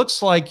side. It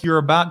looks like you're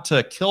about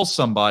to kill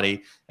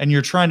somebody and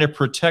you're trying to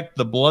protect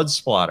the blood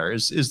splatter.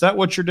 Is that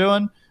what you're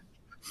doing?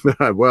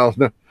 Well,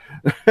 no.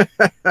 I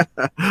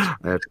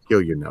have to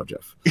kill you now,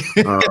 Jeff.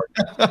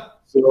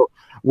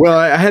 Well,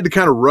 I had to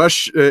kind of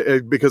rush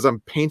because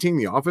I'm painting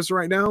the office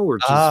right now. We're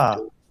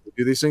just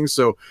do these things,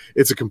 so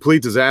it's a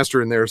complete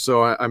disaster in there.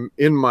 So I'm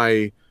in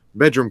my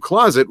bedroom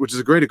closet, which is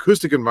a great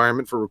acoustic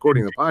environment for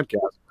recording the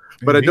podcast.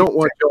 But I don't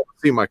want y'all to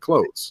see my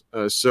clothes.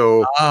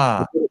 So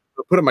I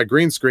put up my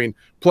green screen.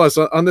 Plus,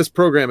 on this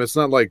program, it's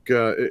not like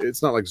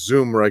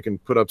Zoom where I can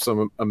put up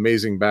some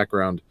amazing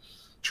background.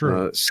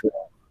 True.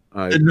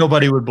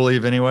 Nobody would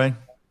believe anyway.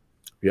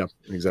 Yeah,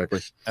 exactly.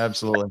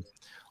 Absolutely.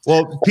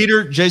 Well,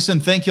 Peter, Jason,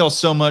 thank you all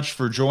so much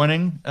for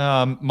joining.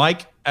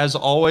 Mike, as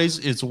always,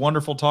 it's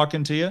wonderful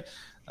talking to you.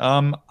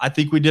 I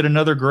think we did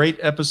another great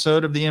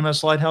episode of the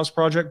EMS Lighthouse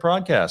Project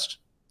podcast.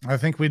 I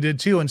think we did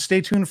too. And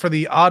stay tuned for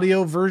the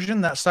audio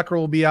version. That sucker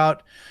will be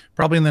out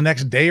probably in the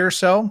next day or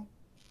so.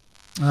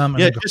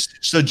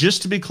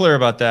 Just to be clear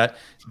about that,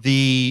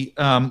 we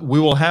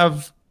will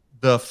have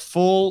the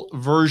full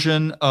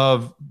version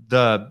of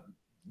the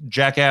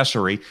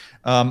jackassery,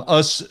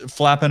 us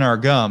flapping our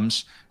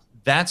gums.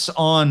 That's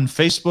on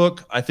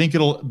Facebook. I think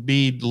it'll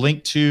be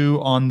linked to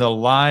on the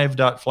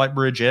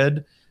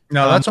live.flightbridge.ed.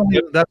 No, that's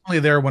only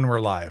there when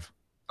we're live.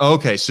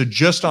 Okay, so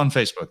just on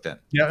Facebook then.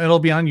 Yeah, it'll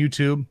be on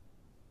YouTube.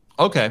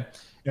 Okay.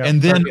 Yeah,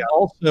 and then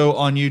also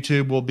on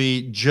YouTube will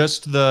be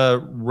just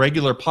the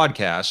regular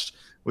podcast,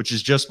 which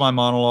is just my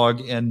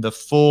monologue, and the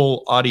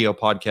full audio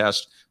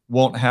podcast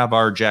won't have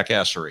our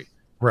jackassery.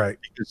 Right.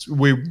 Because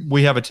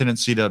we have a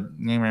tendency to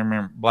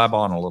blab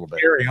on a little bit.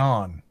 Carry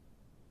on.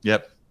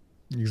 Yep.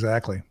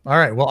 Exactly. All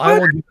right. Well,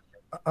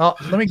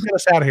 let me get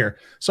us out of here.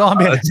 So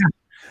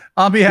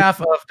on behalf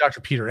of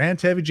Dr. Peter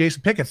Antevy,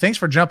 Jason Pickett, thanks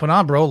for jumping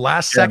on, bro.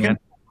 Last second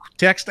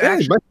text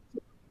action.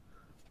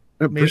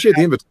 I appreciate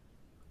the invitation.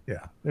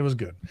 Yeah, it was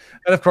good.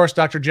 And of course,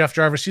 Dr. Jeff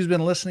Jarvis, he's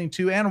been listening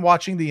to and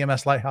watching the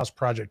EMS Lighthouse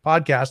Project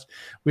podcast.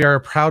 We are a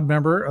proud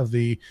member of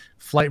the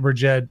Flight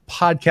Bridge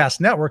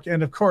Podcast Network,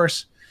 and of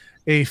course,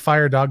 a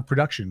Fire Dog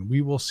production.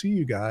 We will see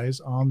you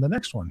guys on the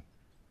next one.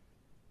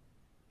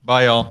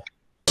 Bye, y'all.